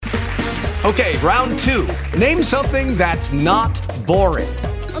Okay, round 2. Name something that's not boring.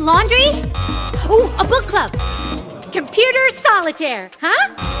 A laundry? Ooh, a book club. Computer solitaire,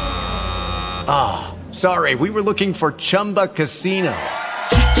 huh? Ah, sorry, we were looking for Chumba Casino.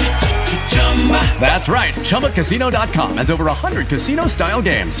 That's right, ChumbaCasino.com has over 100 casino-style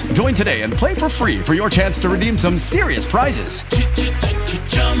games. Join today and play for free for your chance to redeem some serious prizes.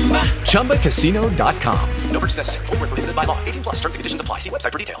 ChumbaCasino.com. No purchase necessary. Void where prohibited by law. 18 plus. Terms and conditions apply. See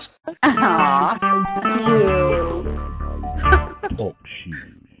website for details. Talk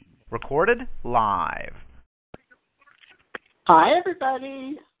shoes. Recorded live. Hi,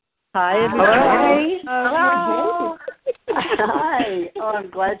 everybody. Hi, everybody. Hello. Hi. Oh, I'm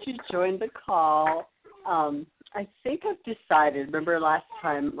glad you joined the call. I think I've decided, remember last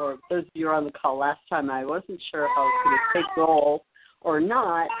time, or those of you who were on the call last time, I wasn't sure if I was going to take roll or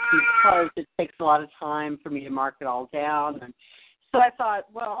not because it takes a lot of time for me to mark it all down. And so I thought,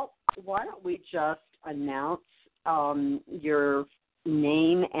 well, why don't we just announce your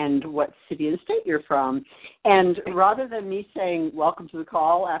name and what city and state you're from. And rather than me saying welcome to the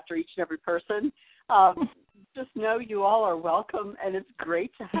call after each and every person, just know you all are welcome, and it's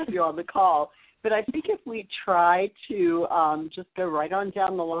great to have you on the call. But I think if we try to just go right on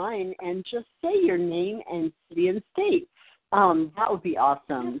down the line and just say your name and city and state, that would be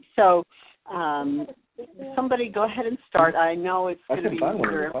awesome. So somebody go ahead and start. I know it's going to be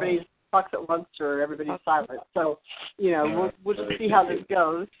either everybody talks at once or everybody's silent. So, we'll just see how this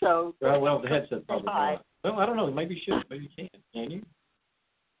goes. So, well, the headset probably. Hi. Well, I don't know. Maybe you should. Maybe you can. Can you?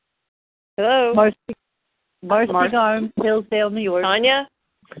 Hello. Marcy Garm, Hillsdale, New York. Tanya?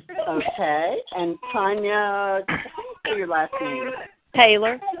 Okay. And Tanya, how do you say your last name?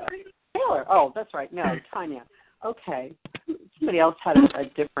 Taylor. Taylor. Oh, that's right. No, Tanya. Okay. Somebody else had a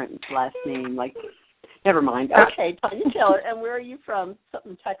different last name. Never mind. Okay, Tanya Taylor. And where are you from?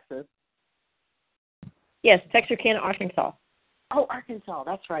 Something Texas. Yes, Texarkana, Arkansas. Oh, Arkansas.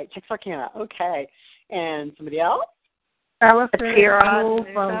 That's right. Texarkana. Okay. And somebody else? Allison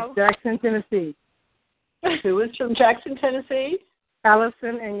from Jackson, Tennessee. Who is from Jackson, Tennessee?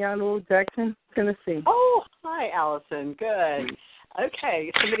 Allison and Yanu, Jackson, Tennessee. Oh, hi, Allison. Good.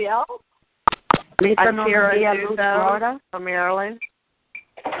 Okay. Somebody else? Lisa Florida. From Maryland.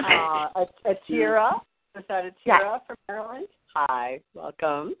 Atira. Is that Atira from Maryland? Hi.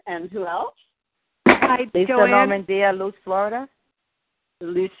 Welcome. And who else? Hi, Lisa Normandia, Luz, Florida.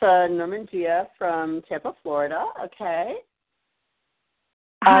 Lisa Normandia from Tampa, Florida. Okay.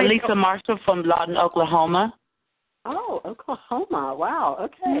 Lisa Marshall from Lawton, Oklahoma. Oh, Oklahoma. Wow.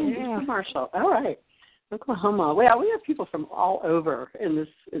 Okay. Yeah. Lisa Marshall. All right. Oklahoma. Well, we have people from all over in this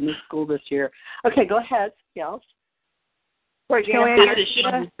school this year. Okay, go ahead. Else. Regina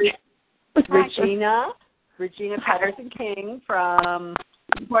Patterson King from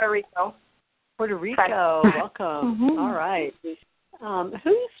Puerto Rico. Puerto Rico. Welcome. Mm-hmm. All right.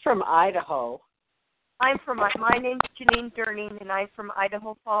 Who's from Idaho? I'm from, my name's Janine Durning, and I'm from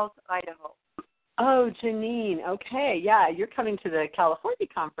Idaho Falls, Idaho. Oh, Janine. Okay. Yeah, you're coming to the California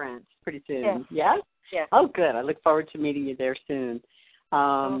conference pretty soon. Yes. Yes? Yes. Oh, good. I look forward to meeting you there soon.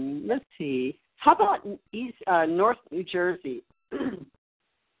 Let's see. How about North New Jersey?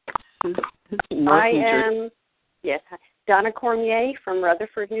 Who's North New Jersey? Yes, Donna Cormier from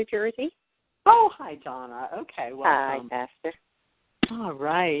Rutherford, New Jersey. Oh, hi, Donna. Okay, welcome. Hi, Pastor. All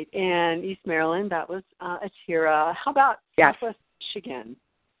right. And East Maryland, that was Atira. How about Southwest Michigan?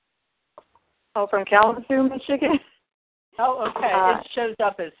 Oh, from Kalamazoo, Michigan? Oh, okay. It shows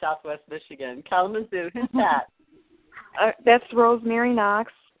up as Southwest Michigan. Kalamazoo. Who's that? That's Rosemary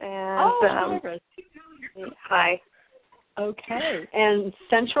Knox. And, hi. Okay. And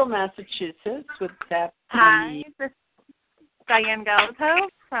Central Massachusetts, would that be? Hi, this is Diane Galto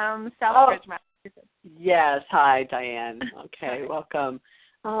from Southbridge, Massachusetts. Yes. Hi, Diane. Okay, welcome.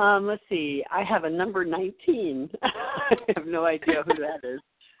 Let's see. I have a number 19. I have no idea who that is.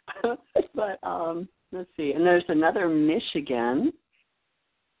 But let's see. And there's another Michigan.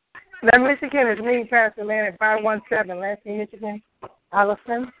 That Michigan is me, Pastor Man, at 517. Last name, Michigan.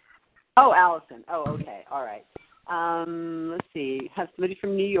 Allison. Oh, Allison. Oh, okay. All right. Let's see. Have somebody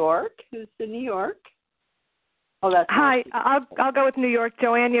from New York. Who's in New York? Oh, that's hi. I'll go with New York.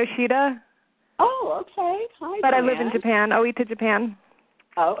 Joanne Yoshida. Oh, okay. Hi, but Joanne. I live in Japan. Oita, Japan.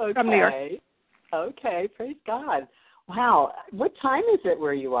 Oh, okay. From New York. Okay. Praise God. Wow. What time is it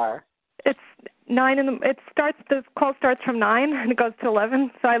where you are? It's 9 in the. The call starts from 9 and it goes to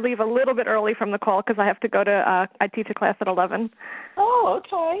 11. So I leave a little bit early from the call because I have to go to. I teach a class at 11. Oh,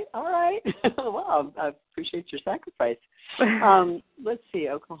 okay. All right. Well, I appreciate your sacrifice. Let's see.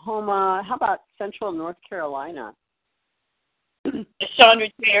 Oklahoma. How about Central North Carolina? Chandra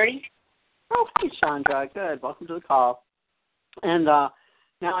Terry. Oh, hey, Chandra. Good. Welcome to the call. And now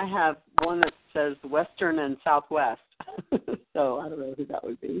I have one that says Western and Southwest. So I don't know who that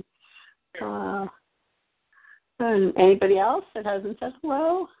would be. And anybody else that hasn't said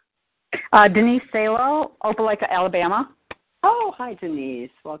hello? Denise Salo, Opelika, Alabama. Oh, hi,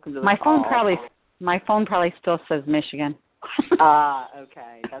 Denise. Welcome to the My call. phone probably still says Michigan.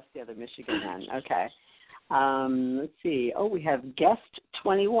 Okay. That's the other Michigan then. Okay. Let's see. Oh, we have guest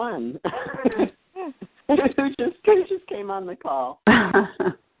 21 who just came on the call.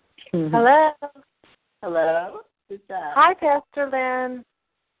 Hello. Hello. Who's that? Hi, Pastor Lynn.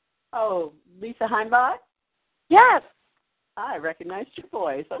 Oh, Lisa Heimbach? Yes. I recognized your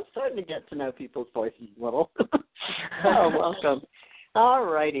voice. I'm starting to get to know people's voices a little. Oh, welcome. All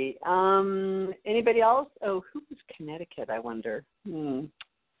righty. Anybody else? Oh, who was Connecticut, I wonder?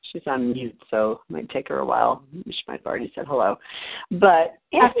 She's on mute, so it might take her a while. She might have already said hello. But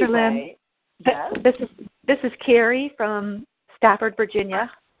Pastor anyway, Lynn, this is Carrie from Stafford, Virginia.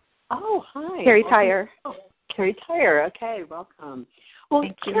 Oh, hi. Carrie Tyre. Oh, Carrie Tyre. Okay, welcome. Well,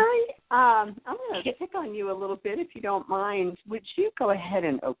 Thank you. Carrie, I'm going to pick on you a little bit, if you don't mind. Would you go ahead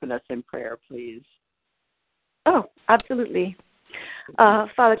and open us in prayer, please? Oh, absolutely.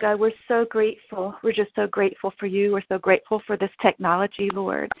 Father God, we're so grateful. We're just so grateful for you. We're so grateful for this technology,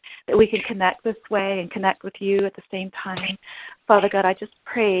 Lord, that we can connect this way and connect with you at the same time. Father God, I just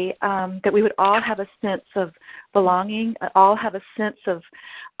pray that we would all have a sense of belonging, all have a sense of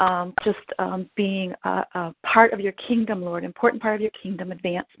being a part of your kingdom, Lord, important part of your kingdom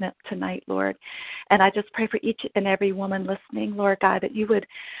advancement tonight, Lord. And I just pray for each and every woman listening, Lord God, that you would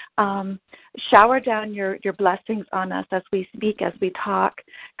shower down your blessings on us as we speak, as we talk.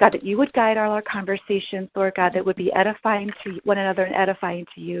 God, that you would guide all our conversations, Lord God, that would be edifying to one another and edifying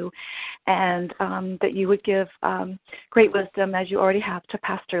to you. And that you would give great wisdom, as you already have, to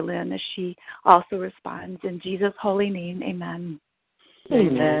Pastor Lynn as she also responds. In Jesus' holy name, amen.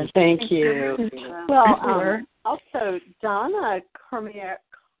 Amen. Thank you. Well, also, Donna Cormier,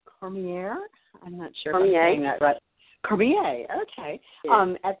 I'm not sure if I'm saying that right. Cormier, okay.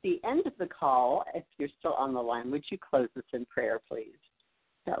 Yeah. At the end of the call, if you're still on the line, would you close us in prayer, please?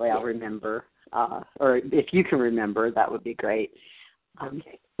 That way I'll remember. Or if you can remember, that would be great.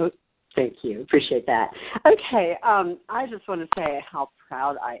 Okay. Thank you. Appreciate that. Okay. I just want to say how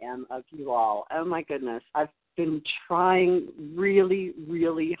proud I am of you all. Oh, my goodness. I've been trying really,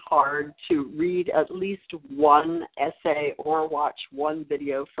 really hard to read at least one essay or watch one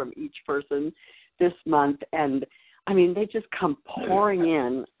video from each person this month. And, I mean, they just come pouring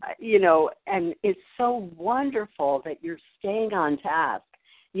in, and it's so wonderful that you're staying on task.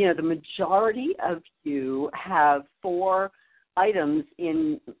 The majority of you have 4 items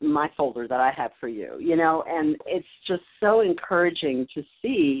in my folder that I have for you, and it's just so encouraging to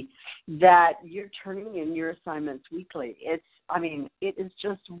see that you're turning in your assignments weekly. It is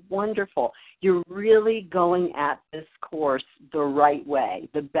just wonderful. You're really going at this course the right way,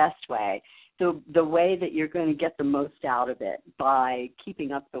 the best way, the way that you're going to get the most out of it by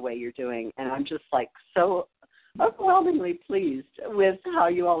keeping up the way you're doing. And I'm just so overwhelmingly pleased with how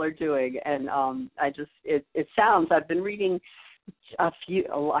you all are doing. And it sounds, I've been reading I've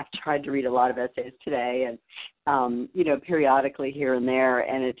tried to read a lot of essays today and, periodically here and there,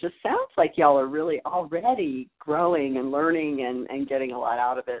 and it just sounds like y'all are really already growing and learning and getting a lot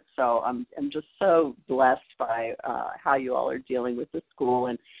out of it. So I'm just so blessed by how you all are dealing with the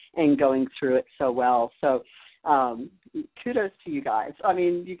school and going through it so well. So kudos to you guys. I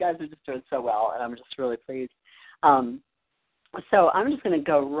mean, you guys are just doing so well, and I'm just really pleased. So I'm just going to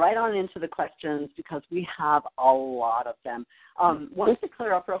go right on into the questions because we have a lot of them. Wanted to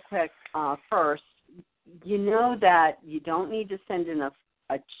clear up real quick first. You know that you don't need to send in a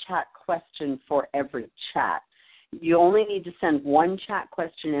chat question for every chat. You only need to send one chat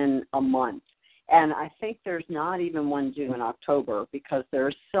question in a month. And I think there's not even one due in October because there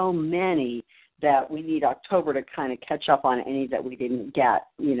are so many that we need October to kind of catch up on any that we didn't get,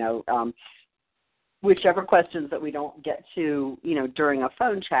 whichever questions that we don't get to, during a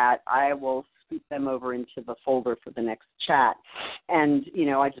phone chat, I will scoop them over into the folder for the next chat. And,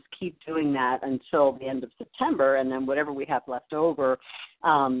 I just keep doing that until the end of September, and then whatever we have left over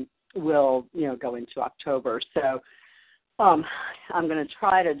will, go into October. So I'm going to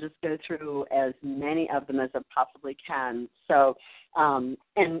try to just go through as many of them as I possibly can. So, I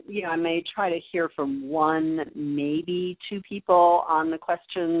may try to hear from 1, maybe 2 people on the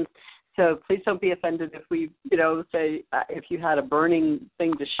questions. So please don't be offended if we, say if you had a burning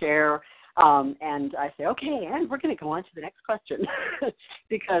thing to share and I say, okay, and we're going to go on to the next question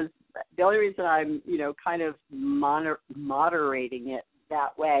because the only reason I'm, kind of moderating it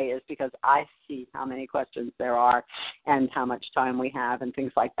that way is because I see how many questions there are and how much time we have and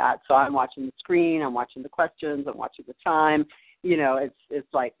things like that. So I'm watching the screen, I'm watching the questions, I'm watching the time.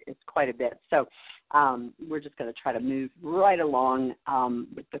 It's quite a bit. So we're just going to try to move right along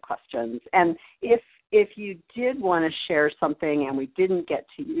with the questions. And if you did want to share something and we didn't get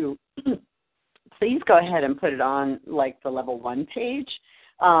to you, please go ahead and put it on like the level 1 page,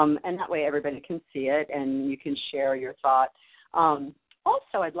 and that way everybody can see it and you can share your thought.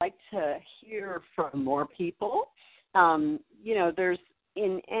 Also, I'd like to hear from more people. There's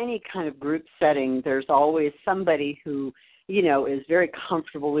in any kind of group setting, there's always somebody who is very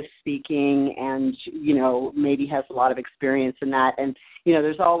comfortable with speaking and, maybe has a lot of experience in that. And,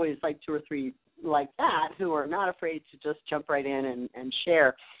 there's always like 2 or 3 like that who are not afraid to just jump right in and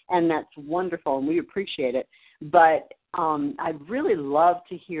share. And that's wonderful, and we appreciate it. But I'd really love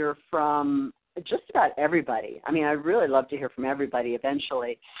to hear from just about everybody. I mean, I'd really love to hear from everybody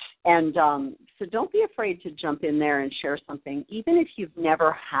eventually. And so don't be afraid to jump in there and share something. Even if you've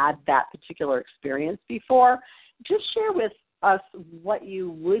never had that particular experience before, just share with us what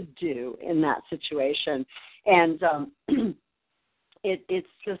you would do in that situation. And it's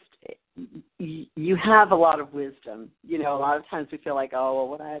just, you have a lot of wisdom. A lot of times we feel like, oh, well,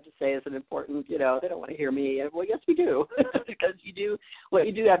 what I have to say isn't important. They don't want to hear me. Well, yes, we do, because what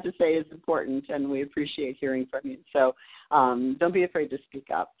you do have to say is important, and we appreciate hearing from you. So don't be afraid to speak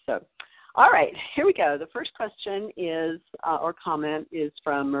up. So, all right, here we go. The first question is, or comment is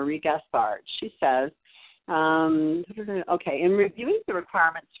from Marie Gaspard. She says, okay, in reviewing the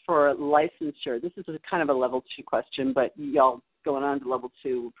requirements for licensure, this is kind of a level 2 question, but y'all going on to level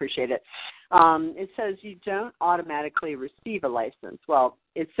 2, appreciate it. It says you don't automatically receive a license. Well,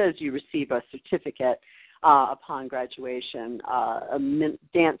 it says you receive a certificate upon graduation, a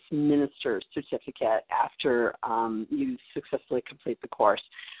dance minister's certificate after you successfully complete the course.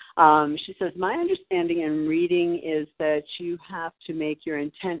 She says, my understanding in reading is that you have to make your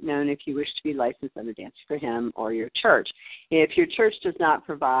intent known if you wish to be licensed under Dancing for Him or your church. If your church does not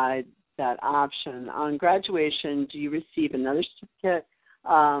provide that option, on graduation, do you receive another certificate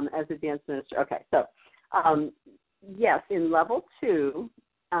as a dance minister? Okay, so yes, in level 2,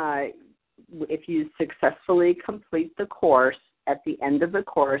 if you successfully complete the course, at the end of the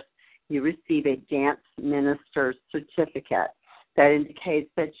course, you receive a dance minister's certificate. That indicates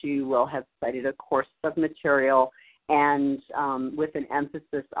that you will have studied a course of material and with an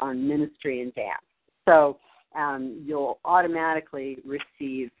emphasis on ministry and dance. So you'll automatically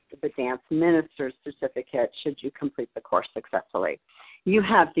receive the dance minister's certificate should you complete the course successfully. You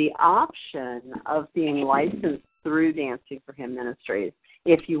have the option of being licensed through Dancing for Him Ministries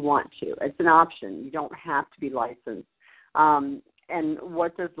if you want to. It's an option. You don't have to be licensed. And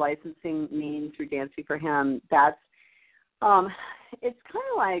what does licensing mean through Dancing for Him? That's it's kind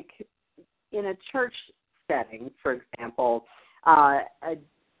of like in a church setting, for example,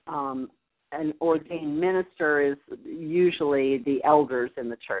 an ordained minister is usually the elders in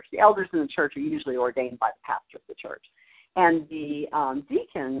the church. The elders in the church are usually ordained by the pastor of the church. And the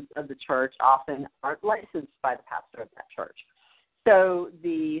deacons of the church often aren't licensed by the pastor of that church. So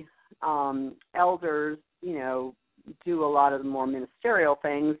the elders, do a lot of the more ministerial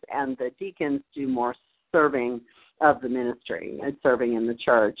things, and the deacons do more serving of the ministry and serving in the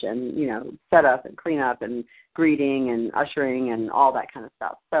church and, set up and clean up and greeting and ushering and all that kind of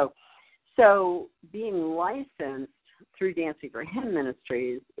stuff. So being licensed through Dancing for Him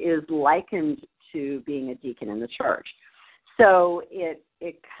Ministries is likened to being a deacon in the church. So it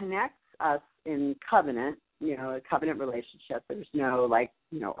connects us in covenant, a covenant relationship. There's no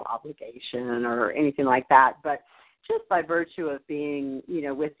obligation or anything like that, but just by virtue of being,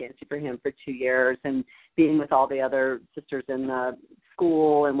 with Dancing for Him for 2 years and being with all the other sisters in the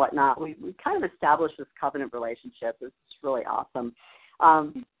school and whatnot, we kind of established this covenant relationship. It's really awesome.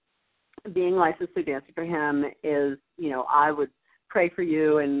 Being licensed through Dancing for Him is, I would pray for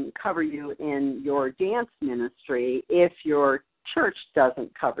you and cover you in your dance ministry if your church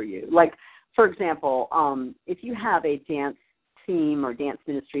doesn't cover you. Like, for example, if you have a dance team or dance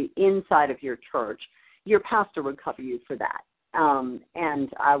ministry inside of your church, your pastor would cover you for that. And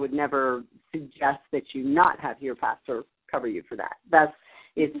I would never suggest that you not have your pastor cover you for that. That's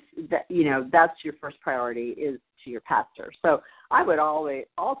your first priority is to your pastor. So I would always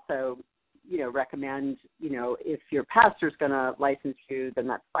also, recommend, if your pastor's going to license you, then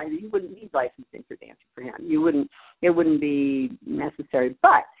that's fine. You wouldn't need licensing for Dancing for Him. It wouldn't be necessary.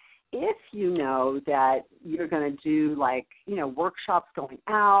 But if you know that you're going to do workshops going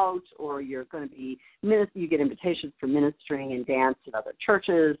out, or you're going to be, you get invitations for ministering and dance at other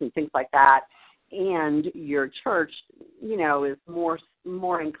churches and things like that, and your church, is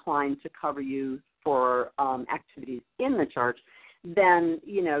more inclined to cover you for activities in the church, then,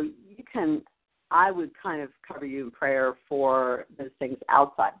 I would kind of cover you in prayer for those things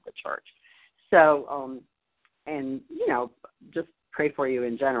outside of the church. So, just pray for you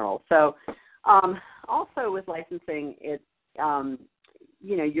in general. So, also with licensing, it's,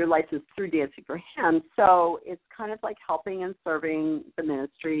 you're licensed through Dancing for Him, so it's kind of like helping and serving the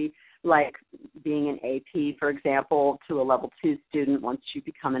ministry, like being an AP, for example, to a level 2 student once you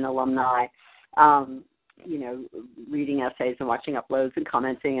become an alumni, reading essays and watching uploads and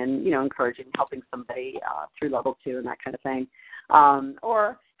commenting and, encouraging, helping somebody through level 2 and that kind of thing.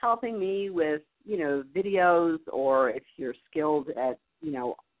 Or helping me with, videos, or if you're skilled at,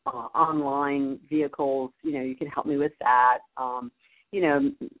 online vehicles, you can help me with that.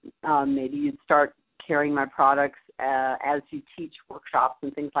 Maybe you'd start carrying my products as you teach workshops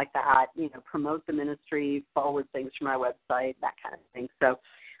and things like that, promote the ministry, forward things from my website, that kind of thing. So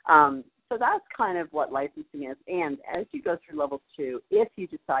that's kind of what licensing is. And as you go through level 2, if you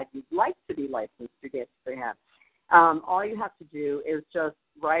decide you'd like to be licensed through Dancing for Him, all you have to do is just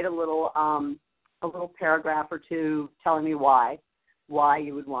write a little paragraph or two telling me why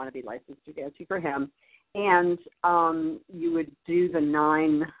you would want to be licensed through Dancing for Him. And you would do the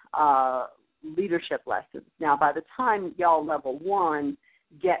 9 leadership lessons. Now, by the time y'all level 1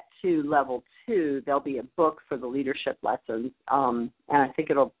 get to level 2, there'll be a book for the leadership lessons, and I think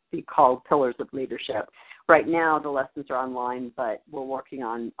it'll be called Pillars of Leadership. Right now, the lessons are online, but we're working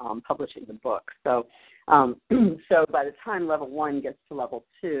on publishing the book. So, so by the time level 1 gets to level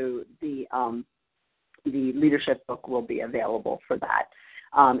 2, the leadership book will be available for that.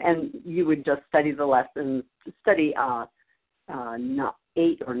 And you would just study the lessons, study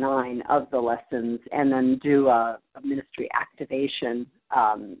 8 or 9 of the lessons, and then do a ministry activation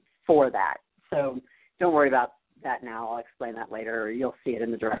for that. So don't worry about that now. I'll explain that later. Or you'll see it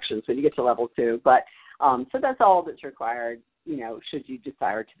in the directions when you get to level 2. But so that's all that's required, should you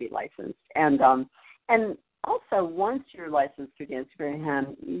desire to be licensed. And also, once you're licensed through Dancing for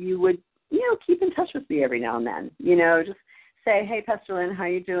Him, you would, keep in touch with me every now and then. Just say, hey, Pastor Lynn, how are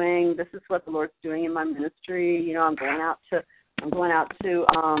you doing? This is what the Lord's doing in my ministry. I'm going out to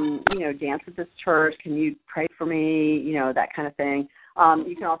dance at this church. Can you pray for me? That kind of thing.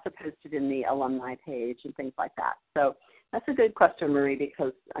 You can also post it in the alumni page and things like that. So that's a good question, Marie,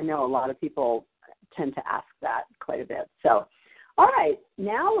 because I know a lot of people tend to ask that quite a bit. So, all right,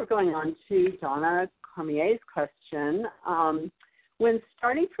 now we're going on to Donna Cormier's question. When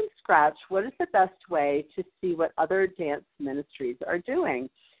starting from scratch, what is the best way to see what other dance ministries are doing?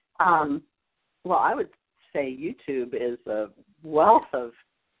 Well, I would say YouTube is a wealth of,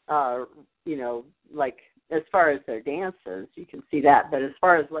 like as far as their dances, you can see that. But as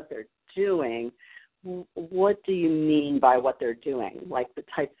far as what they're doing, what do you mean by what they're doing? Like the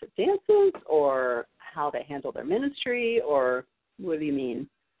types of dances, or how they handle their ministry, or what do you mean?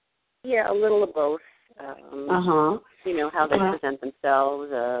 Yeah, a little of both. How they present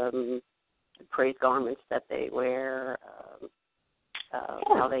themselves, praise garments that they wear,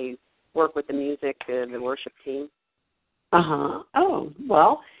 how they work with the music, the worship team. Oh,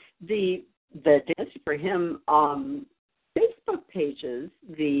 well, the Dancing for Him Facebook pages,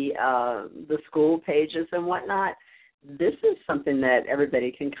 the school pages and whatnot, this is something that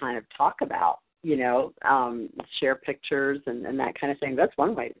everybody can kind of talk about, share pictures and that kind of thing. That's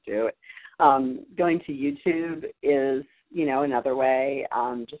one way to do it. Going to YouTube is, another way,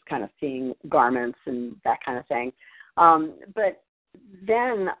 just kind of seeing garments and that kind of thing. But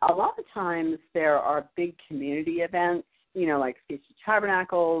then a lot of times there are big community events, like Feast of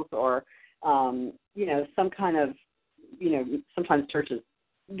Tabernacles, or, some kind of, sometimes churches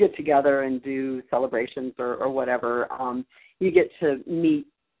get together and do celebrations or whatever. You get to meet,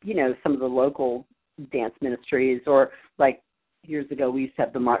 some of the local dance ministries, or like years ago we used to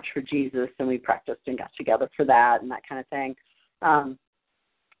have the March for Jesus, and we practiced and got together for that and that kind of thing.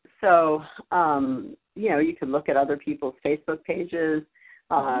 You can look at other people's Facebook pages,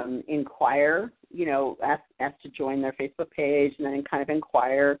 inquire, ask to join their Facebook page, and then kind of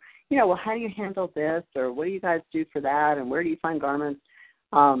inquire, well, how do you handle this, or what do you guys do for that, and where do you find garments?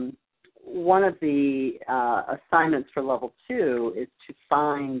 One of the assignments for level 2 is to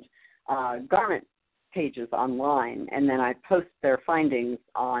find garment pages online, and then I post their findings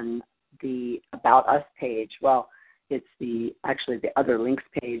on the About Us page. Well, it's actually the Other Links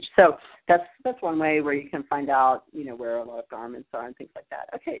page. So that's one way where you can find out, where a lot of garments are and things like that.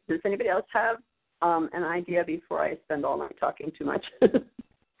 Okay, does anybody else have an idea before I spend all night talking too much?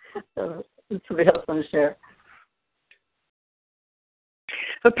 So, somebody else want to share?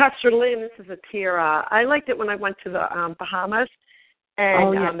 But Pastor Lynn, this is Atira. I liked it when I went to the Bahamas,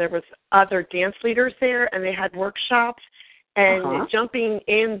 and there was other dance leaders there, and they had workshops. And jumping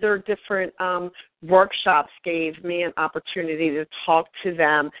in their different workshops gave me an opportunity to talk to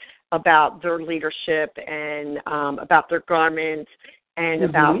them about their leadership and about their garments and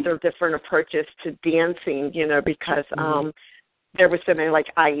about their different approaches to dancing, because there was something like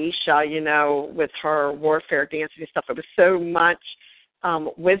Aisha, with her warfare dancing and stuff. There was so much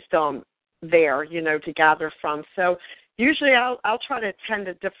wisdom there, to gather from. So usually I'll try to attend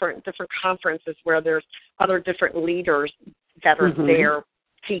a different conferences where there's other different leaders that are there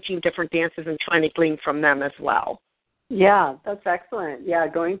teaching different dances and trying to glean from them as well. Yeah, that's excellent. Yeah,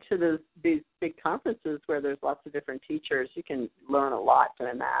 going to these big conferences where there's lots of different teachers, you can learn a lot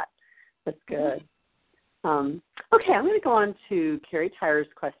doing that. That's good. Okay, I'm going to go on to Carrie Tyer's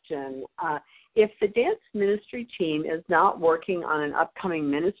question. If the dance ministry team is not working on an upcoming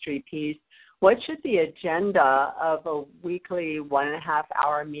ministry piece, what should the agenda of a weekly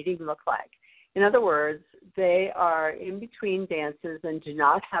 1.5-hour meeting look like? In other words, they are in between dances and do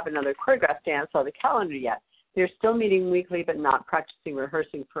not have another choreographed dance on the calendar yet. They're still meeting weekly but not practicing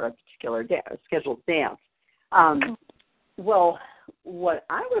rehearsing for a particular scheduled dance. Well, what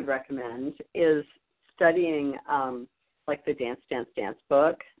I would recommend is studying like the Dance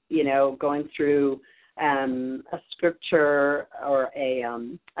book, going through a scripture or a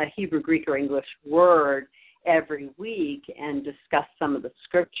Hebrew, Greek, or English word every week and discuss some of the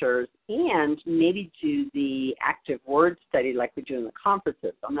scriptures and maybe do the active word study like we do in the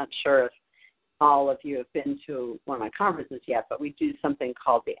conferences. I'm not sure if all of you have been to one of my conferences yet, but we do something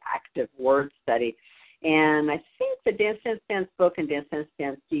called the active word study. And I think the Dance book and Dance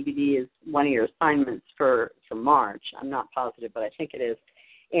DVD is one of your assignments for March. I'm not positive, but I think it is.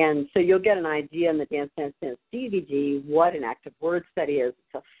 And so you'll get an idea in the Dance DVD what an active word study is.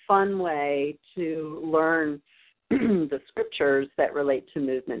 It's a fun way to learn the scriptures that relate to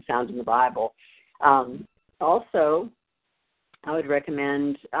movement found in the Bible. Also, I would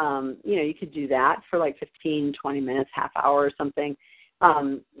recommend, you could do that for like 15, 20 minutes, half hour or something.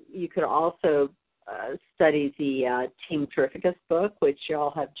 You could also study the Team Terrificus book, which you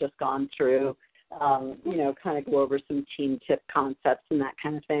all have just gone through. Kind of go over some team tip concepts and that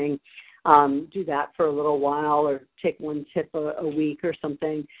kind of thing. Do that for a little while or take one tip a week or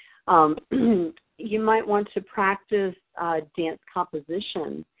something. You might want to practice dance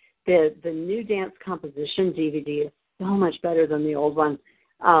composition. The new dance composition DVD is so much better than the old one.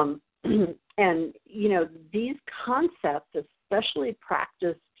 And, these concepts, especially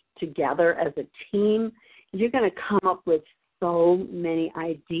practiced together as a team, you're going to come up with so many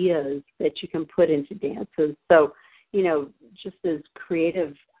ideas that you can put into dances. So, just as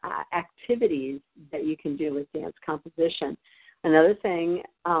creative activities that you can do with dance composition. Another thing,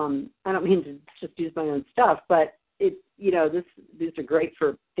 I don't mean to just use my own stuff, but these are great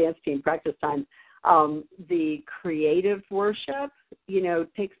for dance team practice time. The creative worship,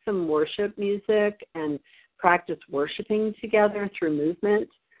 take some worship music and practice worshiping together through movement.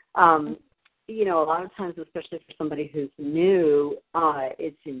 A lot of times, especially for somebody who's new,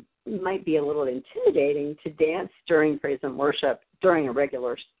 it might be a little intimidating to dance during praise and worship during a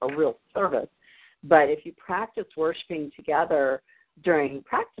real service. But if you practice worshiping together during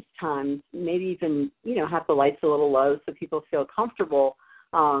practice times, maybe even, have the lights a little low so people feel comfortable,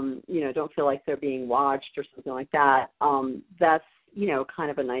 don't feel like they're being watched or something like that, that's, kind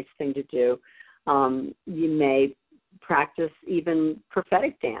of a nice thing to do. You may practice even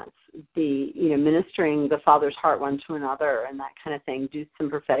prophetic dance, ministering the Father's heart one to another and that kind of thing. Do some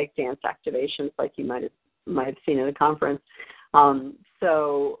prophetic dance activations like you might have seen at a conference.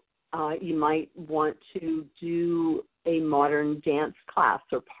 So you might want to do a modern dance class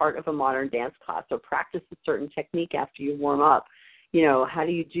or part of a modern dance class or practice a certain technique after you warm up. How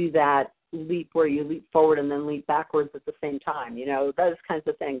do you do that leap where you leap forward and then leap backwards at the same time? Those kinds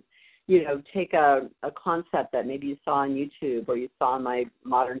of things. Take a concept that maybe you saw on YouTube or you saw on my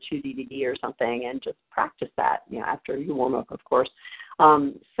Modern 2 DVD or something and just practice that, after you warm up, of course.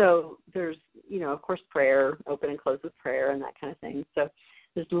 So there's, of course, prayer, open and close with prayer and that kind of thing. So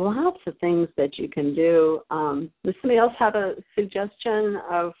there's lots of things that you can do. Does somebody else have a suggestion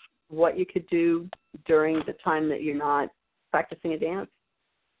of what you could do during the time that you're not practicing a dance?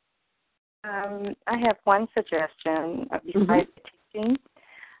 I have one suggestion besides teaching.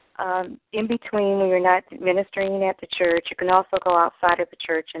 In between, when you're not ministering at the church, you can also go outside of the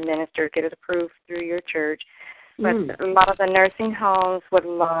church and minister, get it approved through your church. But a lot of the nursing homes would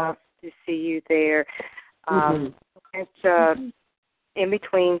love to see you there. It's in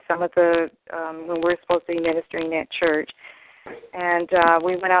between some of the, when we're supposed to be ministering at church. And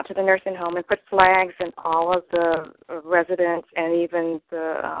we went out to the nursing home and put flags in all of the residents and even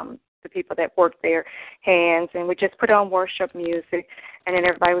the people that worked there hands, and we just put on worship music, and then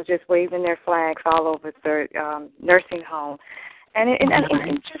everybody was just waving their flags all over the nursing home. And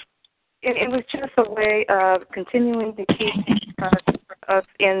it was just a way of continuing to keep us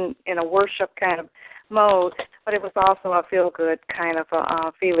in a worship kind of mode, but it was also a feel-good kind of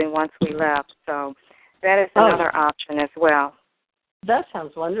feeling once we left. So that is another option as well. That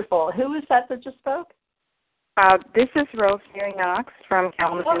sounds wonderful. Who is that just spoke? This is Rosemary Knox from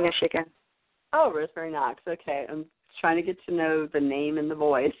Kalamazoo, Michigan. Oh, Rosemary Knox. Okay. I'm trying to get to know the name and the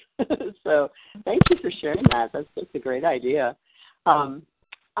voice. So thank you for sharing that. That's just a great idea. I'm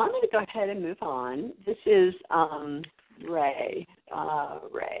going to go ahead and move on. This is Ray.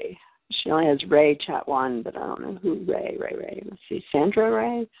 Ray. She only has Ray chat one, but I don't know who Ray. Let's see. Sandra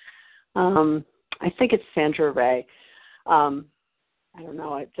Ray? I think it's Sandra Ray. I don't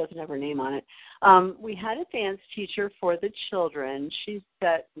know. It doesn't have her name on it. We had a dance teacher for the children. She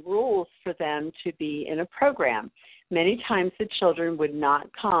set rules for them to be in a program. Many times the children would not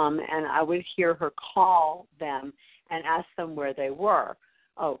come, and I would hear her call them and ask them where they were.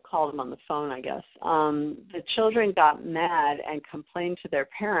 Oh, call them on the phone, I guess. The children got mad and complained to their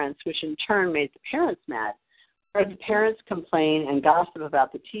parents, which in turn made the parents mad. Or the parents complain and gossip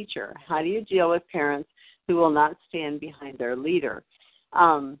about the teacher. How do you deal with parents who will not stand behind their leader?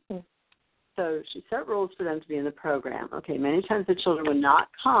 So she set rules for them to be in the program. Okay, many times the children would not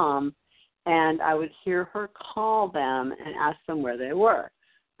come, and I would hear her call them and ask them where they were.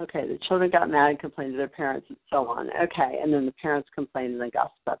 Okay, the children got mad and complained to their parents and so on. Okay, and then the parents complained and they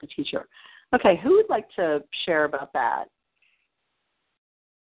gossiped about the teacher. Okay, who would like to share about that?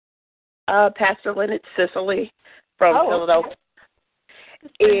 Pastor Leonard Cicely from Philadelphia.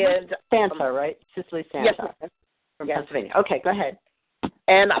 And Santa, right? Cicely Santa. Yes. From Pennsylvania. Okay, go ahead.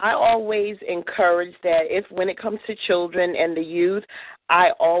 And I always encourage that when it comes to children and the youth,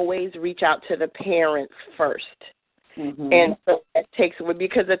 I always reach out to the parents first. Mm-hmm. And so that takes,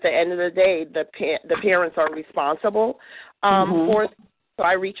 because at the end of the day, the parents are responsible for it. So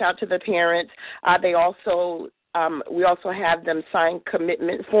I reach out to the parents. They also, we also have them sign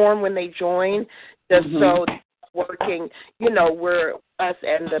commitment form when they join, just so working, we're us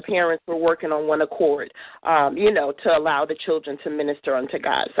and the parents were working on one accord, to allow the children to minister unto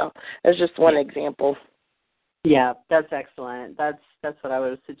God. So that's just one example. Yeah, that's excellent. That's what I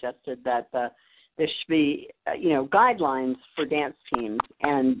would have suggested, that there should be, guidelines for dance teams,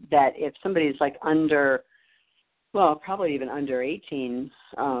 and that if somebody's like probably even under 18,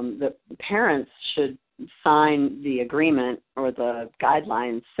 the parents should sign the agreement or the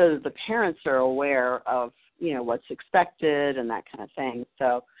guidelines so that the parents are aware of, what's expected and that kind of thing.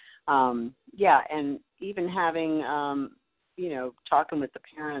 So, and even having, talking with the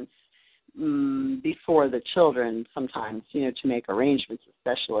parents before the children sometimes, to make arrangements,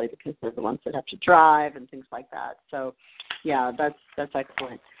 especially because they're the ones that have to drive and things like that. So, yeah, that's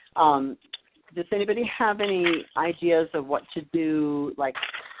excellent. Does anybody have any ideas of what to do, like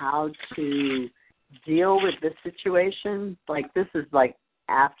how to deal with this situation? Like, this is like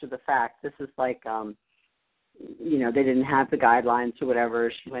after the fact. This is like, they didn't have the guidelines or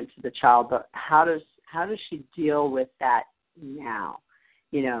whatever. She went to the child, but how does she deal with that now?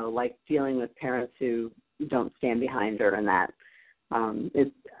 Like dealing with parents who don't stand behind her and that.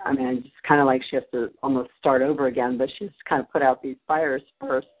 It's kind of like she has to almost start over again, but she's kind of put out these fires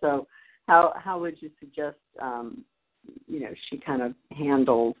first. So how would you suggest, she kind of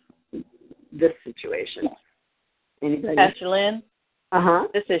handles this situation? Anybody? Pastor Lynn?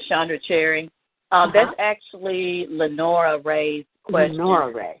 This is Chandra Cherry. That's actually Lenora Ray's question.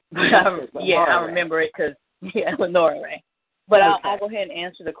 Lenora Ray. I remember it because, Lenora Ray. But I'll go ahead and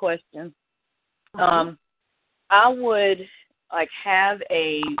answer the question. I would have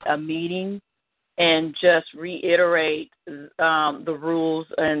a meeting and just reiterate the rules,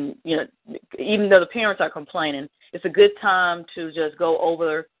 and even though the parents are complaining, it's a good time to just go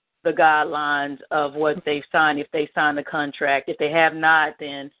over the guidelines of what they've signed, if they signed the contract. If they have not,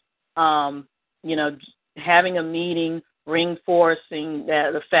 then having a meeting, reinforcing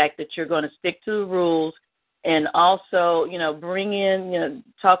the fact that you're going to stick to the rules, and also, bring in,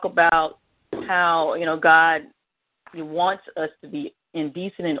 talk about how, God wants us to be in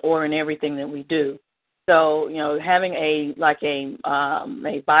decent and order in everything that we do. So, having a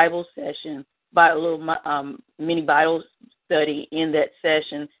Bible session, a little mini Bible study in that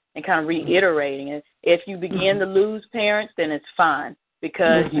session, and kind of reiterating it. If you begin to lose parents, then it's fine,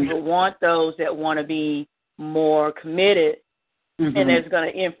 because you will want those that want to be more committed and there's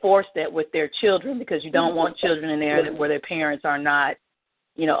going to enforce that with their children, because you don't want children in there where their parents are not,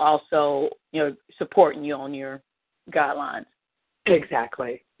 also, supporting you on your guidelines.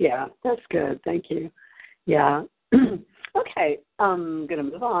 Exactly. Yeah, that's good. Thank you. Yeah. Okay, I'm going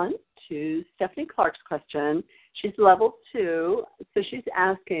to move on to Stephanie Clark's question. She's level 2, so she's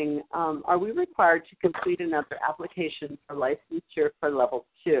asking, are we required to complete another application for licensure for level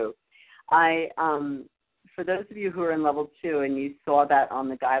 2? For those of you who are in level 2 and you saw that on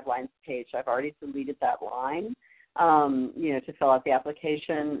the guidelines page, I've already deleted that line, to fill out the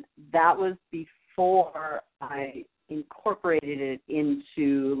application. That was before I incorporated it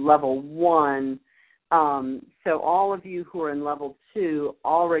into level 1. So all of you who are in level 2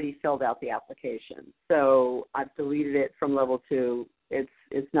 already filled out the application. So I've deleted it from level 2.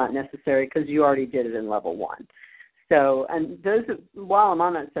 It's not necessary because you already did it in level 1. So, and while I'm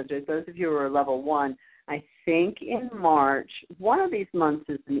on that subject, those of you who are level 1, I think in March, one of these months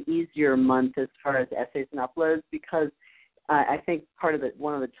is an easier month as far as essays and uploads, because I think one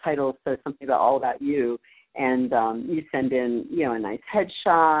of the titles says something about all about you, and you send in, a nice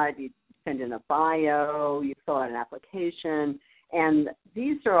headshot, you send in a bio, you fill out an application, and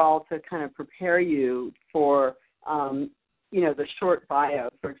these are all to kind of prepare you for, the short bio,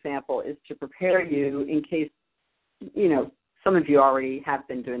 for example, is to prepare you in case, some of you already have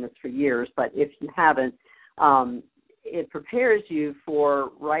been doing this for years, but if you haven't, it prepares you for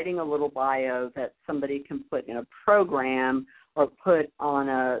writing a little bio that somebody can put in a program or put on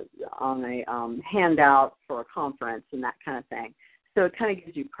a handout for a conference and that kind of thing. So it kind of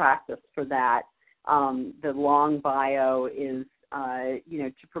gives you practice for that. The long bio is,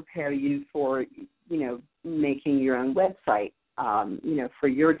 to prepare you for, making your own website, for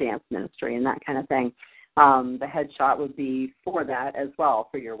your dance ministry and that kind of thing. The headshot would be for that as well,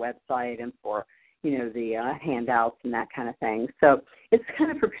 for your website and for, the handouts and that kind of thing. So it's kind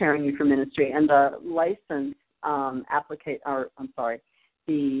of preparing you for ministry. And the license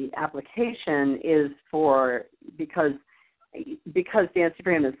the application is for, because Dancing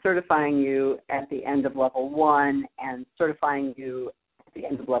for Him is certifying you at the end of level 1 and certifying you at the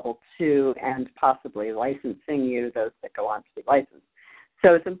end of level 2 and possibly licensing you, those that go on to be licensed.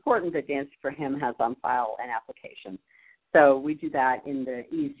 So it's important that Dancing for Him has on file an application. So we do that in the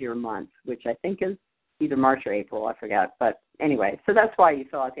easier months, which I think is either March or April, I forget. But anyway, so that's why you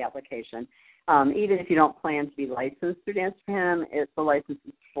fill out the application. Even if you don't plan to be licensed through Dancing for Him, the license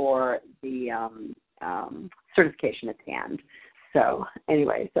is for the certification at the end. So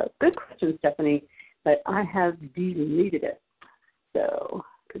anyway, so good question, Stephanie, but I have deleted it. So,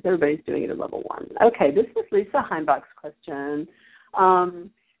 because everybody's doing it at level 1. Okay, this is Lisa Heimbach's question.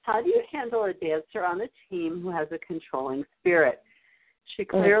 How do you handle a dancer on the team who has a controlling spirit? She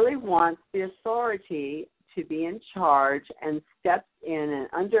clearly wants the authority to be in charge and steps in and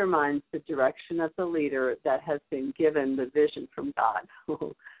undermines the direction of the leader that has been given the vision from God.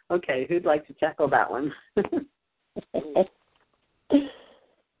 Okay, who'd like to tackle that one? Go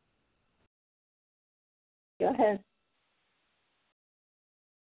ahead.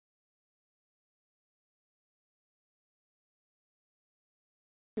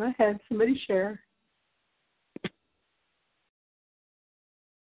 Go ahead. Somebody share.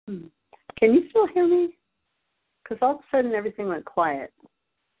 Can you still hear me? Because all of a sudden everything went quiet.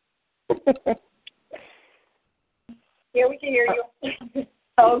 Yeah, we can hear you.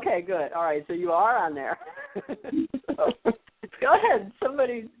 Okay, good. All right, so you are on there. So, go ahead.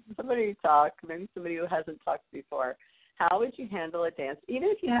 Somebody talk. Maybe somebody who hasn't talked before. How would you handle a dance? Even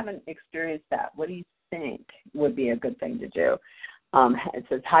if you haven't experienced that, what do you think would be a good thing to do? It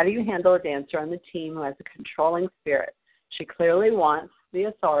says, how do you handle a dancer on the team who has a controlling spirit? She clearly wants the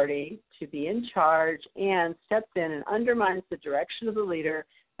authority to be in charge and steps in and undermines the direction of the leader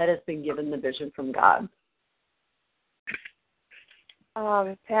that has been given the vision from God.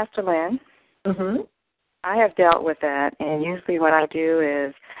 Pastor Lynn, I have dealt with that, and usually what I do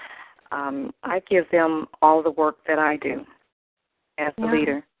is I give them all the work that I do as the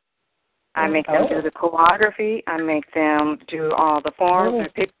leader. I make them do the choreography. I make them do all the forms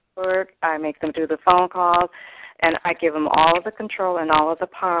and paperwork. I make them do the phone calls, and I give them all of the control and all of the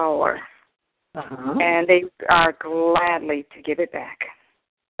power. And they are gladly to give it back.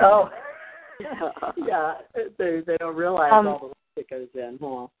 Oh, yeah. They don't realize all the work that goes in,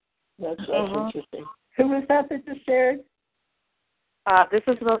 huh? That's interesting. Who was that just shared? This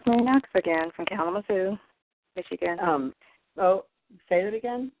is Rosemary Knox again from Kalamazoo, Michigan. Say that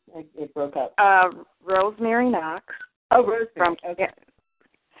again? It broke up. Rosemary Knox. Oh, Rosemary. Okay.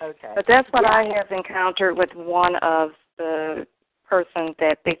 But that's what I have encountered with one of the persons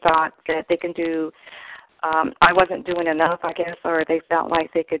that they thought that they can do I wasn't doing enough, I guess, or they felt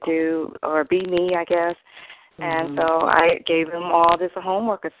like they could do or be me, I guess. And so I gave them all this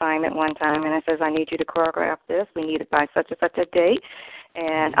homework assignment one time, and I says, I need you to choreograph this. We need it by such and such a date,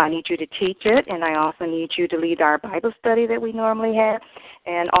 and I need you to teach it, and I also need you to lead our Bible study that we normally have.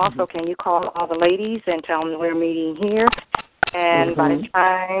 And also, can you call all the ladies and tell them we're meeting here? And by the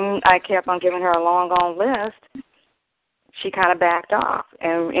time I kept on giving her a long list, she kind of backed off,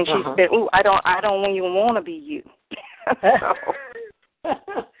 and she said, "Ooh, I don't even want to be you."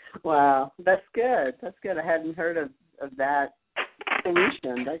 Wow, that's good. That's good. I hadn't heard of that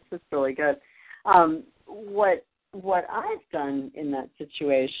solution. That's just really good. What I've done in that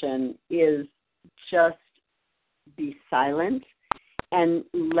situation is just be silent and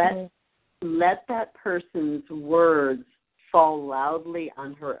let that person's words fall loudly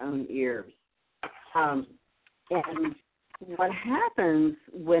on her own ears. And what happens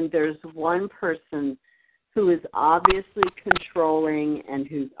when there's one person who is obviously controlling and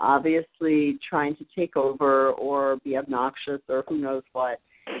who's obviously trying to take over or be obnoxious or who knows what,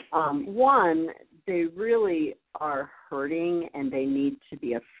 one, they really are hurting and they need to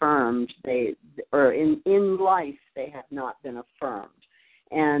be affirmed. Or in life, they have not been affirmed.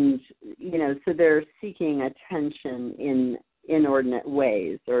 And, so they're seeking attention in inordinate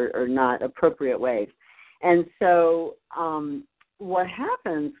ways or not appropriate ways. And so what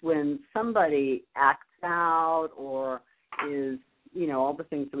happens when somebody acts out or is, all the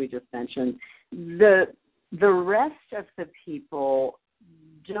things that we just mentioned, the rest of the people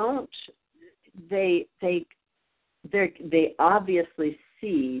don't, they obviously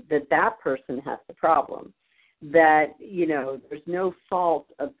see that person has the problem, that, there's no fault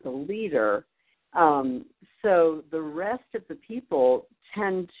of the leader. So the rest of the people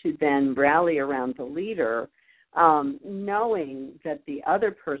tend to then rally around the leader, knowing that the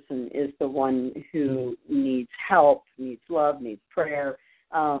other person is the one who needs help, needs love, needs prayer,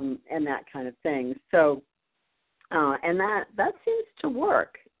 and that kind of thing. So, and that seems to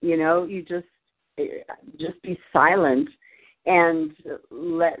work. You just be silent and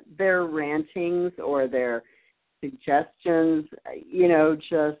let their rantings or their suggestions,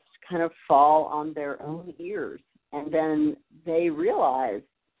 just kind of fall on their own ears. And then they realize,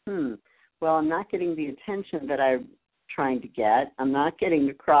 well, I'm not getting the attention that I'm trying to get. I'm not getting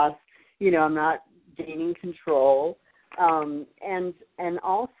across, I'm not gaining control. And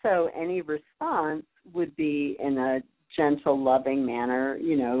also any response would be in a gentle, loving manner,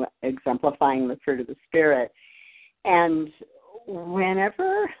 exemplifying the fruit of the Spirit. And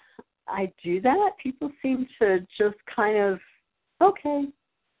whenever I do that, people seem to just kind of, okay,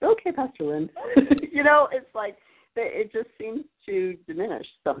 Pastor Lynn. It's like it just seems to diminish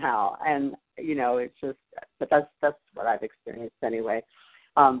somehow. And, it's just, but that's what I've experienced anyway.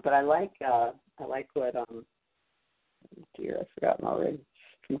 But I like what, I forgot already,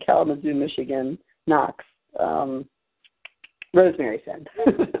 from Kalamazoo, Michigan, Knox, Rosemary said.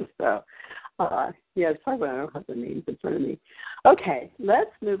 So, it's probably I don't have the names in front of me. Okay,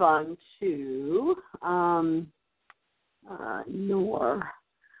 let's move on to Noor.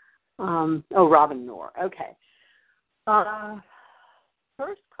 Robin Noor. Okay.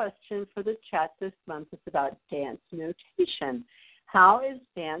 First question for the chat this month is about dance notation. How is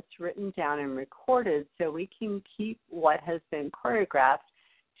dance written down and recorded so we can keep what has been choreographed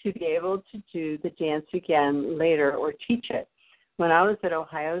to be able to do the dance again later or teach it? When I was at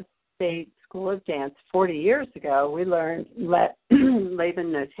Ohio State School of Dance 40 years ago, we learned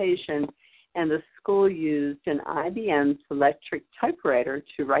Laban notation, and the school used an IBM Selectric typewriter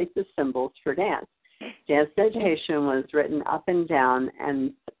to write the symbols for dance. Dance notation was written up and down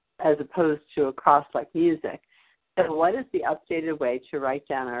and as opposed to across like music. So what is the updated way to write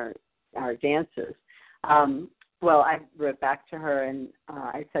down our dances? Well, I wrote back to her and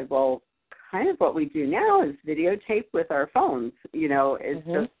I said, well, kind of what we do now is videotape with our phones. It's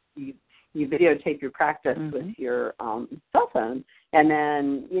just you videotape your practice with your cell phone, and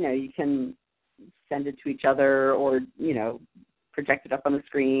then, you can send it to each other or, project it up on the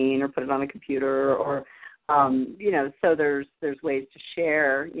screen or put it on a computer or, so there's ways to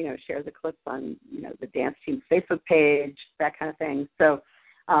share the clips on, the dance team's Facebook page, that kind of thing. So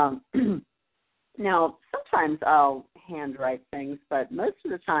now sometimes I'll handwrite things, but most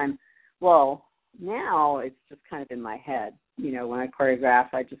of the time, well, now it's just kind of in my head. When I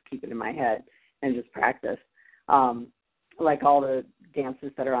choreograph, I just keep it in my head and just practice. Like all the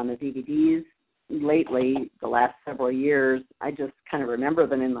dances that are on the DVDs lately, the last several years, I just kind of remember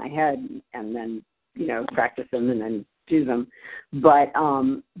them in my head and then, practice them and then do them. But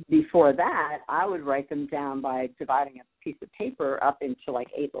before that, I would write them down by dividing a piece of paper up into like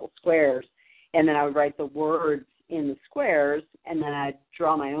 8 little squares and then I would write the words in the squares, and then I'd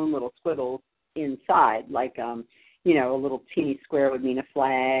draw my own little squiggles inside, like, you know, a little teeny square would mean a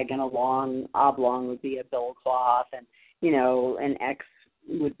flag, and a long oblong would be a bilcloth, and, you know, an X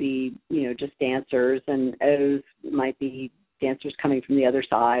would be, you know, just dancers, and O's might be dancers coming from the other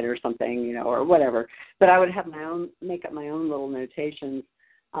side or something, you know, or whatever. But I would have make up my own little notations.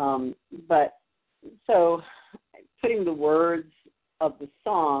 But so putting the words of the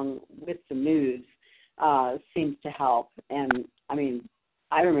song with the moves seems to help. And, I mean,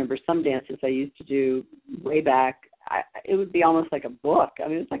 I remember some dances I used to do way back. It would be almost like a book. I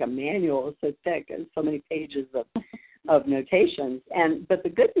mean, it's like a manual. It's so thick and so many pages of notations. But the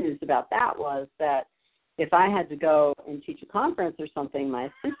good news about that was that if I had to go and teach a conference or something, my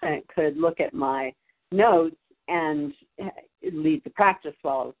assistant could look at my notes and lead the practice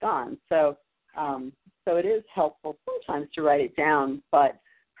while I was gone. So it is helpful sometimes to write it down, but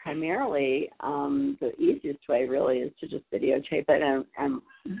primarily the easiest way really is to just videotape it and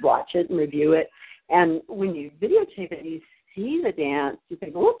watch it and review it. And when you videotape it, you see the dance, you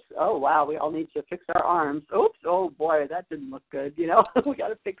think, oops, oh, wow, we all need to fix our arms. Oops, oh, boy, that didn't look good, you know, we got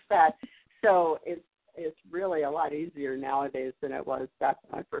to fix that. So it's really a lot easier nowadays than it was back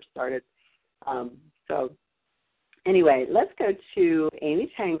when I first started. So anyway, let's go to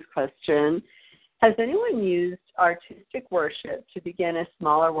Amy Tang's question. Has anyone used artistic worship to begin a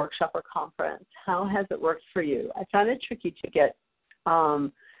smaller workshop or conference? How has it worked for you? I found it tricky to get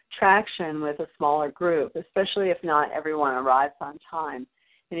traction with a smaller group, especially if not everyone arrives on time.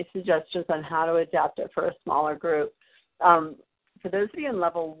 Any suggestions on how to adapt it for a smaller group? For those of you in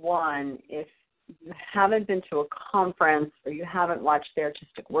level 1, if you haven't been to a conference or you haven't watched the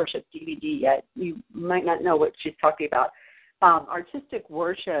Artistic Worship DVD yet, you might not know what she's talking about. Artistic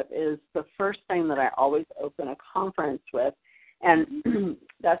worship is the first thing that I always open a conference with, and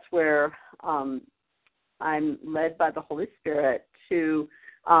that's where I'm led by the Holy Spirit to,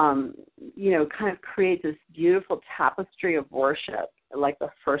 you know, kind of create this beautiful tapestry of worship, like the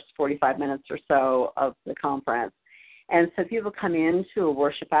first 45 minutes or so of the conference. And so people come into a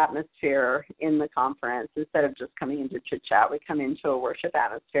worship atmosphere in the conference. Instead of just coming into chit-chat, we come into a worship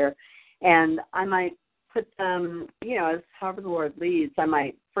atmosphere. And I might put them, you know, as however the Lord leads. I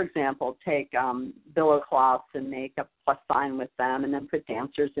might, for example, take billow cloths and make a plus sign with them, and then put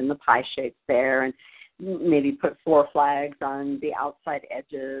dancers in the pie shapes there, and maybe put 4 flags on the outside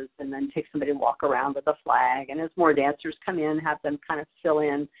edges, and then take somebody to walk around with a flag. And as more dancers come in, have them kind of fill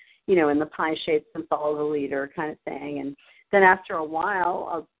in, you know, in the pie shapes and follow the leader kind of thing. And then after a while,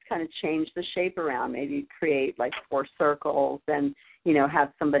 I'll kind of change the shape around, maybe create like 4 circles and, you know,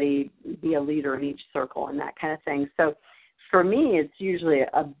 have somebody be a leader in each circle and that kind of thing. So for me, it's usually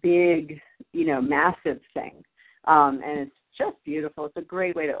a big, you know, massive thing. And it's just beautiful. It's a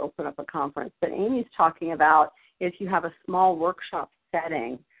great way to open up a conference. But Amy's talking about if you have a small workshop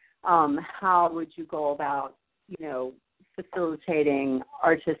setting, how would you go about, you know, facilitating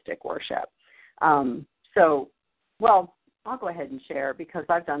artistic worship? Well, I'll go ahead and share because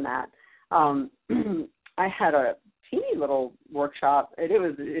I've done that. I had a teeny little workshop, and it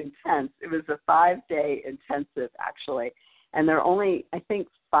was intense. It was a 5-day intensive, actually, and there are only, I think,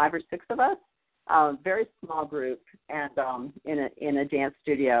 5 or 6 of us, very small group, and in a dance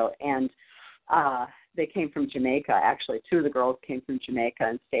studio, and they came from Jamaica, actually. 2 of the girls came from Jamaica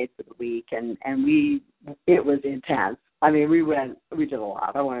and stayed for the week, and it was intense. I mean, we did a lot.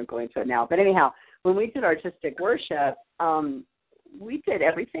 I don't want to go into it now. But anyhow, when we did artistic worship, we did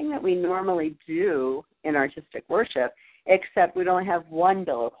everything that we normally do in artistic worship, except we'd only have 1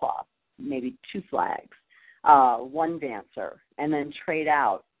 billow cloth, maybe 2 flags, 1 dancer, and then trade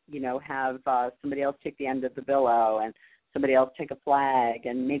out, you know, have somebody else take the end of the billow and somebody else take a flag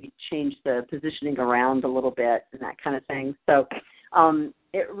and maybe change the positioning around a little bit and that kind of thing. So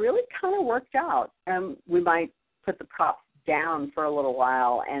it really kind of worked out. We might put the props down for a little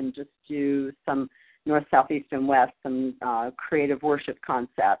while and just do some north, south, east, and west, some creative worship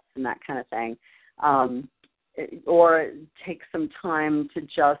concepts and that kind of thing. Or take some time to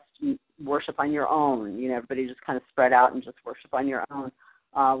just worship on your own. You know, everybody just kind of spread out and just worship on your own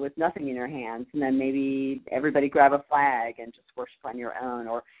with nothing in your hands. And then maybe everybody grab a flag and just worship on your own.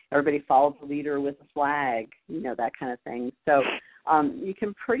 Or everybody follow the leader with a flag, you know, that kind of thing. So you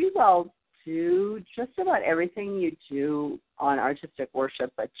can pretty well do just about everything you do on artistic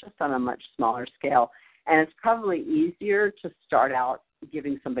worship, but just on a much smaller scale. And it's probably easier to start out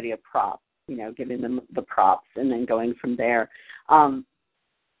giving somebody a prop, you know, giving them the props and then going from there.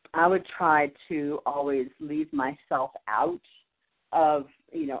 I would try to always leave myself out of,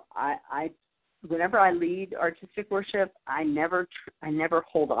 you know, I whenever I lead artistic worship, I never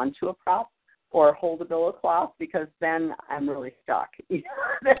hold on to a prop. or hold a billow cloth, because then I'm really stuck.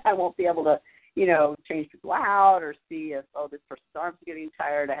 Then I won't be able to, change people out or see if, this person's arms are getting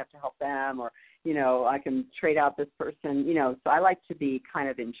tired, I have to help them, or, I can trade out this person, So I like to be kind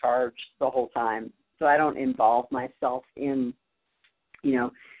of in charge the whole time, so I don't involve myself in,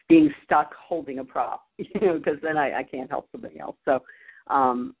 being stuck holding a prop, because then I can't help somebody else. So,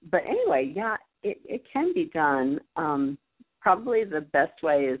 but anyway, yeah, it can be done. Probably the best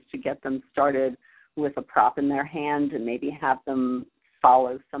way is to get them started with a prop in their hand and maybe have them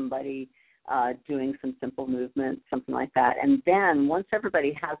follow somebody doing some simple movements, something like that. And then once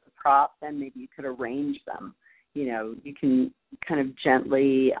everybody has the prop, then maybe you could arrange them. You can kind of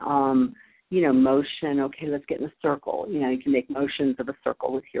gently, motion, okay, let's get in a circle. You can make motions of a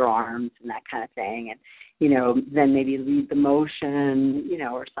circle with your arms and that kind of thing. And, then maybe lead the motion,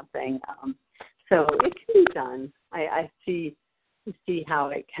 or something. So it can be done. I see how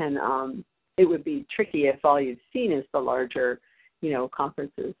it can, it would be tricky if all you've seen is the larger,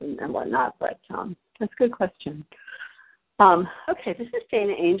 conferences and whatnot, but that's a good question. Okay, this is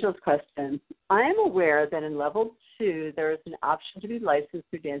Dana Angel's question. I am aware that in level 2 there is an option to be licensed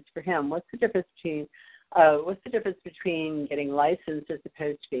through Dance for Him. What's the difference between getting licensed as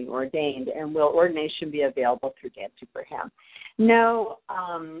opposed to being ordained, and will ordination be available through Dancing for Him? No,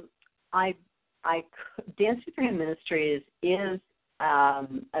 Dancing for Him Ministries is a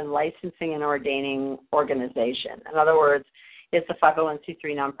licensing and ordaining organization. In other words, it's a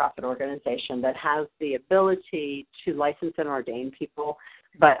 501c3 nonprofit organization that has the ability to license and ordain people,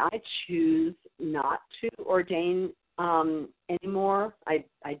 but I choose not to ordain anymore. I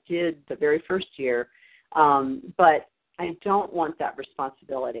did the very first year, but I don't want that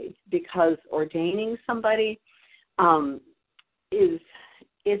responsibility, because ordaining somebody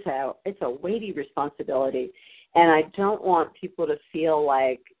it's a weighty responsibility, and I don't want people to feel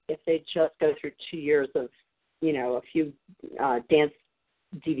like if they just go through 2 years of a few dance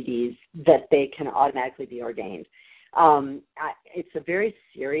DVDs that they can automatically be ordained. It's a very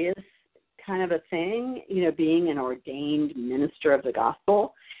serious kind of a thing, being an ordained minister of the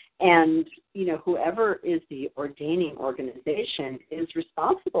gospel. And, whoever is the ordaining organization is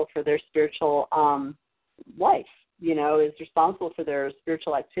responsible for their spiritual life, is responsible for their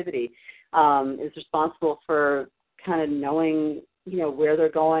spiritual activity, is responsible for kind of knowing where they're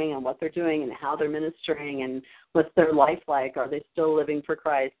going and what they're doing and how they're ministering and what's their life like. Are they still living for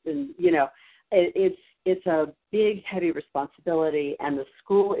Christ? And, it's a big, heavy responsibility, and the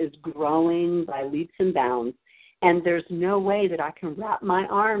school is growing by leaps and bounds. And there's no way that I can wrap my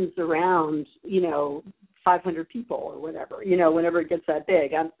arms around, 500 people or whatever, whenever it gets that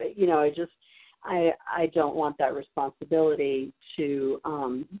big. I don't want that responsibility to,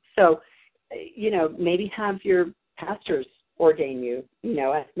 maybe have your pastors ordain you,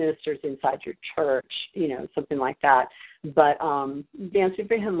 as ministers inside your church, something like that. But Dancing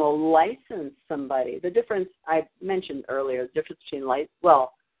for Him will license somebody. The difference I mentioned earlier, the difference between I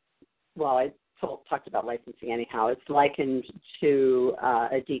talked about licensing anyhow. It's likened to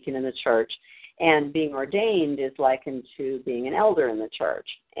a deacon in the church, and being ordained is likened to being an elder in the church.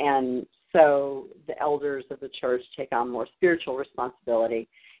 And so the elders of the church take on more spiritual responsibility,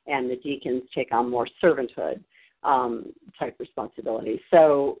 and the deacons take on more servanthood type responsibility.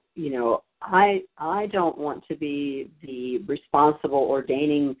 So, I don't want to be the responsible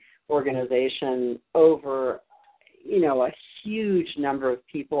ordaining organization over, a huge number of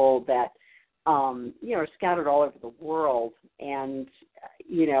people that, are scattered all over the world. And,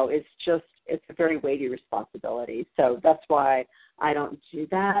 it's a very weighty responsibility. So that's why I don't do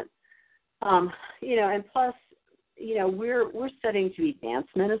that. And plus, we're studying to be dance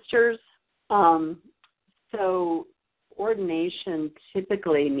ministers. So ordination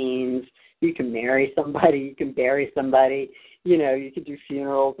typically means you can marry somebody, you can bury somebody, you can do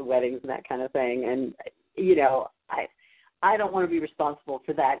funerals and weddings and that kind of thing. And, I don't want to be responsible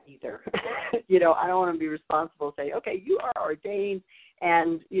for that either. I don't want to be responsible to say, okay, you are ordained,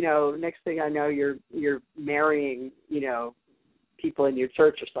 and, next thing I know, you're marrying, people in your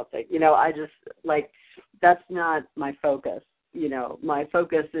church or something. I just, that's not my focus. My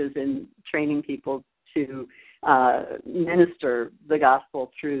focus is in training people to minister the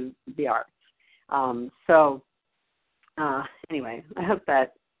gospel through the arts. Anyway, I hope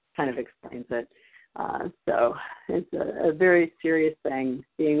that kind of explains it. So it's a very serious thing,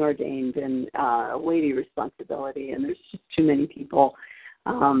 being ordained, and a weighty responsibility, and there's just too many people.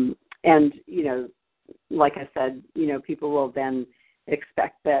 And, like I said, people will then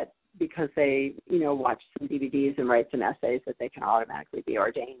expect that because they, watch some DVDs and write some essays that they can automatically be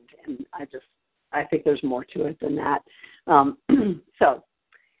ordained. And I think there's more to it than that. So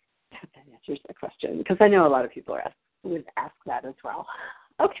I hope that answers answers the question, because I know a lot of people would ask that as well.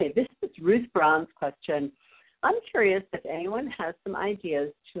 Okay, this is Ruth Brown's question. I'm curious if anyone has some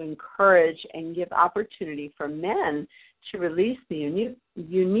ideas to encourage and give opportunity for men to release the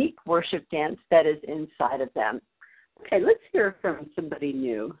unique worship dance that is inside of them. Okay, let's hear from somebody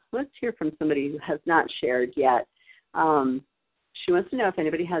new. Let's hear from somebody who has not shared yet. She wants to know if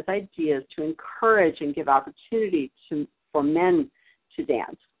anybody has ideas to encourage and give opportunity for men to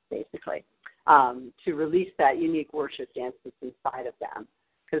dance, basically, to release that unique worship dance that's inside of them.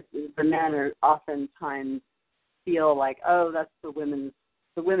 Because the men are oftentimes feel like, oh, that's the women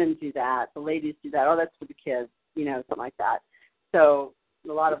do that, the ladies do that, oh, that's for the kids, something like that. So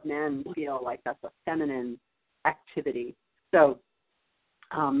a lot of men feel like that's a feminine activity. So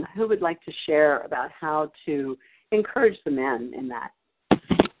who would like to share about how to encourage the men in that?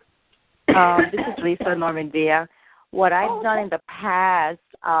 This is Lisa Normandia. What I've done in the past,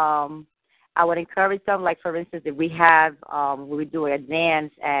 I would encourage them, like, for instance, if we have, we do a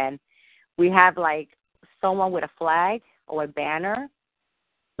dance and we have, like, someone with a flag or a banner.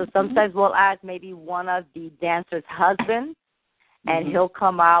 So sometimes we'll ask maybe one of the dancer's husbands, and he'll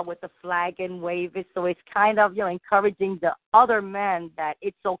come out with the flag and wave it. So it's kind of, encouraging the other men that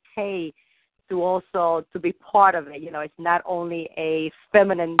it's okay to also to be part of it. It's not only a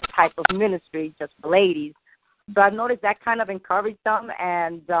feminine type of ministry just for ladies. So I've noticed that kind of encouraged them,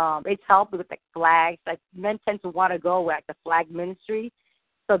 and it's helped with the flags. Like, men tend to want to go with the flag ministry.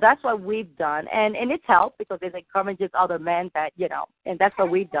 So that's what we've done. And it's helped because it encourages other men that, and that's what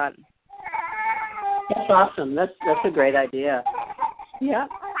we've done. That's awesome. That's a great idea. Yeah.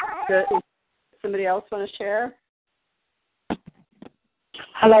 Good. Somebody else want to share?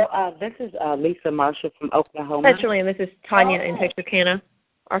 Hello, this is Lisa Marshall from Oklahoma. Actually, and this is Tanya in Texarkana,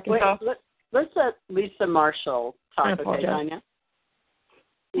 Arkansas. Wait, let's let Lisa Marshall talk, okay, Tanya?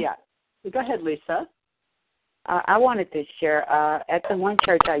 Yeah. Go ahead, Lisa. I wanted to share, at the one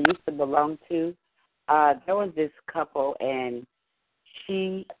church I used to belong to, there was this couple, and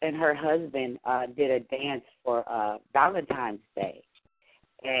she and her husband did a dance for Valentine's Day.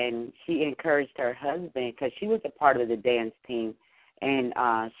 And she encouraged her husband, because she was a part of the dance team, and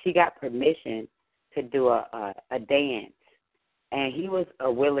she got permission to do a dance. And he was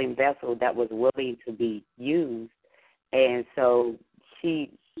a willing vessel that was willing to be used. And so she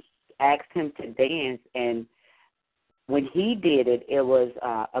asked him to dance, and when he did it, it was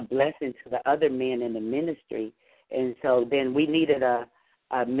a blessing to the other men in the ministry. And so then we needed a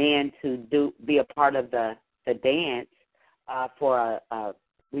man to be a part of the dance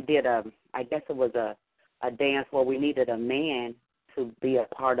we did I guess it was a dance where we needed a man to be a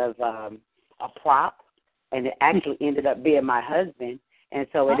part of a prop, and it actually ended up being my husband. And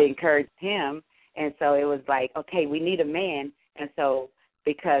so it encouraged him. And so it was like, okay, we need a man. And so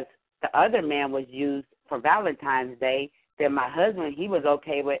because the other man was used for Valentine's Day, then my husband, he was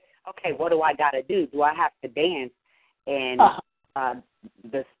okay with, okay, what do I got to do? Do I have to dance? And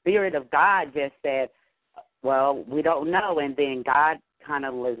the Spirit of God just said, well, we don't know. And then God kind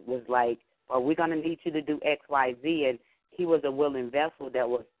of was like, well, we're going to need you to do X, Y, Z. And he was a willing vessel that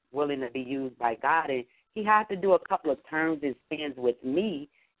was willing to be used by God. And he had to do a couple of turns and spins with me,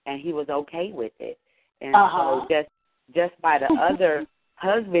 and he was okay with it. And so just by the other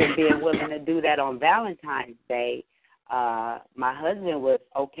husband being willing to do that on Valentine's Day, my husband was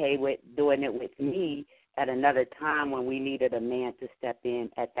okay with doing it with me at another time when we needed a man to step in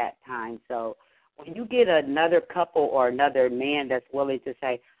at that time. So when you get another couple or another man that's willing to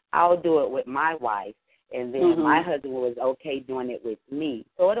say, I'll do it with my wife, and then my husband was okay doing it with me.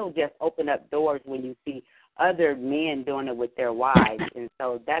 So it'll just open up doors when you see other men doing it with their wives. And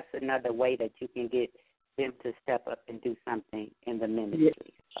so that's another way that you can get them to step up and do something in the ministry.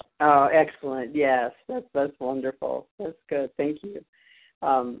 Yeah. Oh, excellent. Yes, that's wonderful. That's good. Thank you.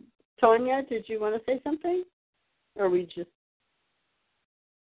 Tonya, did you want to say something? Or we just...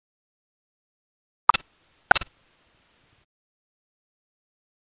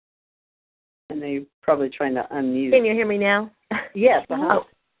 And they're probably trying to unmute. Can you hear me now? Yes.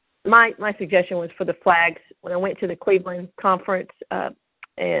 My suggestion was for the flags. When I went to the Cleveland conference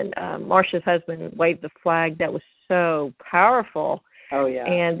and Marsha's husband waved the flag, that was so powerful. Oh, yeah.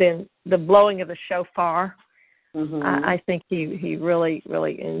 And then the blowing of the shofar, I think he really,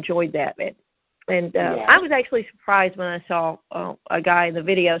 really enjoyed that. And I was actually surprised when I saw a guy in the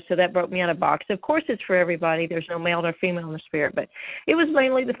video, so that broke me out of box. Of course, it's for everybody. There's no male or female in the Spirit, but it was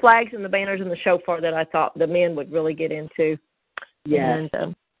mainly the flags and the banners and the shofar that I thought the men would really get into. Yes.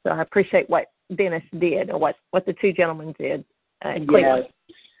 And so I appreciate what Dennis did, or what the two gentlemen did in Cleveland.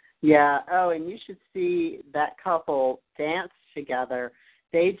 Yeah. Oh, and you should see that couple dance together.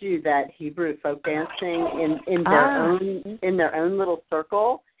 they do that Hebrew folk dancing in their own little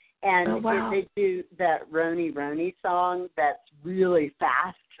circle, and they do that Roni Roni song that's really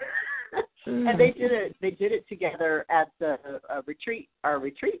fast. And they did it together at our retreat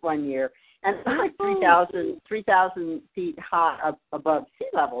one year, and it was like 3,000 feet high above sea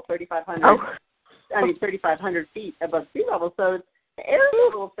level, 3,500 feet above sea level. So the air is a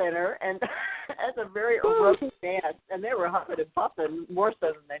little thinner, and that's a very aerobic dance. And they were huffing and puffing more so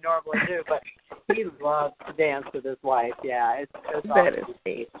than they normally do. But he loves to dance with his wife. Yeah, it's awesome.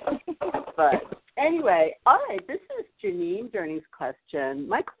 But anyway, all right. This is Janine Durning's question.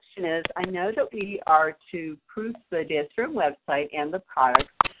 My question is: I know that we are to proof the Dance Room website and the products,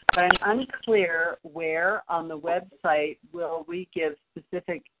 but I'm unclear where on the website will we give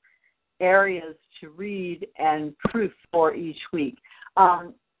specific areas to read and proof for each week. I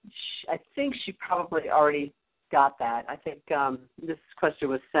think she probably already got that. I think this question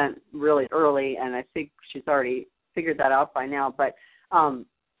was sent really early, and I think she's already figured that out by now. But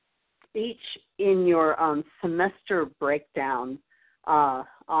each in your semester breakdown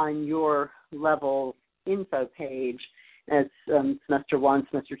on your level info page, it's semester 1,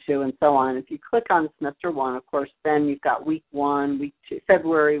 semester 2, and so on. If you click on semester 1, of course, then you've got week 1, week 2,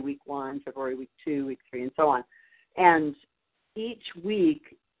 February, week 1, February, week 2, week 3, and so on. And each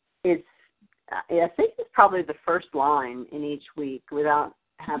week, I think it's probably the first line in each week, without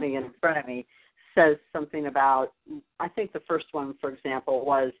having it in front of me, says something about, I think the first one, for example,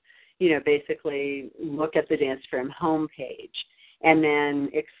 was, basically look at the Dance Room homepage and then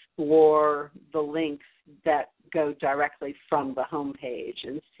explore the links that go directly from the homepage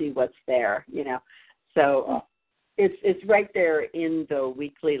and see what's there, So it's right there in the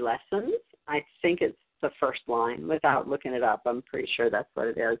weekly lessons. I think it's the first line. Without looking it up, I'm pretty sure that's what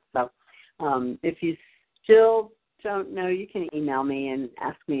it is. So if you still don't know, you can email me and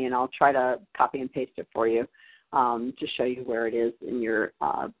ask me, and I'll try to copy and paste it for you to show you where it is in your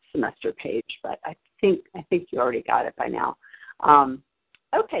semester page. But I think you already got it by now.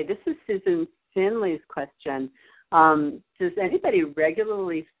 Okay, this is Susan Finley's question. Does anybody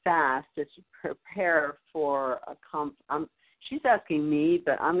regularly fast as you prepare for a she's asking me,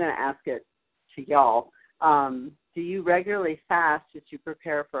 but I'm going to ask it to y'all. Do you regularly fast as you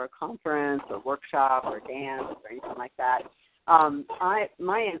prepare for a conference or workshop or dance or anything like that?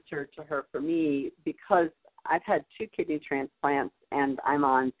 My answer to her, for me, because I've had 2 kidney transplants and I'm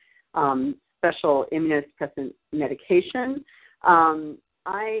on special immunosuppressant medication,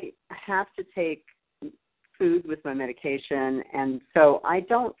 I have to take food with my medication, and so I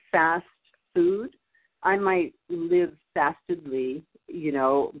don't fast food. I might live fastedly,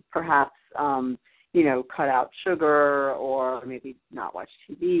 perhaps, cut out sugar or maybe not watch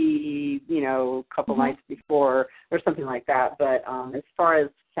TV, a couple nights before or something like that. But as far as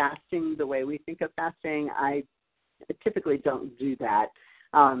fasting, the way we think of fasting, I typically don't do that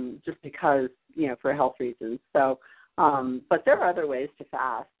just because, for health reasons. So, but there are other ways to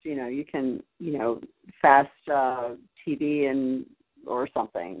fast. You can, fast TV or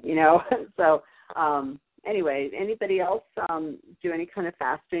something, So anyway, anybody else do any kind of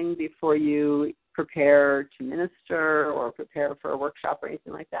fasting before you prepare to minister or prepare for a workshop or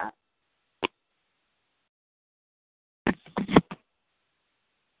anything like that?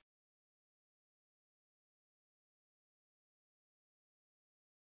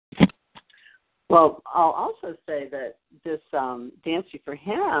 Well, I'll also say that this Dancing for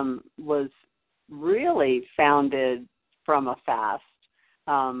Him was really founded from a fast.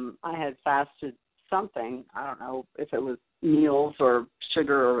 I had fasted something. I don't know if it was meals or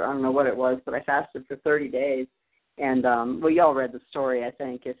sugar or I don't know what it was, but I fasted for 30 days. And, y'all read the story, I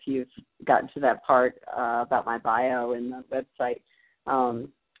think, if you've gotten to that part about my bio in the website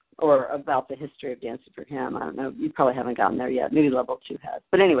or about the history of Dancing for Him. I don't know. You probably haven't gotten there yet. Maybe level 2 has.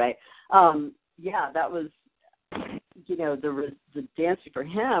 But anyway, that was, the Dancing for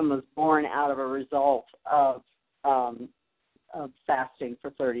Him was born out of a result of fasting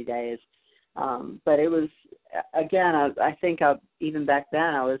for 30 days. But it was, again, I think even back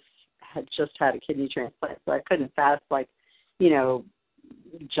then I had just had a kidney transplant, so I couldn't fast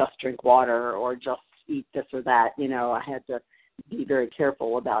just drink water or just eat this or that. I had to be very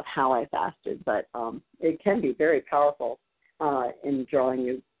careful about how I fasted. But it can be very powerful in drawing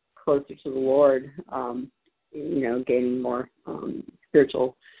you closer to the Lord, gaining more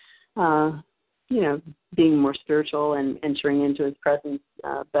spiritual, being more spiritual and entering into His presence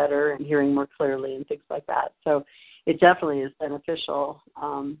better and hearing more clearly and things like that. So it definitely is beneficial,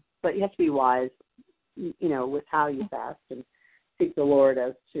 but you have to be wise, with how you fast and seek the Lord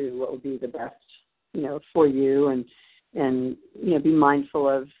as to what would be the best, for you and and be mindful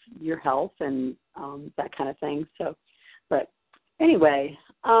of your health and that kind of thing. So, but anyway,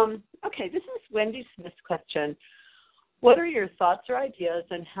 okay, this is Wendy Smith's question. What are your thoughts or ideas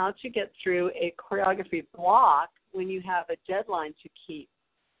on how to get through a choreography block when you have a deadline to keep?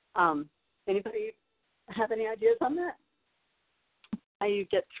 Anybody have any ideas on that? How you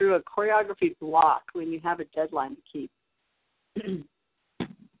get through a choreography block when you have a deadline to keep?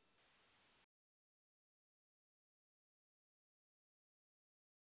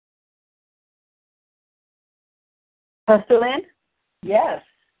 Pastor Lynn? Yes.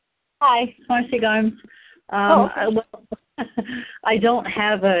 Hi, Marcy Garms. I don't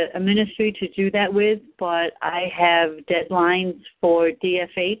have a ministry to do that with, but I have deadlines for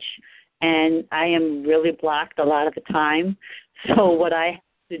DFH, and I am really blocked a lot of the time. So what I have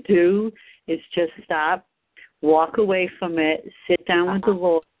to do is just stop, walk away from it, sit down with the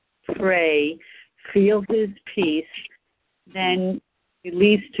Lord, pray, feel His peace, then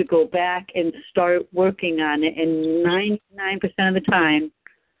release to go back and start working on it. And 99% of the time,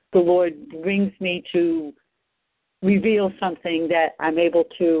 the Lord brings me to reveal something that I'm able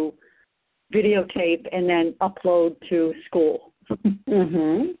to videotape and then upload to school.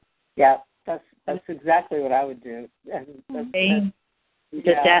 Yeah, that's exactly what I would do.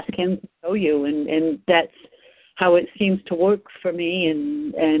 Just ask Him to show you, and that's how it seems to work for me,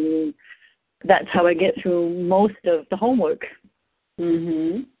 and that's how I get through most of the homework.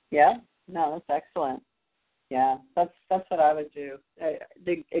 Yeah, no, that's excellent. Yeah, that's what I would do.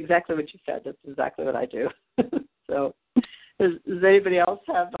 Exactly what you said. That's exactly what I do. So, does anybody else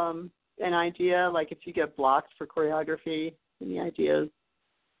have an idea? Like, if you get blocked for choreography, any ideas?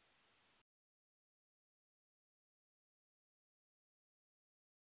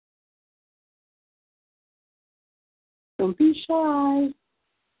 Don't be shy.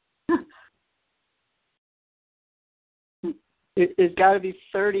 There's got to be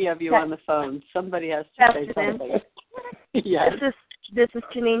 30 of you on the phone. Somebody has to say something. Yes. This is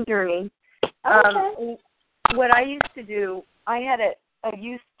Janine Gurney. Okay. What I used to do, I had a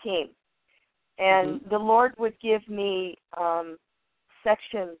youth team, and the Lord would give me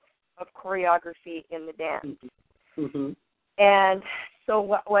sections of choreography in the dance. And so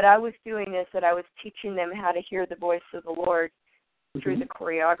what I was doing is that I was teaching them how to hear the voice of the Lord through the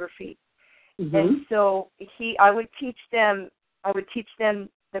choreography. And so I would teach them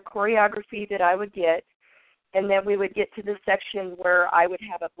the choreography that I would get, and then we would get to the section where I would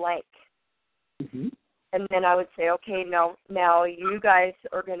have a blank. And then I would say, okay, now you guys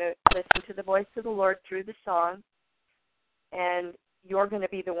are going to listen to the voice of the Lord through the song, and you're going to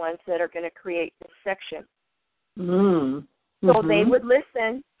be the ones that are going to create this section. So they would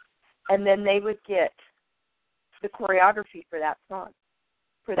listen, and then they would get the choreography for that song.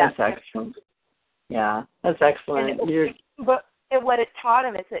 That's excellent. Yeah, that's excellent. But what it taught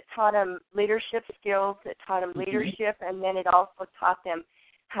them is it taught them leadership skills, it taught them leadership, and then it also taught them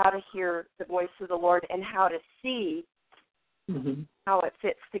how to hear the voice of the Lord and how to see how it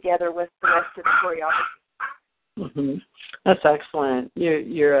fits together with the rest of the choreography. That's excellent.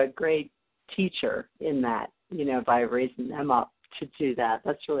 You're a great teacher in that, by raising them up to do that.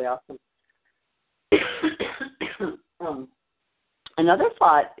 That's really awesome. Another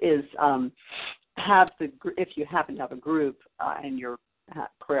thought is if you happen to have a group in your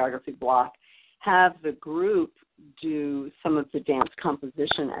choreography block, have the group do some of the dance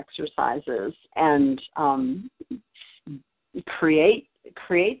composition exercises and create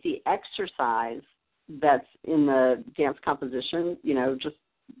the exercise that's in the dance composition. Just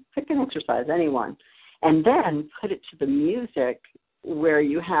pick an exercise, anyone, and then put it to the music where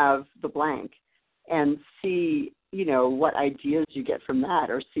you have the blank, and see what ideas you get from that,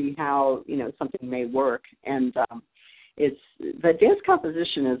 or see how something may work. And the dance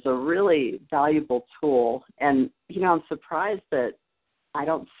composition is a really valuable tool, and I'm surprised that I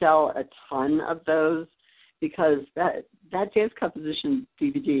don't sell a ton of those, because that dance composition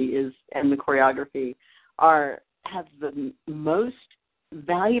DVD and the choreography have the most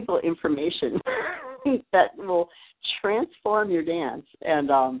valuable information that will transform your dance. And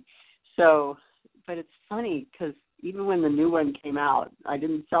but it's funny, because even when the new one came out, I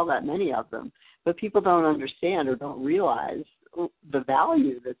didn't sell that many of them. But people don't understand or don't realize the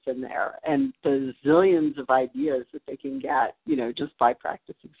value that's in there and the zillions of ideas that they can get, just by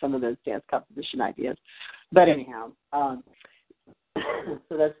practicing some of those dance composition ideas. But anyhow, so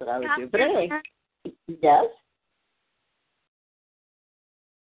that's what I would do. But anyway, yes?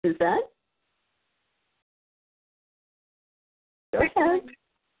 Is that? Okay.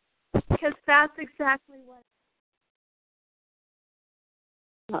 Because that's exactly what.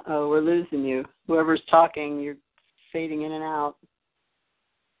 Uh-oh, we're losing you. Whoever's talking, you're fading in and out.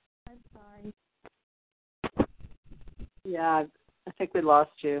 I'm sorry. Yeah, I think we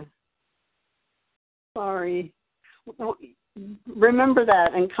lost you. Sorry. Remember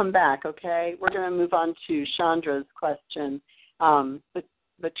that and come back, okay? We're going to move on to Chandra's question.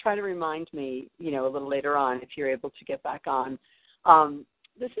 But try to remind me, a little later on if you're able to get back on.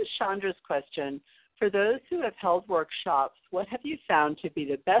 This is Chandra's question. For those who have held workshops, what have you found to be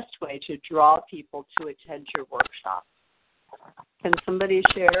the best way to draw people to attend your workshop? Can somebody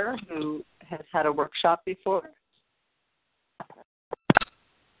share who has had a workshop before?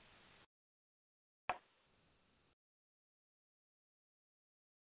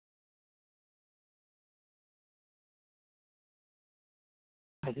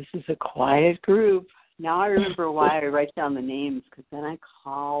 This is a quiet group. Now I remember why I write down the names, because then I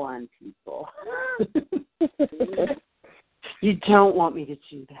call on people. You don't want me to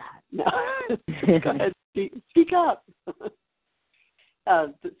do that. No. Go ahead, speak up.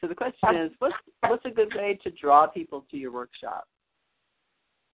 So the question is, what's a good way to draw people to your workshop?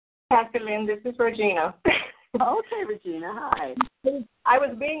 Pastor Lynn, this is Regina. Okay, Regina, hi. I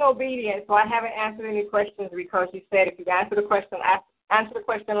was being obedient, so I haven't answered any questions because you said if you answer the question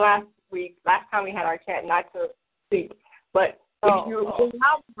last time we had our chat, not to speak. But if you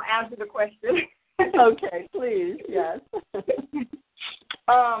I'll answer the question. Okay, please, yes.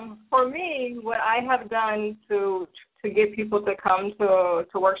 For me, what I have done to get people to come to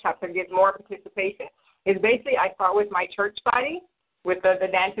workshops and get more participation is basically I start with my church body, with the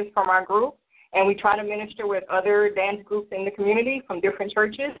dancers from our group, and we try to minister with other dance groups in the community from different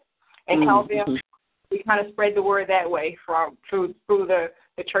churches and help them. We kind of spread the word that way through the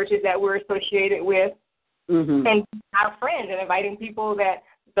churches that we're associated with, and our friends, and inviting people that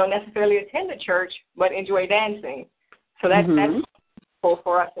don't necessarily attend the church but enjoy dancing. So that's helpful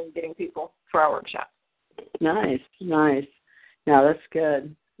for us in getting people for our workshop. Nice. Now that's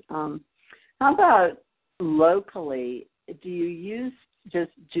good. How about locally?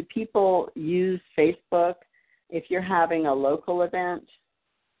 Do people use Facebook if you're having a local event?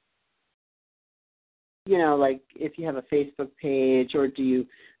 Like if you have a Facebook page, or do you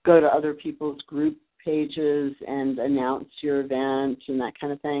go to other people's group pages and announce your event and that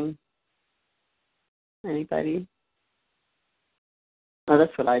kind of thing? Anybody? Oh,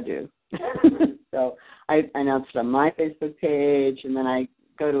 that's what I do. So I announce it on my Facebook page, and then I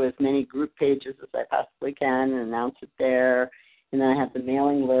go to as many group pages as I possibly can and announce it there. And then I have the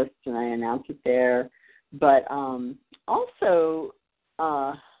mailing list, and I announce it there. But also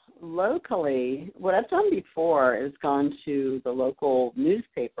locally, what I've done before is gone to the local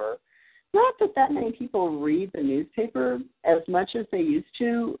newspaper. Not that many people read the newspaper as much as they used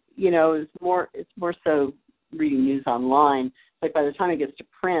to. It's more so reading news online. Like by the time it gets to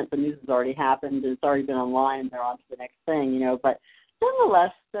print, the news has already happened, and it's already been online, and they're on to the next thing, But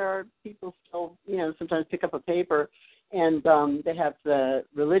nonetheless, there are people still, sometimes pick up a paper, and they have the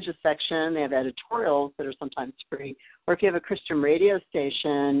religious section. They have editorials that are sometimes free. Or if you have a Christian radio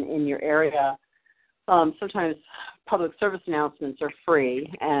station in your area, sometimes public service announcements are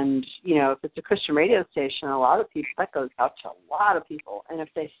free. And, if it's a Christian radio station, a lot of people, that goes out to a lot of people. And if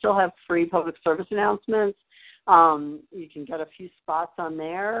they still have free public service announcements, you can get a few spots on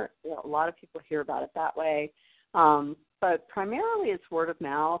there. A lot of people hear about it that way. But primarily it's word of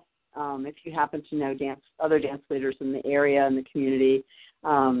mouth. If you happen to know other dance leaders in the area and the community,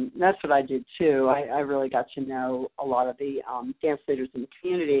 that's what I did too. I really got to know a lot of the dance leaders in the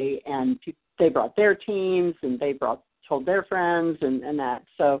community, and they brought their teams, and they told their friends, and that.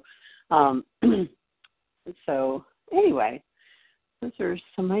 So, so anyway, those are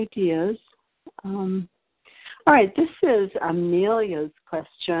some ideas. All right, this is Amelia's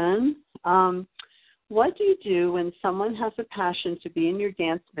question. What do you do when someone has a passion to be in your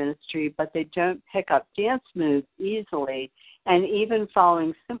dance ministry, but they don't pick up dance moves easily, and even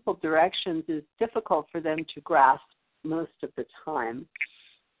following simple directions is difficult for them to grasp most of the time?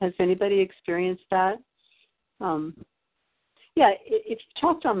 Has anybody experienced that? Yeah, if you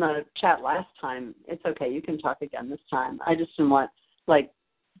talked on the chat last time, it's okay. You can talk again this time. I just didn't want, like,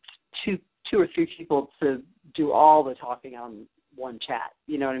 two or three people to do all the talking on one chat.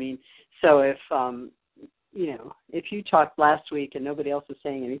 You know what I mean? So if if you talked last week and nobody else is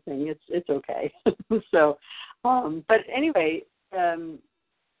saying anything, it's okay. So, but anyway,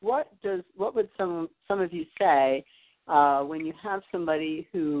 what would some of you say when you have somebody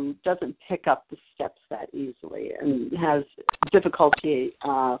who doesn't pick up the steps that easily and has difficulty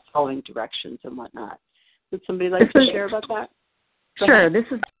following directions and whatnot? Would somebody like to share about that? Sure. This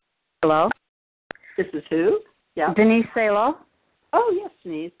is hello. This is who? Yeah. Denise Salo. Oh yes,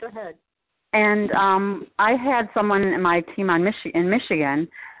 Denise. Go ahead. And I had someone in my team in Michigan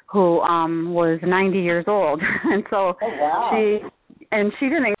who was 90 years old, and so she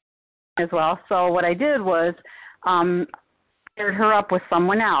didn't as well. So what I did was paired her up with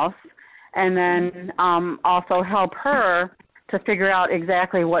someone else, and then also help her to figure out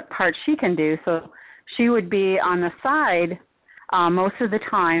exactly what part she can do. So she would be on the side most of the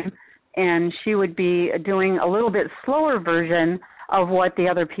time, and she would be doing a little bit slower version of what the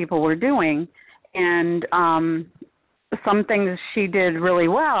other people were doing. And some things she did really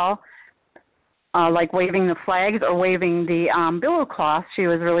well, like waving the flags or waving the billow cloth. She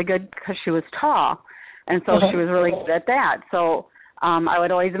was really good because she was tall, and so she was really good at that. So I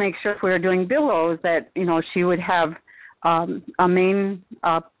would always make sure if we were doing billows that, she would have a main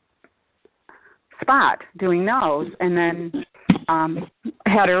spot doing those, and then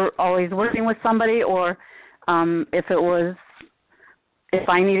had her always working with somebody, or if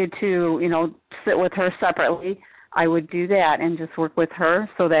I needed to, sit with her separately, I would do that and just work with her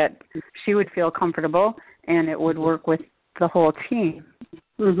so that she would feel comfortable and it would work with the whole team.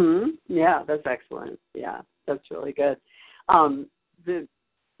 Yeah, that's excellent. Yeah, that's really good. The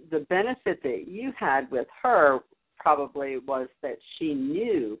benefit that you had with her probably was that she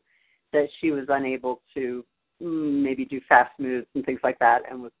knew that she was unable to maybe do fast moves and things like that,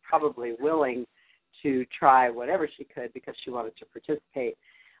 and was probably willing to try whatever she could because she wanted to participate.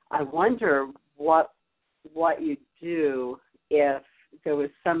 I wonder what you'd do if there was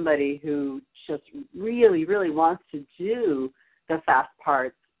somebody who just really, really wants to do the fast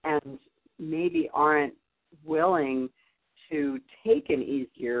parts and maybe aren't willing to take an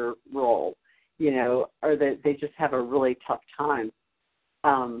easier role, or that they just have a really tough time.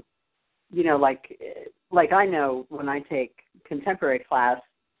 Like I know when I take contemporary class,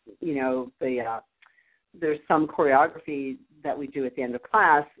 there's some choreography that we do at the end of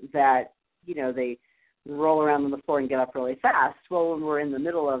class that, they roll around on the floor and get up really fast. Well, when we're in the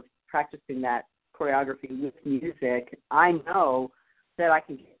middle of practicing that choreography with music, I know that I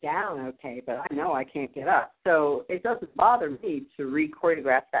can get down okay, but I know I can't get up. So it doesn't bother me to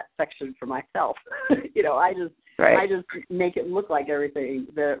re-choreograph that section for myself. I just make it look like everything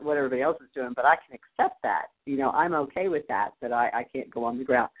that what everybody else is doing, but I can accept that. I'm okay with that I can't go on the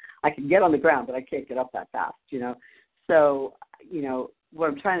ground. I can get on the ground, but I can't get up that fast, So, what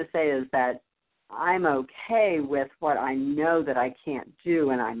I'm trying to say is that I'm okay with what I know that I can't do,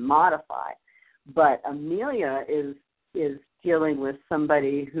 and I modify. But Amelia is dealing with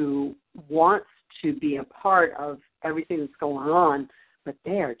somebody who wants to be a part of everything that's going on, but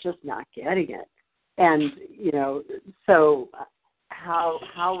they are just not getting it. And, so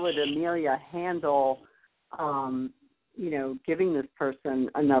how would Amelia handle, giving this person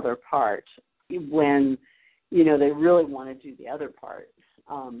another part when, they really want to do the other part?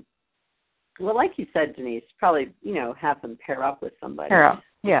 Well, like you said, Denise, probably, have them pair up with somebody. Pair up,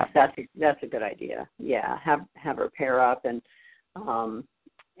 yeah. That's a good idea. Yeah, have her pair up and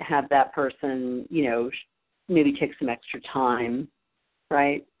have that person, maybe take some extra time,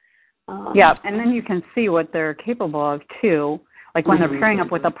 right? Yeah, and then you can see what they're capable of, too. Like when they're pairing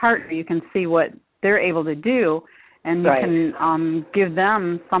up with a partner, you can see what they're able to do, and you can give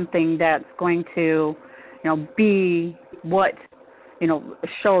them something that's going to, be what,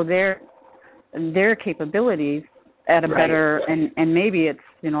 show their capabilities at a better, and maybe it's,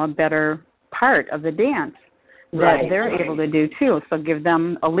 a better part of the dance that they're able to do, too. So give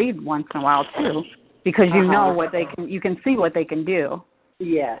them a lead once in a while, too, because you know what they can, you can see what they can do.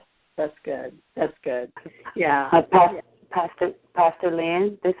 Yes. That's good. That's good. Yeah. Pastor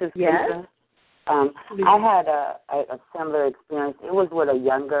Lynn, this is Lisa. I had a similar experience. It was with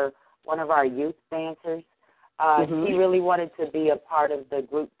one of our youth dancers. She really wanted to be a part of the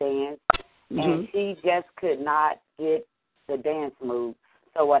group dance, and she just could not get the dance move.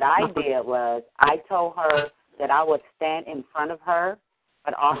 So what I did was I told her that I would stand in front of her,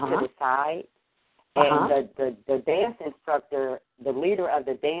 but off to the side. And the dance instructor, the leader of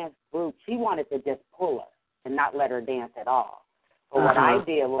the dance group, she wanted to just pull her and not let her dance at all. But what I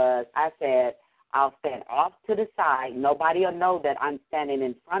did was I said, I'll stand off to the side. Nobody will know that I'm standing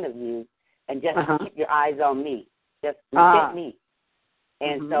in front of you, and just keep your eyes on me. Just look at me.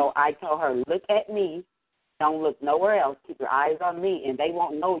 And so I told her, look at me. Don't look nowhere else. Keep your eyes on me, and they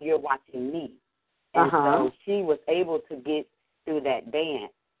won't know you're watching me. And so she was able to get through that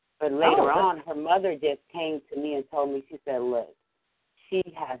dance. But later on, her mother just came to me and told me, she said, look, she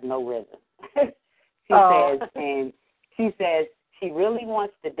has no rhythm. She says she really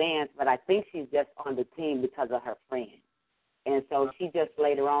wants to dance, but I think she's just on the team because of her friend. And so she just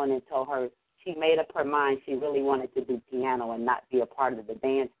later on and told her she made up her mind she really wanted to do piano and not be a part of the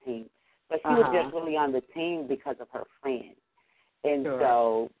dance team. But she was just really on the team because of her friend. And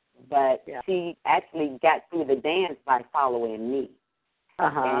so, but she actually got through the dance by following me.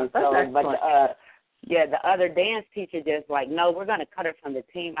 And so, but the other dance teacher just like, no, we're going to cut her from the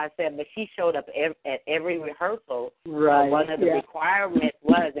team. I said, but she showed up at every rehearsal. Right. One of the requirements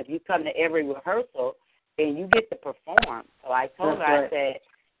was if you come to every rehearsal, then you get to perform. So I told her, I said,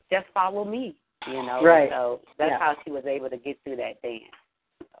 just follow me, you know. Right. So that's how she was able to get through that dance.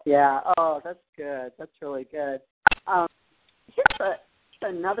 Yeah. Oh, that's good. That's really good. Here's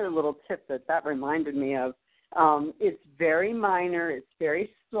another little tip that reminded me of. It's very minor. It's very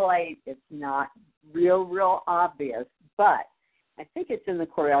slight. It's not real obvious. But I think it's in the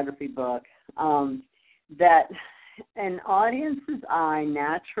choreography book that an audience's eye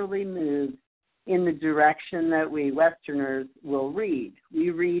naturally moves in the direction that we Westerners will read.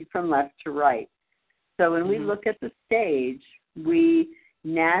 We read from left to right. So when we look at the stage,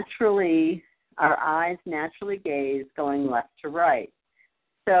 our eyes naturally gaze going left to right.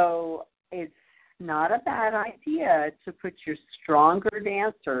 So it's not a bad idea to put your stronger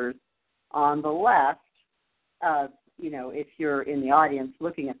dancers on the left. If you're in the audience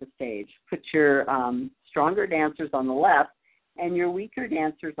looking at the stage, put your stronger dancers on the left and your weaker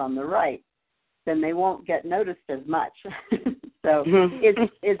dancers on the right. Then they won't get noticed as much. So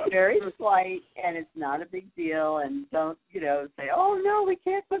it's very slight and it's not a big deal. And don't say, oh no, we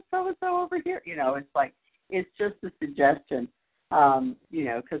can't put so and so over here. It's like it's just a suggestion.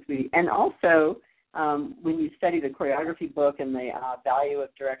 Because and also when you study the choreography book and the value of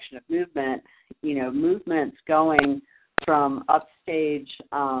direction of movement, movements going from upstage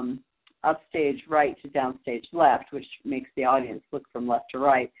right to downstage left, which makes the audience look from left to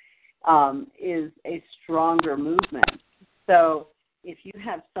right, is a stronger movement. So if you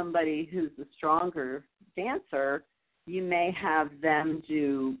have somebody who's a stronger dancer, you may have them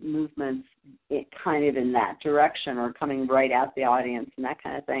do movements kind of in that direction or coming right at the audience and that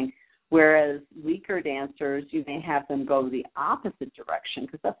kind of thing. Whereas weaker dancers, you may have them go the opposite direction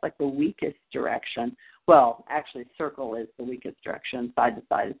because that's like the weakest direction. Well, actually, circle is the weakest direction, side to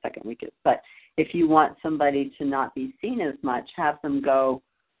side is second weakest. But if you want somebody to not be seen as much, have them go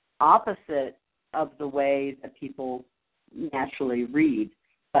opposite of the way that people naturally read.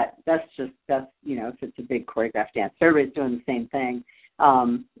 But that's if it's a big choreographed dance. Everybody's doing the same thing.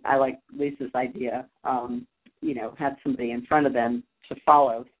 I like Lisa's idea, have somebody in front of them to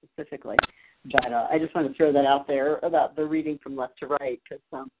follow specifically. But I just want to throw that out there about the reading from left to right because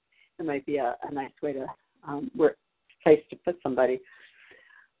it might be a nice way to place to put somebody.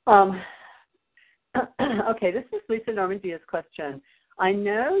 Okay, this is Lisa Normandia's question. I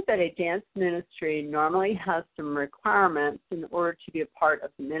know that a dance ministry normally has some requirements in order to be a part of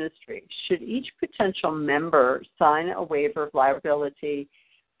the ministry. Should each potential member sign a waiver of liability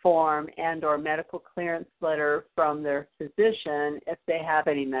form and or medical clearance letter from their physician if they have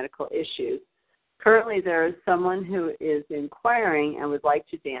any medical issues? Currently, there is someone who is inquiring and would like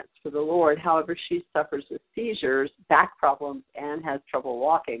to dance for the Lord. However, she suffers with seizures, back problems, and has trouble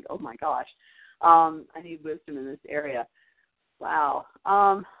walking. Oh, my gosh. I need wisdom in this area. Wow.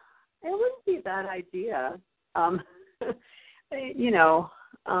 It wouldn't be a bad idea.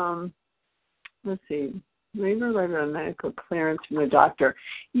 Let's see. Waiver letter of medical clearance from the doctor.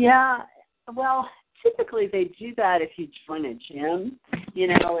 Yeah, well, typically they do that if you join a gym.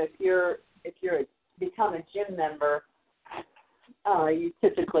 If you're become a gym member, you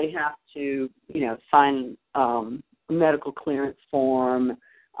typically have to, sign a medical clearance form.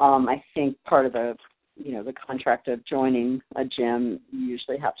 I think part of the contract of joining a gym, you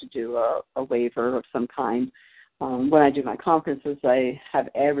usually have to do a waiver of some kind. When I do my conferences, I have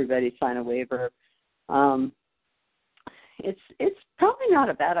everybody sign a waiver. It's probably not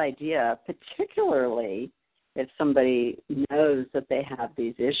a bad idea, particularly if somebody knows that they have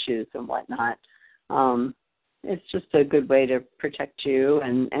these issues and whatnot. It's just a good way to protect you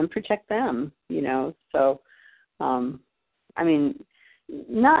and protect them, So,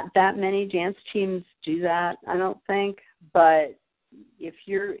 not that many dance teams do that, I don't think. But if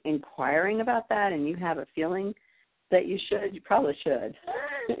you're inquiring about that and you have a feeling that you should, you probably should.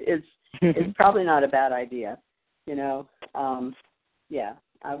 It's probably not a bad idea, Yeah,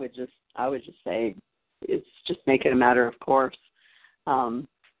 I would just say it's just make it a matter of course.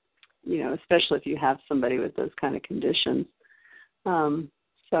 Especially if you have somebody with those kind of conditions.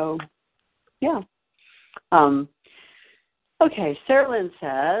 Okay, Sarah Lynn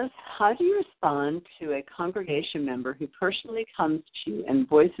says, how do you respond to a congregation member who personally comes to you and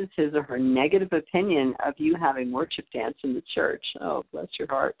voices his or her negative opinion of you having worship dance in the church? Oh, bless your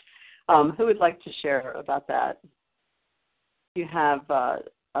heart. Who would like to share about that? You have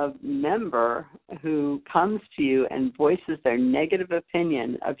a member who comes to you and voices their negative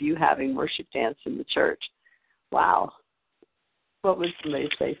opinion of you having worship dance in the church. Wow. What would somebody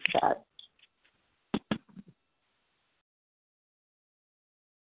say to that?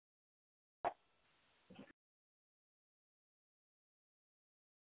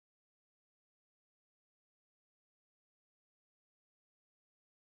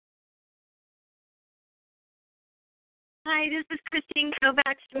 Hi, this is Christine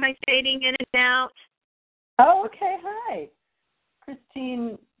Kovacs. Am I fading in and out? Oh, okay. Hi.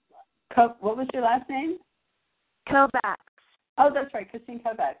 Christine, what was your last name? Kovacs. Oh, that's right, Christine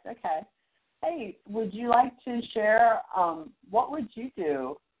Kovacs. Okay. Hey, would you like to share what would you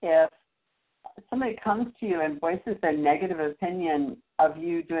do if somebody comes to you and voices their negative opinion of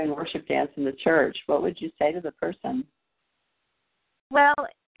you doing worship dance in the church? What would you say to the person? Well,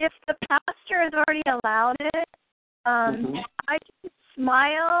 if the pastor has already allowed it, I just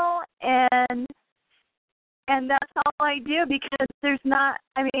smile and that's all I do, because there's not,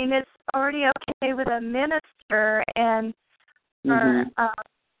 I mean, it's already okay with a minister, and I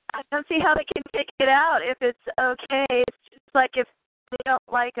don't see how they can take it out if it's okay. It's just like if they don't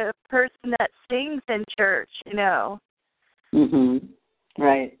like a person that sings in church, you know.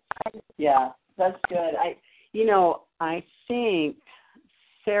 Right. Yeah, that's good. I think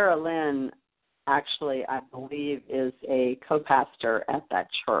Sarah Lynn actually, I believe, is a co-pastor at that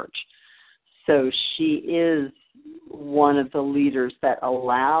church. So she is one of the leaders that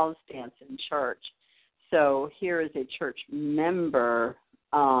allows dance in church. So here is a church member.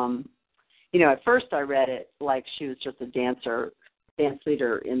 At first I read it like she was just a dance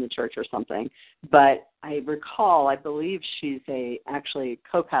leader in the church or something. But I believe she's actually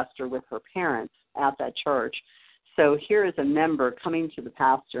co-pastor with her parents at that church. So here is a member coming to the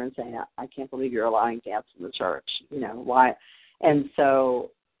pastor and saying, I can't believe you're allowing dance in the church. Why? And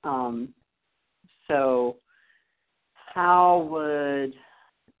so how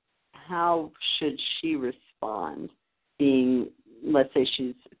should she respond? Being, let's say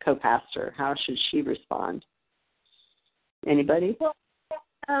she's a co-pastor, how should she respond? Anybody? Well,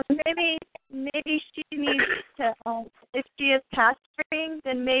 maybe she needs to, if she is pastoring,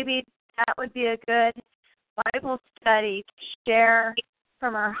 then maybe that would be a good Bible study to share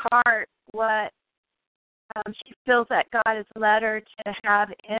from her heart what she feels that God has led her to have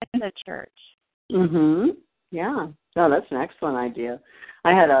in the church. Yeah. No, that's an excellent idea.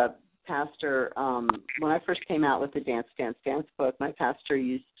 I had a pastor, when I first came out with the Dance book, my pastor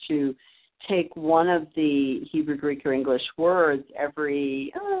used to take one of the Hebrew, Greek, or English words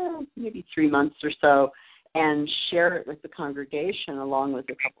every maybe 3 months or so and share it with the congregation along with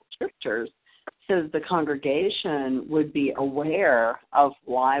a couple of scriptures, so the congregation would be aware of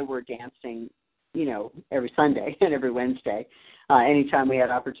why we're dancing, every Sunday and every Wednesday. Anytime we had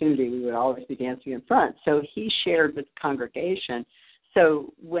opportunity, we would always be dancing in front. So he shared with the congregation.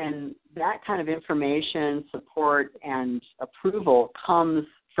 So when that kind of information, support, and approval comes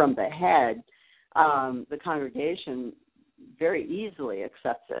from the head, the congregation very easily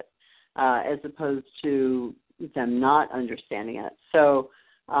accepts it, as opposed to them not understanding it. So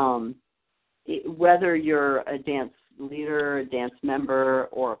whether you're a dance leader, a dance member,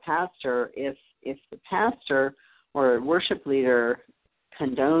 or a pastor, if the pastor or worship leader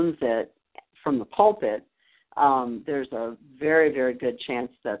condones it from the pulpit, there's a very, very good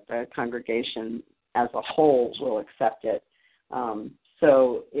chance that the congregation as a whole will accept it.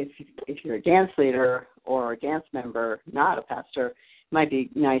 So if you're a dance leader or a dance member, not a pastor, it might be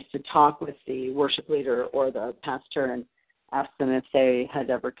nice to talk with the worship leader or the pastor and ask them if they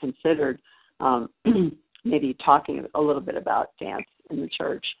had ever considered maybe talking a little bit about dance in the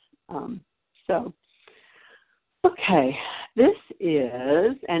church. Okay, this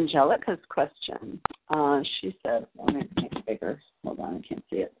is Angelica's question. She said, let me make it bigger. Hold on, I can't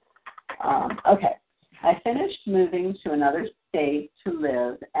see it. Okay, I finished moving to another state to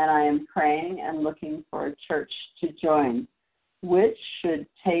live, and I am praying and looking for a church to join. Which should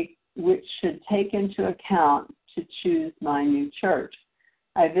take into account to choose my new church?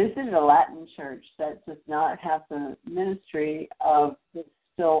 I visited a Latin church that does not have the ministry of the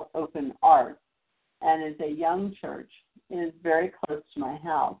still open arts and is a young church. It is very close to my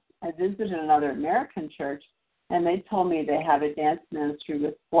house. I visited another American church, and they told me they have a dance ministry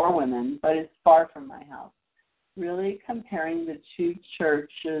with 4 women, but it's far from my house. Really comparing the two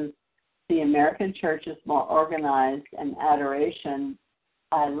churches, the American church is more organized and adoration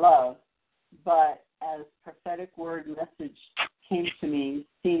I love, but as prophetic word message came to me,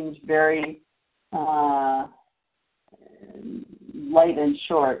 seemed very light and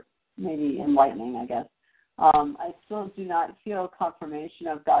short, maybe enlightening, I guess. I still do not feel confirmation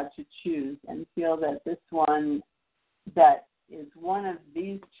of God to choose, and feel that this one that is one of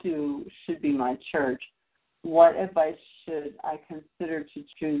these two should be my church. What advice should I consider to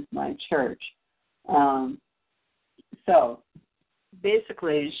choose my church? So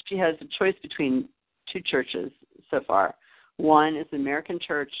basically, she has a choice between two churches so far. One is the American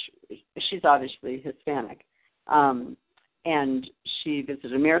church. She's obviously Hispanic. And she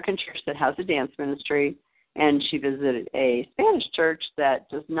visited an American church that has a dance ministry, and she visited a Spanish church that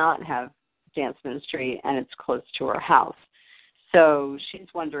does not have dance ministry, and it's close to her house. So she's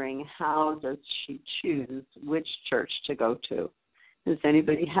wondering, how does she choose which church to go to? Does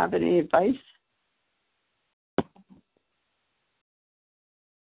anybody have any advice?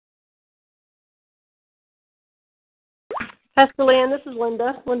 Pastor Lynn, this is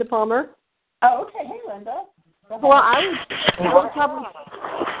Linda Palmer. Oh, okay. Hey, Linda. Well, I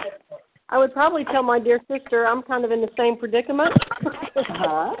would probably tell my dear sister I'm kind of in the same predicament.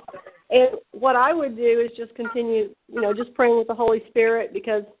 And what I would do is just continue, just praying with the Holy Spirit,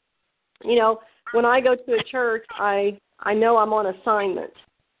 because, when I go to a church, I know I'm on assignment.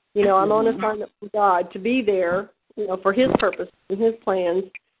 I'm on assignment from God to be there, for His purpose and His plans.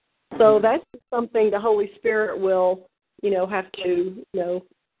 So that's something the Holy Spirit will, have to,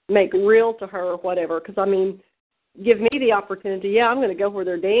 make real to her or whatever. Because, give me the opportunity. Yeah, I'm going to go where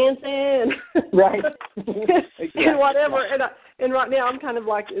they're dancing. Right. And whatever. And right now I'm kind of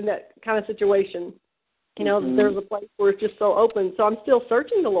like in that kind of situation. There's a place where it's just so open. So I'm still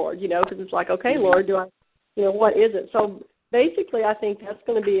searching the Lord, because it's like, okay, Lord, do I, what is it? So basically I think that's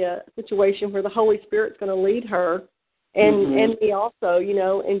going to be a situation where the Holy Spirit's going to lead her and me also,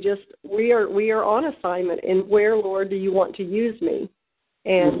 and just we are on assignment. And where, Lord, do you want to use me?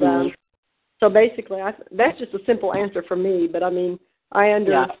 And so basically, that's just a simple answer for me. But I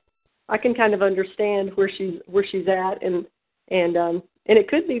can kind of understand where she's at, and it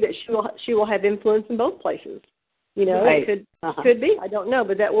could be that she will have influence in both places. Right. It could be. I don't know,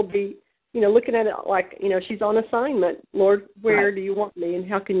 but that will be, looking at it like, she's on assignment. Lord, where do you want me, and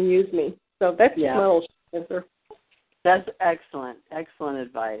how can you use me? So that's my little answer. That's excellent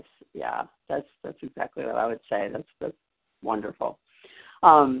advice. Yeah, that's exactly what I would say. That's wonderful.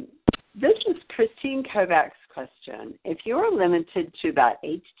 This is Christine Kovac's question. If you are limited to about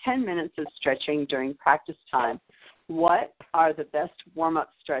 8 to 10 minutes of stretching during practice time, what are the best warm-up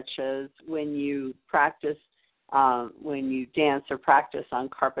stretches when you practice, when you dance or practice on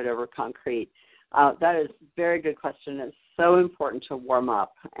carpet over concrete? That is a very good question. It's so important to warm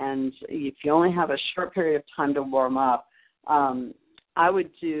up. And if you only have a short period of time to warm up, I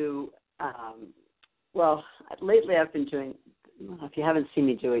would do, lately I've been doing, if you haven't seen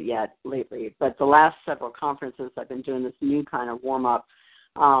me do it yet lately, but the last several conferences I've been doing this new kind of warm-up,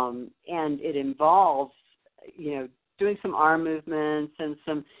 and it involves, doing some arm movements and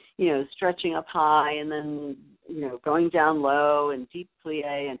some, stretching up high and then, going down low and deep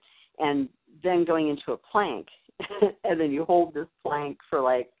plie and then going into a plank. And then you hold this plank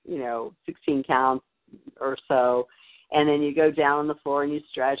for 16 counts or so, and then you go down on the floor and you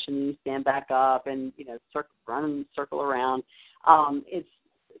stretch and you stand back up and, run and circle around. It's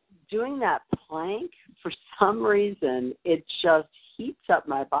doing that plank, for some reason, it just heats up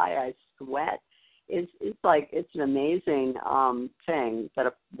my body. I sweat. It's an amazing thing that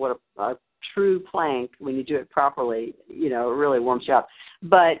a true plank, when you do it properly, it really warms you up.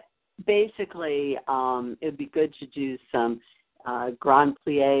 But basically, it would be good to do some grand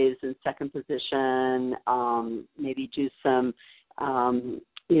plies in second position, maybe do some,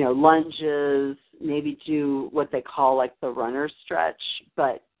 lunges, maybe do what they call the runner stretch,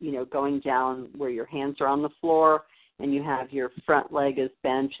 but, going down where your hands are on the floor and you have your front leg is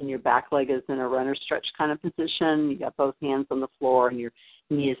bent and your back leg is in a runner stretch kind of position. You got both hands on the floor and your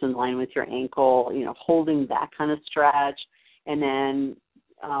knee is in line with your ankle, holding that kind of stretch, and then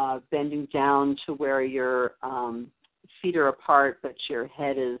bending down to where your feet are apart, but your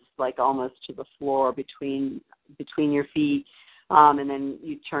head is almost to the floor between your feet, and then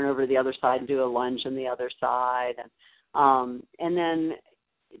you turn over to the other side and do a lunge on the other side, and then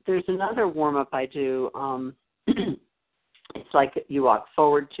there's another warm up I do. It's like you walk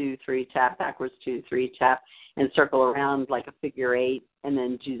forward 2, 3, tap, backwards 2, 3, tap, and circle around like a figure 8, and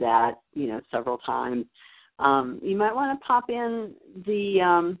then do that several times. You might want to pop in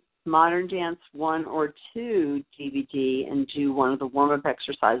the Modern Dance 1 or 2 DVD and do one of the warm-up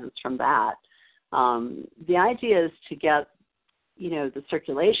exercises from that. The idea is to get, the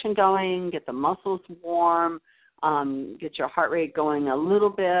circulation going, get the muscles warm, get your heart rate going a little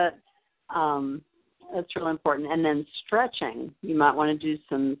bit. That's really important. And then stretching. You might want to do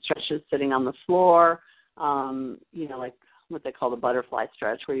some stretches sitting on the floor, like what they call the butterfly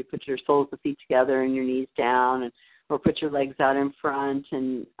stretch, where you put your soles of the feet together and your knees down, or put your legs out in front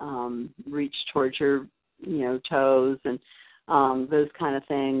and reach towards your, toes and those kind of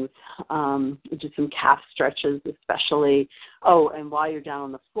things. Do some calf stretches especially. Oh, and while you're down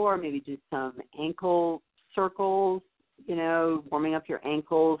on the floor, maybe do some ankle circles, warming up your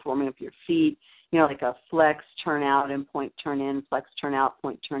ankles, warming up your feet, like a flex, turn out, and point, turn in, flex, turn out,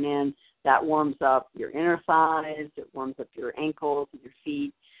 point, turn in. That warms up your inner thighs. It warms up your ankles and your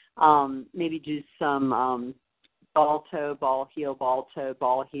feet. Maybe do some ball toe, ball heel, ball toe,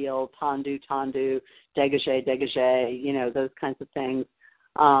 ball heel, tendu, tendu, dégagé, dégagé, those kinds of things.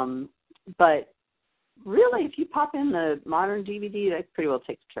 But really, if you pop in the modern DVD, that pretty well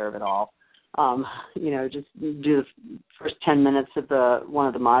takes care of it all. Just do the first 10 minutes of one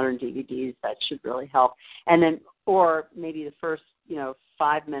of the modern DVDs. That should really help. And then, or maybe the first,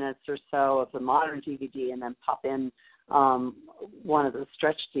 5 minutes or so of the modern DVD, and then pop in one of the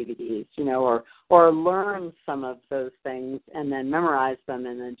stretch DVDs, or learn some of those things and then memorize them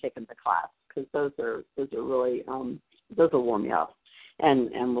and then take them to class, because those are really those will warm you up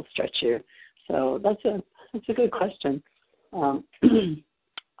and will stretch you. So that's a good question.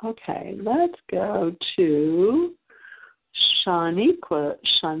 Okay, let's go to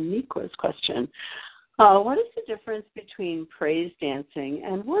Shaniqua's question. What is the difference between praise dancing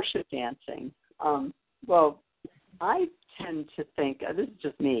and worship dancing? Well, I tend to think, this is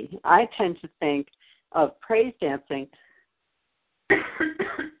just me, I tend to think of praise dancing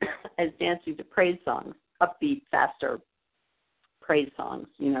as dancing to praise songs, upbeat, faster praise songs,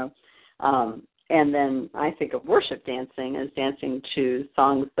 and then I think of worship dancing as dancing to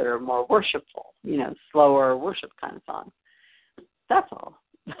songs that are more worshipful, slower worship kind of songs. That's all.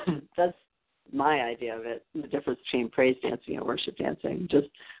 That's my idea of it, the difference between praise dancing and worship dancing. Just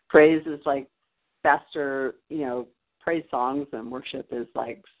praise is like faster, praise songs, and worship is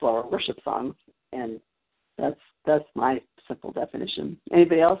like slower worship songs, and that's my simple definition.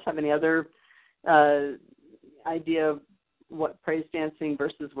 Anybody else have any other idea of what praise dancing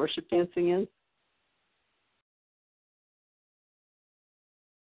versus worship dancing is?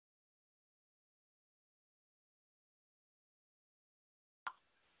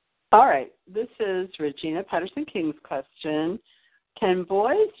 All right, this is Regina Patterson-King's question. Can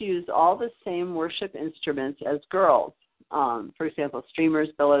boys use all the same worship instruments as girls? For example,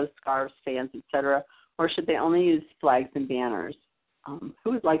 streamers, billows, scarves, fans, etc., or should they only use flags and banners?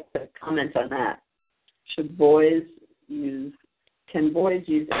 Who would like to comment on that? Can boys use any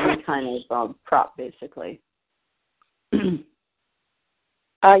kind of prop, basically?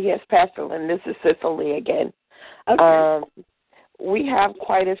 Yes, Pastor Lynn, this is Cicely again. Okay. We have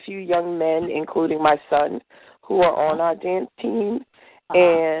quite a few young men, including my son, who are on our dance team,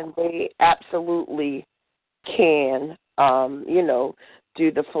 and they absolutely can,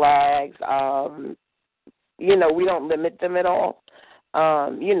 do the flags. We don't limit them at all,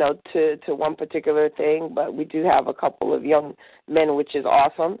 to one particular thing, but we do have a couple of young men, which is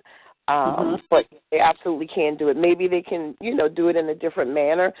awesome. But they absolutely can do it. Maybe they can, do it in a different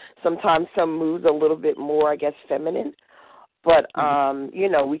manner. Sometimes some moves a little bit more, I guess, feminine. But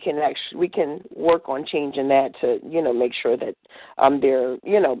we can work on changing that to make sure that they're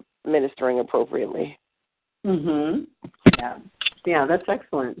ministering appropriately. Mhm. Yeah, that's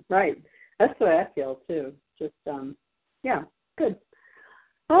excellent. Right, that's the way I feel too. Just good.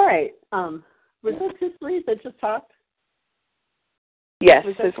 All right. Was that Cicely that just talked? Yes,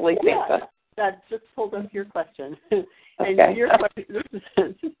 Cicely. That just pulled up your question. And okay. Your question. This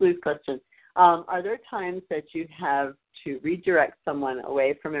is Cicely's question. Are there times that you have to redirect someone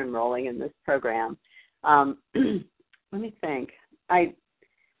away from enrolling in this program? Let me think.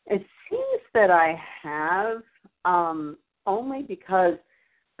 It seems that I have, only because,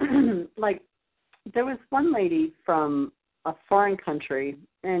 there was one lady from a foreign country,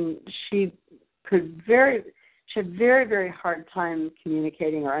 and she had very, very hard time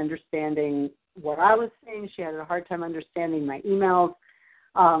communicating or understanding what I was saying. She had a hard time understanding my emails.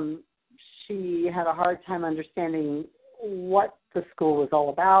 She had a hard time understanding what the school was all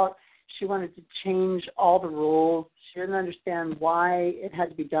about. She wanted to change all the rules. She didn't understand why it had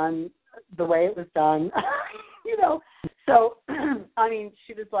to be done the way it was done. So,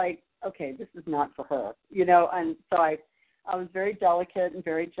 she was like, okay, this is not for her, and so I was very delicate and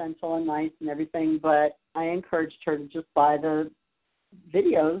very gentle and nice and everything, but I encouraged her to just buy the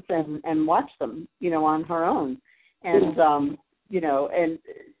videos and watch them, on her own. And, and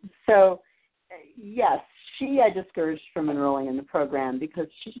so, yes, I discouraged from enrolling in the program because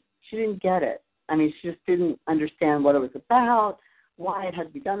she didn't get it. She just didn't understand what it was about, why it had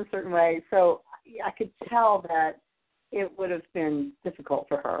to be done a certain way. So I could tell that it would have been difficult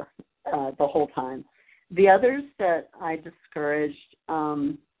for her the whole time. The others that I discouraged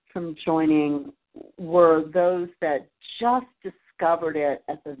from joining were those that just discovered it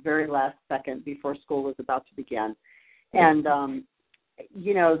at the very last second before school was about to begin. And, I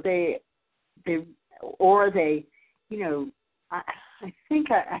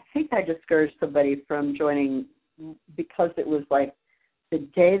think I discouraged somebody from joining because it was like the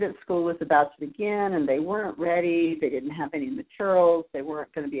day that school was about to begin and they weren't ready, they didn't have any materials, they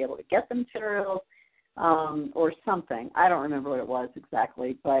weren't going to be able to get the materials, or something. I don't remember what it was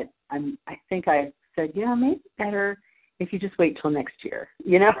exactly, but I think I said, maybe better if you just wait till next year,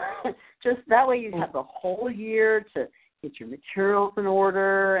 just that way you have the whole year to get your materials in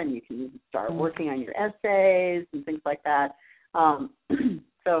order and you can start working on your essays and things like that.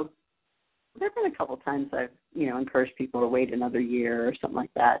 So there have been a couple of times I've, encouraged people to wait another year or something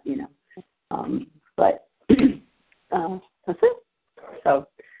like that, but that's it. So,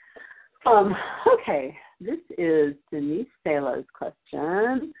 okay, this is Denise Sala's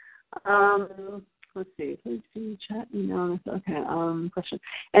question. Let's see, please see chat, okay, question.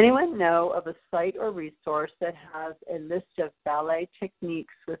 Anyone know of a site or resource that has a list of ballet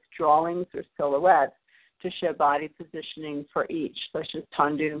techniques with drawings or silhouettes to show body positioning for each, such as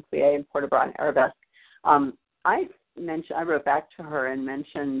tendu, plie, and port de bras, and arabesque? I wrote back to her and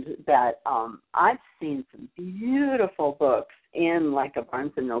mentioned that I've seen some beautiful books in like a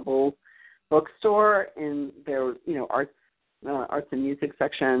Barnes and Noble bookstore in their arts and music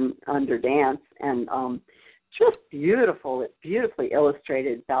section under dance, and just beautifully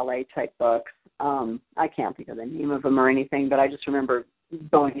illustrated ballet type books. I can't think of the name of them or anything, but I just remember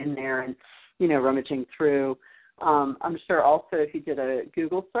going in there and rummaging through. I'm sure also if you did a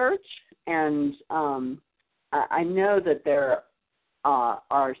Google search, and I know that there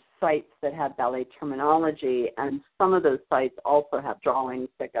are sites that have ballet terminology, and some of those sites also have drawings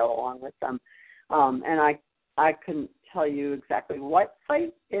that go along with them. And I couldn't tell you exactly what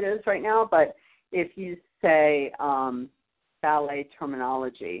site it is right now, but if you say ballet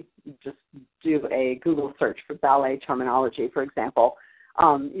terminology, just do a Google search for ballet terminology, for example,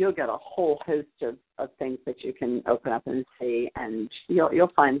 you'll get a whole host of things that you can open up and see, and you'll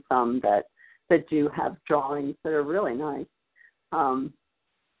find some that do have drawings that are really nice.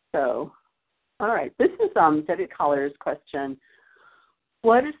 So, all right, this is Debbie Collar's question.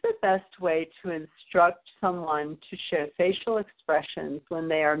 What is the best way to instruct someone to show facial expressions when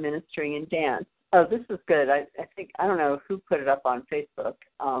they are ministering in dance? Oh, this is good. I think, I don't know who put it up on Facebook,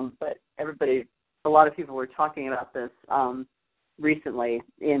 but a lot of people were talking about this recently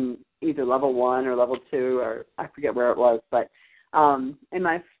in either level 1 or level 2, or I forget where it was, but I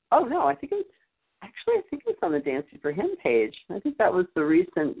think it was on the Dancing for Him page. I think that was the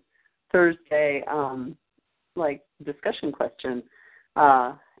recent Thursday discussion question.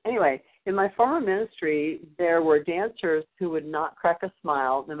 Anyway, in my former ministry, there were dancers who would not crack a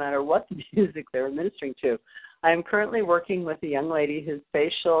smile no matter what the music they were ministering to. I am currently working with a young lady whose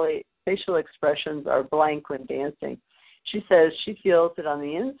facial expressions are blank when dancing. She says she feels it on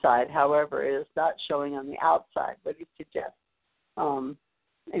the inside, however, it is not showing on the outside. What do you suggest?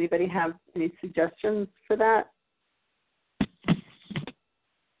 Anybody have any suggestions for that?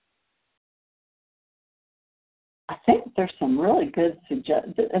 I think there's some really good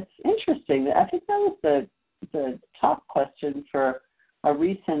suggestions. It's interesting. I think that was the top question for a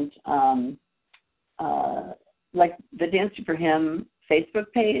recent, like the Dancing for Him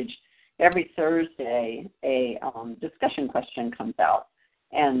Facebook page. Every Thursday, a discussion question comes out.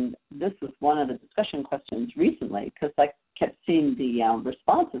 And this was one of the discussion questions recently because I kept seeing the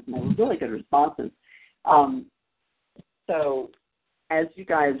responses, and they were really good responses. So as you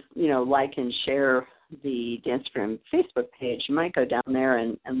guys, like and share the Dance for Him Facebook page, you might go down there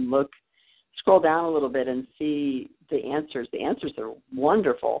and scroll down a little bit and see the answers. The answers are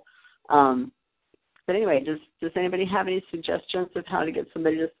wonderful. But anyway, does anybody have any suggestions of how to get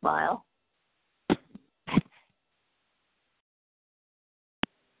somebody to smile?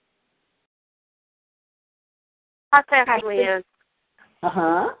 Hi, Pastor Liz.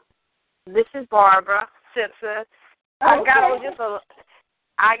 This is Barbara Simpson. I got on just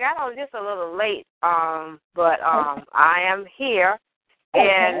a little late, but I am here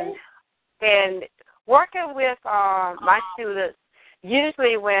and working with my students.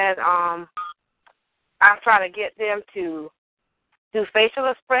 Usually, when I try to get them to do facial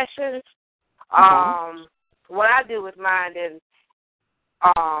expressions, what I do with mine is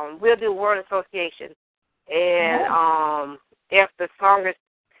we'll do word association. And if the song is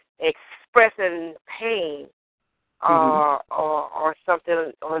expressing pain, or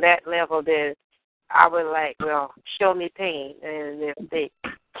something on that level, then I would like, show me pain. And if they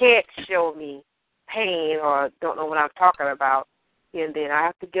can't show me pain or don't know what I'm talking about, and then I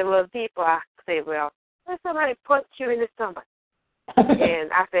have to get a little deeper. I say, well, let somebody punch you in the stomach.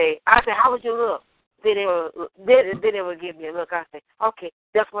 And I say, how would you look? Then they will give me a look. I say, okay,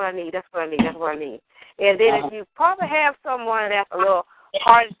 that's what I need. And then if you probably have someone that's a little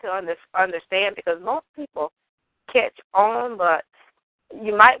hard to understand, because most people catch on, but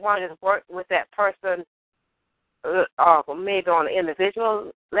you might want to just work with that person maybe on an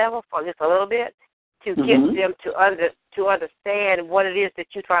individual level for just a little bit to get them to understand what it is that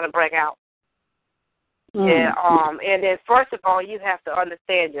you're trying to bring out. And then first of all, you have to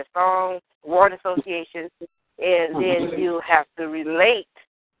understand your song, word association, and then you have to relate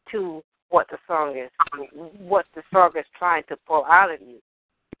to what the song is trying to pull out of you.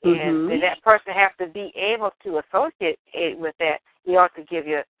 And that person has to be able to associate it with that. He ought to give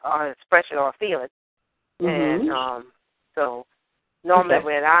you an expression or a feeling. And so normally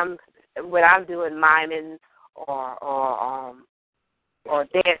when I'm doing miming or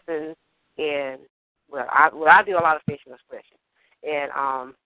dancing, and I do a lot of facial expression,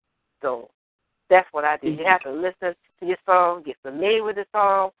 and so that's what I do. You have to listen to your song, get familiar with the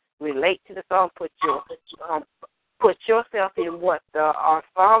song, relate to the song, put yourself in what the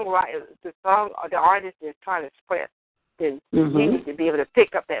songwriter, the artist is trying to express. Then you need to be able to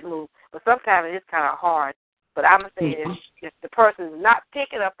pick up that move. But sometimes it's kind of hard. But I'm gonna say if the person is not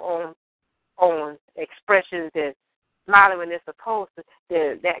picking up on expressions and smiling when they're supposed to,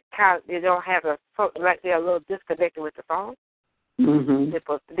 then they don't have like they're a little disconnected with the song.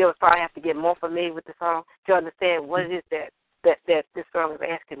 They'll probably have to get more familiar with the song to understand what it is that this song is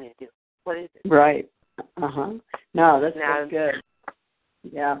asking me to do. What is it? Right. No, that's good.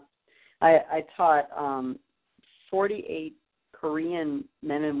 Yeah. I taught 48 Korean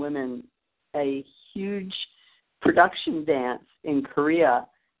men and women a huge production dance in Korea.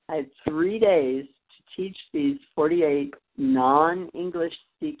 I had 3 days to teach these 48 non-English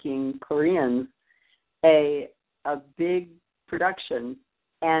speaking Koreans a big production,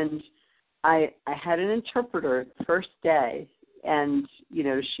 and I had an interpreter the first day, and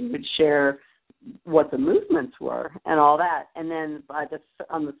she would share what the movements were and all that. And then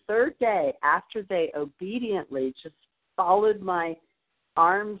on the third day, after they obediently just followed my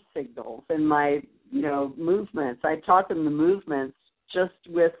arm signals and my movements, I taught them the movements just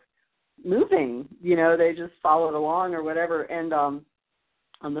with moving. They just followed along or whatever. And on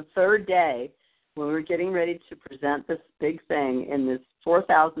the third day, when we were getting ready to present this big thing in this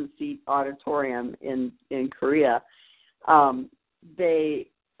 4,000-seat auditorium in Korea,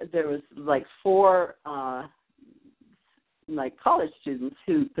 there was like 4 college students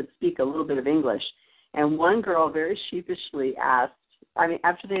who could speak a little bit of English, and one girl very sheepishly asked,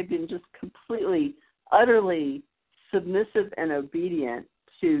 after they had been just completely, utterly submissive and obedient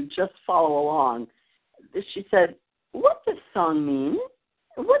to just follow along, she said, "What does song mean?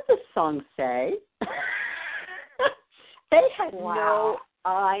 What does song say?" They had no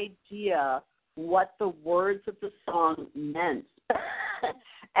idea what the words of the song meant.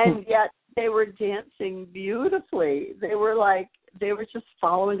 And yet they were dancing beautifully. They were just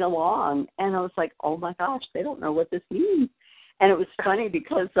following along. And I was like, oh my gosh, they don't know what this means. And it was funny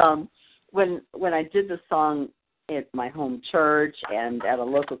because when I did the song at my home church and at a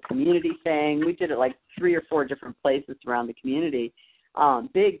local community thing, we did it like 3 or 4 different places around the community,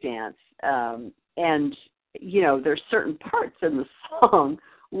 big dance. And, there's certain parts in the song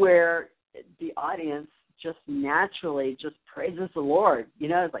where the audience just naturally just praises the Lord.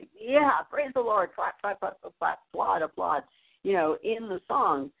 It's like, yeah, praise the Lord, clap, clap, clap, clap, applaud, in the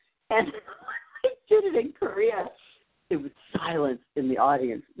song. And when I did it in Korea, it was silence in the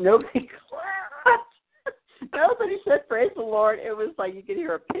audience. Nobody clapped. Nobody said praise the Lord. It was like you could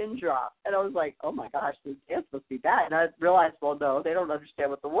hear a pin drop. And I was like, oh my gosh, this dance must be bad. And I realized, well, no, they don't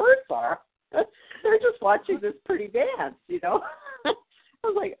understand what the words are. They're just watching this pretty dance, I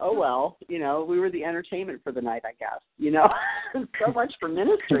was like, oh, well, we were the entertainment for the night, I guess, so much for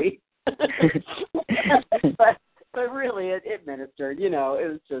ministry. but really, it ministered, it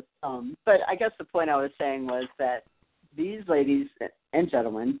was just, but I guess the point I was saying was that these ladies and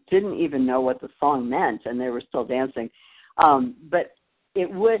gentlemen didn't even know what the song meant, and they were still dancing. But it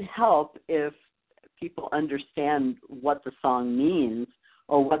would help if people understand what the song means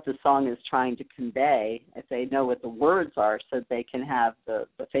or what the song is trying to convey, if they know what the words are, so they can have the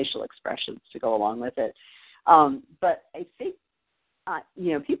facial expressions to go along with it. But I think,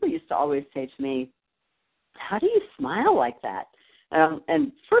 people used to always say to me, how do you smile like that?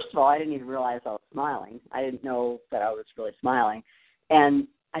 And first of all, I didn't even realize I was smiling. I didn't know that I was really smiling. And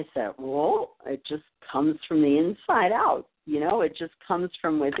I said, well, it just comes from the inside out. It just comes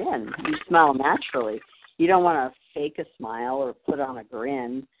from within. You smile naturally. You don't want to fake a smile or put on a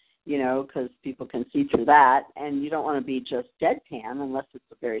grin, because people can see through that. And you don't want to be just deadpan unless it's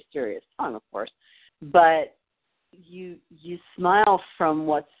a very serious tongue, of course. But you smile from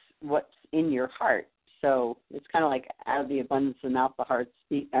what's in your heart. So it's kind of like out of the abundance of the mouth, the heart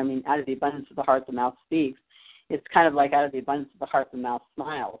speaks. Out of the abundance of the heart, the mouth speaks. It's kind of like out of the abundance of the heart, the mouth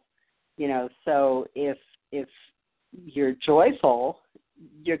smiles. So if you're joyful,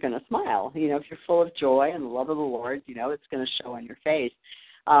 you're going to smile. If you're full of joy and the love of the Lord, it's going to show on your face.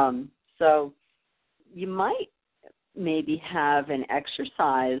 So you might maybe have an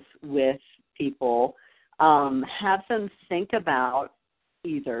exercise with people, have them think about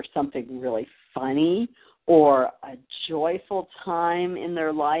either something really funny or a joyful time in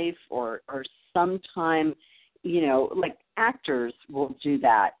their life or sometime, like actors will do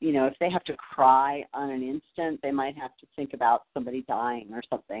that. If they have to cry on an instant, they might have to think about somebody dying or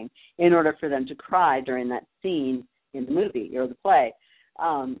something in order for them to cry during that scene in the movie or the play.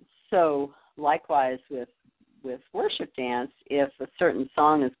 So likewise with worship dance, if a certain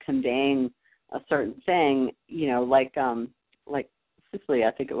song is conveying a certain thing, like Cicely,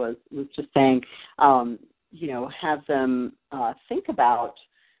 I think it was just saying, have them think about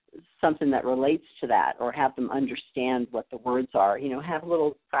something that relates to that, or have them understand what the words are. Have a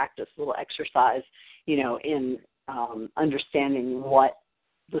little practice, a little exercise, in understanding what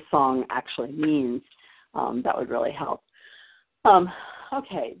the song actually means. That would really help.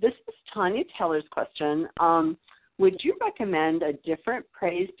 Okay, this is Tanya Taylor's question. Would you recommend a different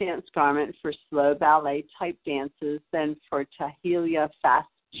praise dance garment for slow ballet type dances than for Tahilia fast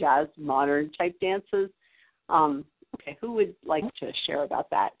jazz modern type dances? Okay, who would like to share about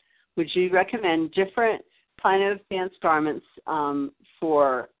that? Would you recommend different kind of dance garments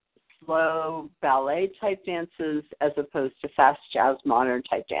for slow ballet type dances as opposed to fast jazz modern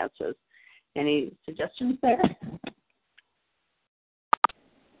type dances? Any suggestions there?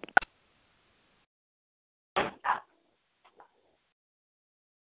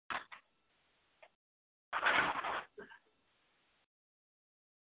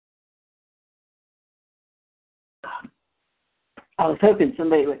 I was hoping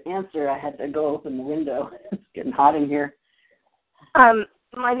somebody would answer. I had to go open the window. It's getting hot in here.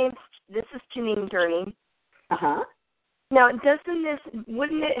 This is Janine Durning. Uh-huh. Now,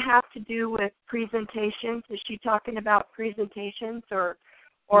 wouldn't it have to do with presentations? Is she talking about presentations or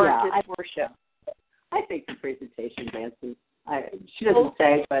just worship? I think the presentation dances. She doesn't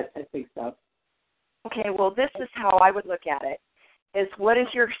say, but I think so. Okay, well, this is how I would look at it, is what is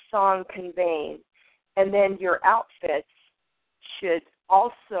your song conveying? And then your outfits should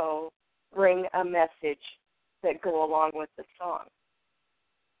also bring a message that go along with the song.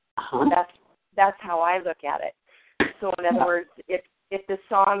 Uh-huh. That's how I look at it. So in other words, if the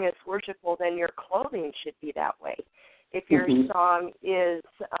song is worshipful, then your clothing should be that way. If your song is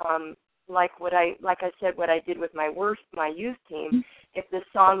like I said, what I did with my youth team, if the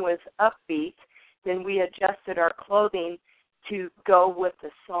song was upbeat, then we adjusted our clothing to go with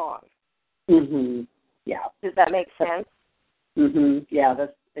the song. Mhm. Yeah. Does that make sense? Mhm. Yeah,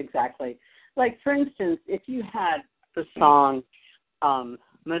 that's exactly. Like, for instance, if you had the song,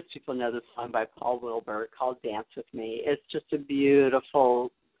 most people know the song by Paul Wilbur called Dance With Me. It's just a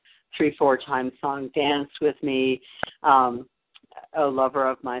beautiful 3-4 time song. Dance with me, oh, lover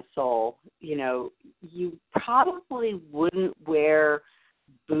of my soul. You probably wouldn't wear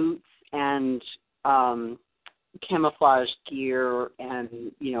boots and camouflage gear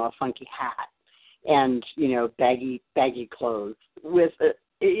and, a funky hat and, baggy clothes with,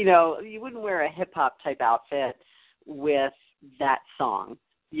 you wouldn't wear a hip-hop type outfit with that song,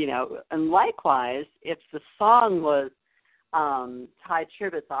 And likewise, if the song was Ty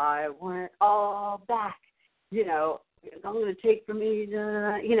Tribbett's I Want It All Back, I'm going to take from me,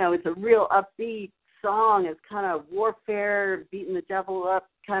 it's a real upbeat song. It's kind of warfare, beating the devil up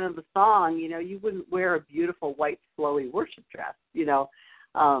kind of a song. You wouldn't wear a beautiful white flowy worship dress,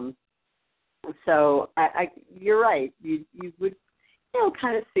 So you're right. You would,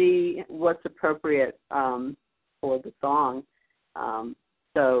 kind of see what's appropriate for the song.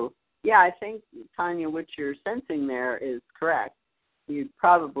 So, yeah, I think, Tanya, what you're sensing there is correct. You'd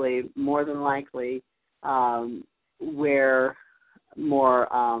probably more than likely wear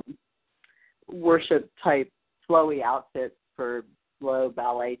more worship-type flowy outfits for slow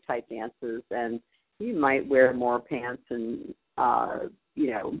ballet-type dances, and you might wear more pants and,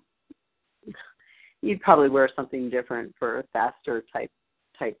 you'd probably wear something different for faster type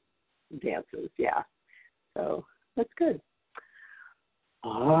dances. Yeah. So that's good.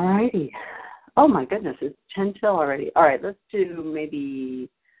 All righty. Oh my goodness, it's 10 till already. All right, let's do maybe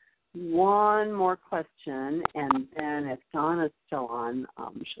one more question, and then if Donna's still on,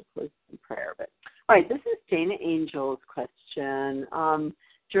 she'll close in prayer. But all right, this is Dana Angel's question.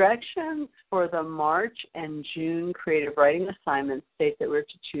 Directions for the March and June creative writing assignments state that we're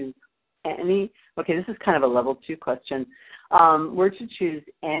to choose any. Okay, this is kind of a level 2 question. We're to choose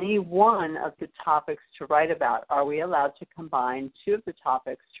any one of the topics to write about. Are we allowed to combine 2 of the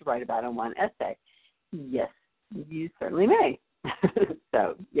topics to write about in one essay? Yes, you certainly may.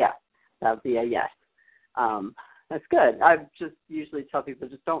 So, yeah, that would be a yes. That's good. I just usually tell people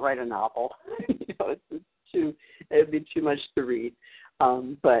just don't write a novel. It would be too much to read.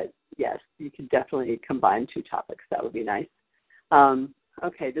 But, yes, you can definitely combine 2 topics. That would be nice.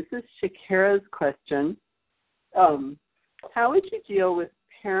 Okay, this is Shakira's question. How would you deal with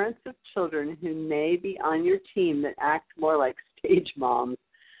parents of children who may be on your team that act more like stage moms?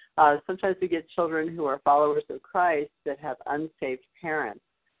 Sometimes we get children who are followers of Christ that have unsaved parents.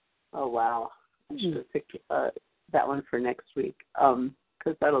 Oh, wow. I should have picked that one for next week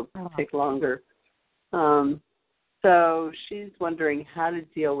because that'll take longer. So she's wondering how to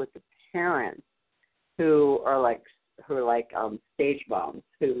deal with the parents who are like stage moms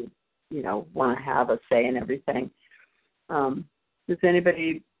who, want to have a say in everything. Has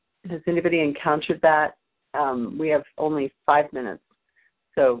anybody encountered that? We have only 5 minutes.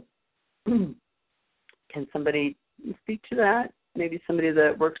 So can somebody speak to that? Maybe somebody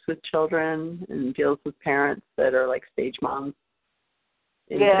that works with children and deals with parents that are like stage moms?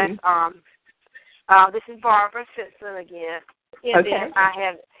 Yes. This is Barbara Simpson again. And okay. I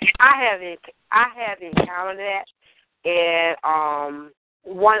have encountered that, and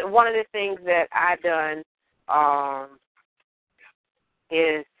one of the things that I've done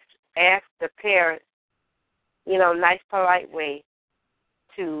is ask the parents, nice, polite way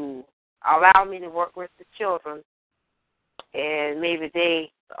to allow me to work with the children, and maybe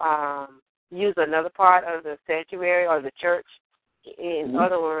they use another part of the sanctuary or the church. In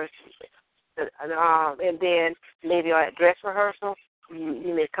other words, and then maybe at dress rehearsal,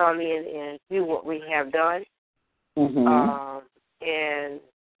 you may come in and do what we have done. And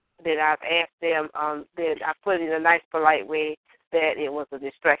then I've asked them, then I put it in a nice, polite way that it was a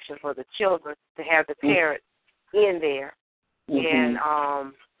distraction for the children to have the parents in there. And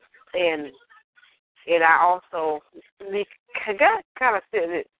I also got kind of said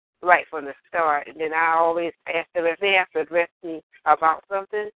it right from the start. And then I always ask them if they have to address me about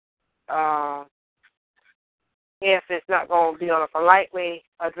something. If it's not going to be on a polite way,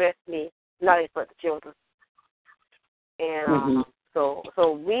 address me, not for the children. And so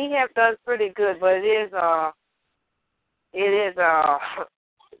we have done pretty good, but it is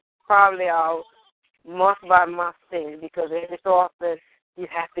probably a month by month thing because every so often you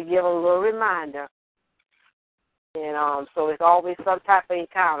have to give a little reminder, and so it's always some type of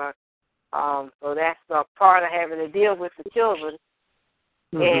encounter. So that's a part of having to deal with the children.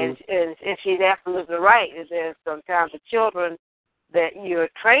 And she's absolutely right. There's sometimes the children that you're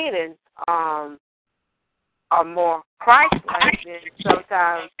training are more Christ-like than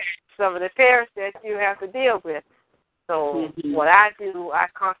sometimes some of the parents that you have to deal with. So what I do, I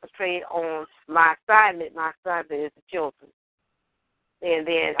concentrate on my assignment. My assignment is the children. And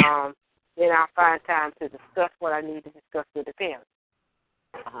then I'll find time to discuss what I need to discuss with the parents.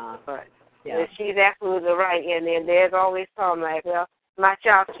 But she's absolutely right. And then there's always some like, well, my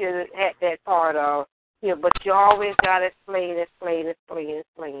child should have had that part of, but you always got to explain,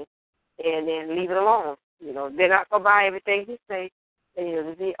 and then leave it alone. They're not going to buy everything you say.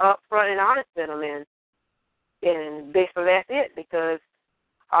 And, be upfront and honest with them, and basically that's it, because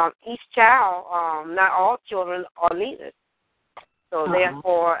each child, not all children are leaders. So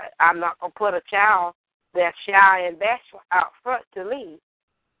therefore, I'm not going to put a child that's shy and bashful out front to lead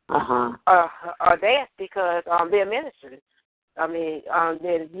or dance because they're ministers. I mean,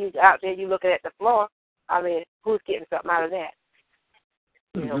 then you out there, you looking at the floor. I mean, who's getting something out of that?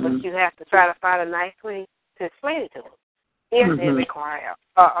 But you have to try to find a nice way to explain it to them if they require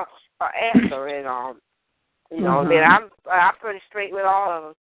an answer. And then I'm pretty straight with all of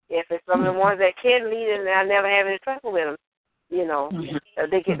them. If it's some of the ones that can lead, and I never have any trouble with them.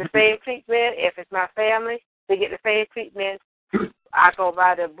 They get the same treatment. If it's my family, they get the same treatment. I go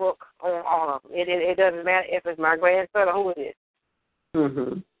by the book on all of them. It doesn't matter if it's my grandson or who it is.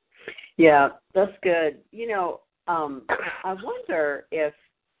 Yeah, that's good. I wonder if,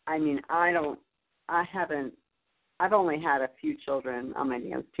 I've only had a few children on my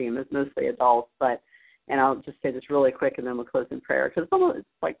dance team. It's mostly adults, but and I'll just say this really quick, and then we'll close in prayer because it's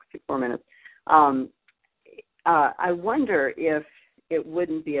like 6 more minutes. I wonder if it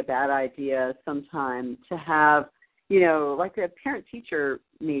wouldn't be a bad idea sometime to have, like we have parent-teacher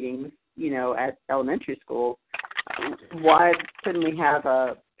meetings, at elementary school. Why couldn't we have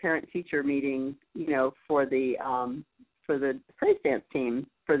a parent-teacher meeting, for the praise dance team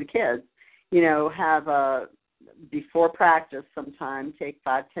for the kids? Have a before practice sometime, take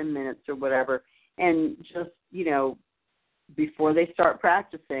 5-10 minutes or whatever, and just before they start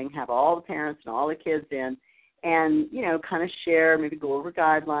practicing, have all the parents and all the kids in, and kind of share, maybe go over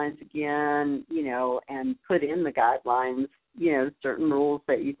guidelines again, and put in the guidelines, certain rules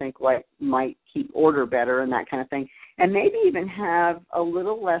that you think might keep order better and that kind of thing, and maybe even have a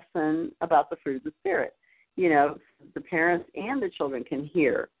little lesson about the fruit of the Spirit. The parents and the children can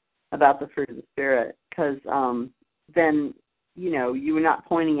hear about the fruit of the Spirit, because then you are not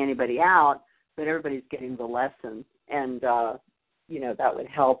pointing anybody out, but everybody's getting the lesson, and that would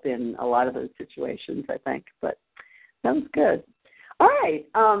help in a lot of those situations, I think. But that was good. All right.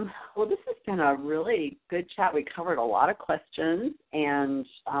 Well, this has been a really good chat. We covered a lot of questions, and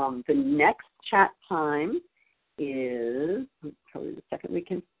the next chat time is probably the second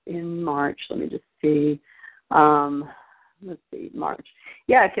week in March. Let me just see. March.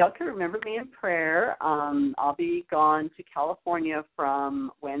 Yeah, if y'all can remember me in prayer, I'll be gone to California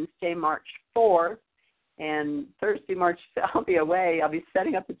from Wednesday, March 4th, and Thursday, March 5th, I'll be away. I'll be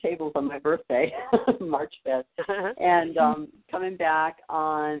setting up the tables on my birthday, March 5th, and coming back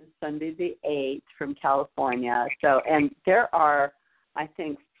on Sunday the 8th from California. So, and there are, I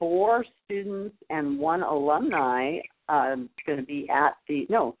think, 4 students and 1 alumni going to be at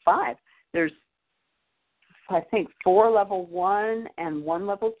 5. There's, I think, 4 level 1 and 1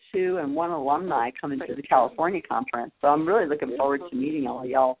 level 2 and 1 alumni coming to the California conference. So I'm really looking forward to meeting all of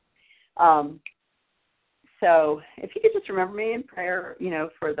y'all. So if you could just remember me in prayer,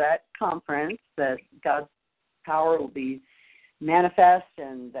 for that conference, that God's power will be manifest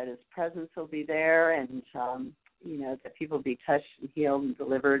and that his presence will be there, and, that people will be touched and healed and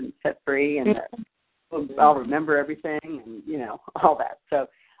delivered and set free, and that I'll remember everything and, all that. So,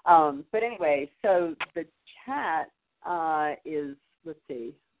 but anyway, so the chat is, let's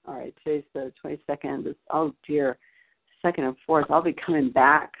see, all right, today's the 22nd. Oh, dear, 2nd and 4th. I'll be coming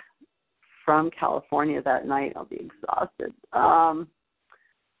back from California that night. I'll be exhausted.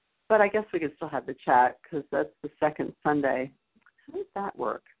 But I guess we could still have the chat because that's the second Sunday. How does that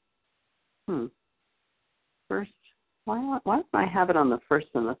work? First, why don't I have it on the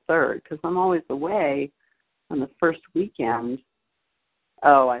 1st and the 3rd? Because I'm always away on the first weekend.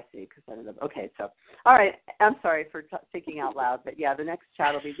 Oh, I see. Because I ended up. Okay, so all right. I'm sorry for thinking out loud, but yeah, the next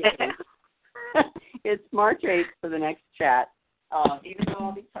chat will be different. It's March 8th for the next chat. Even though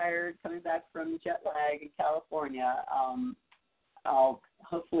I'll be tired coming back from jet lag in California, I'll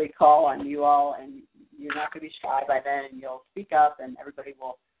hopefully call on you all, and you're not going to be shy by then, and you'll speak up, and everybody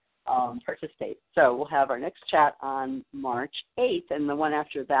will participate. So we'll have our next chat on March 8th, and the one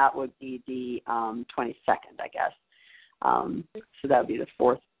after that would be the 22nd, I guess. So that would be the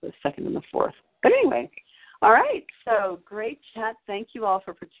 2nd and the 4th. But anyway, all right, so great chat. Thank you all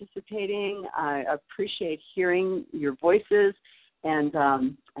for participating. I appreciate hearing your voices, and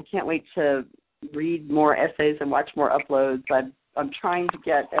I can't wait to read more essays and watch more uploads. I'm trying to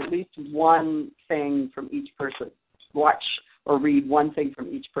get at least one thing from each person, watch or read one thing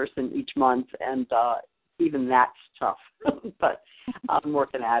from each person each month, and even that's tough, but I'm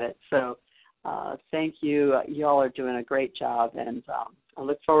working at it. So thank you. You all are doing a great job, and I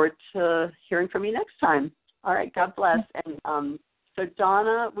look forward to hearing from you next time. All right, God bless. And so,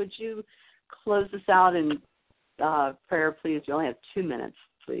 Donna, would you close us out in prayer, please? You only have 2 minutes,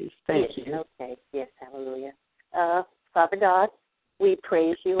 please. Thank you. Okay. Yes, hallelujah. Father God, we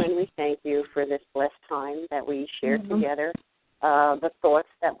praise you and we thank you for this blessed time that we shared together, the thoughts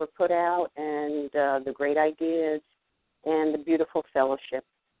that were put out, and the great ideas, and the beautiful fellowship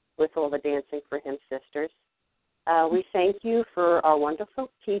with all the Dancing for Him sisters. We thank you for our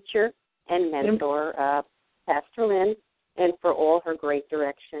wonderful teacher and mentor, Pastor Lynn, and for all her great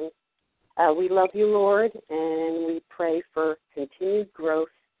direction. We love you, Lord, and we pray for continued growth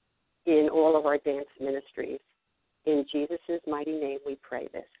in all of our dance ministries. In Jesus' mighty name we pray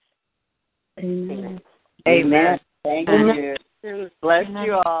this. Amen. Amen. Thank you. Bless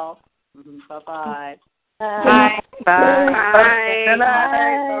you all. Bye-bye. Bye. Bye. Bye.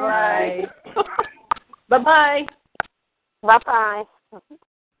 Bye. Bye-bye. Bye-bye.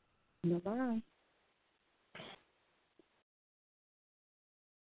 Bye-bye.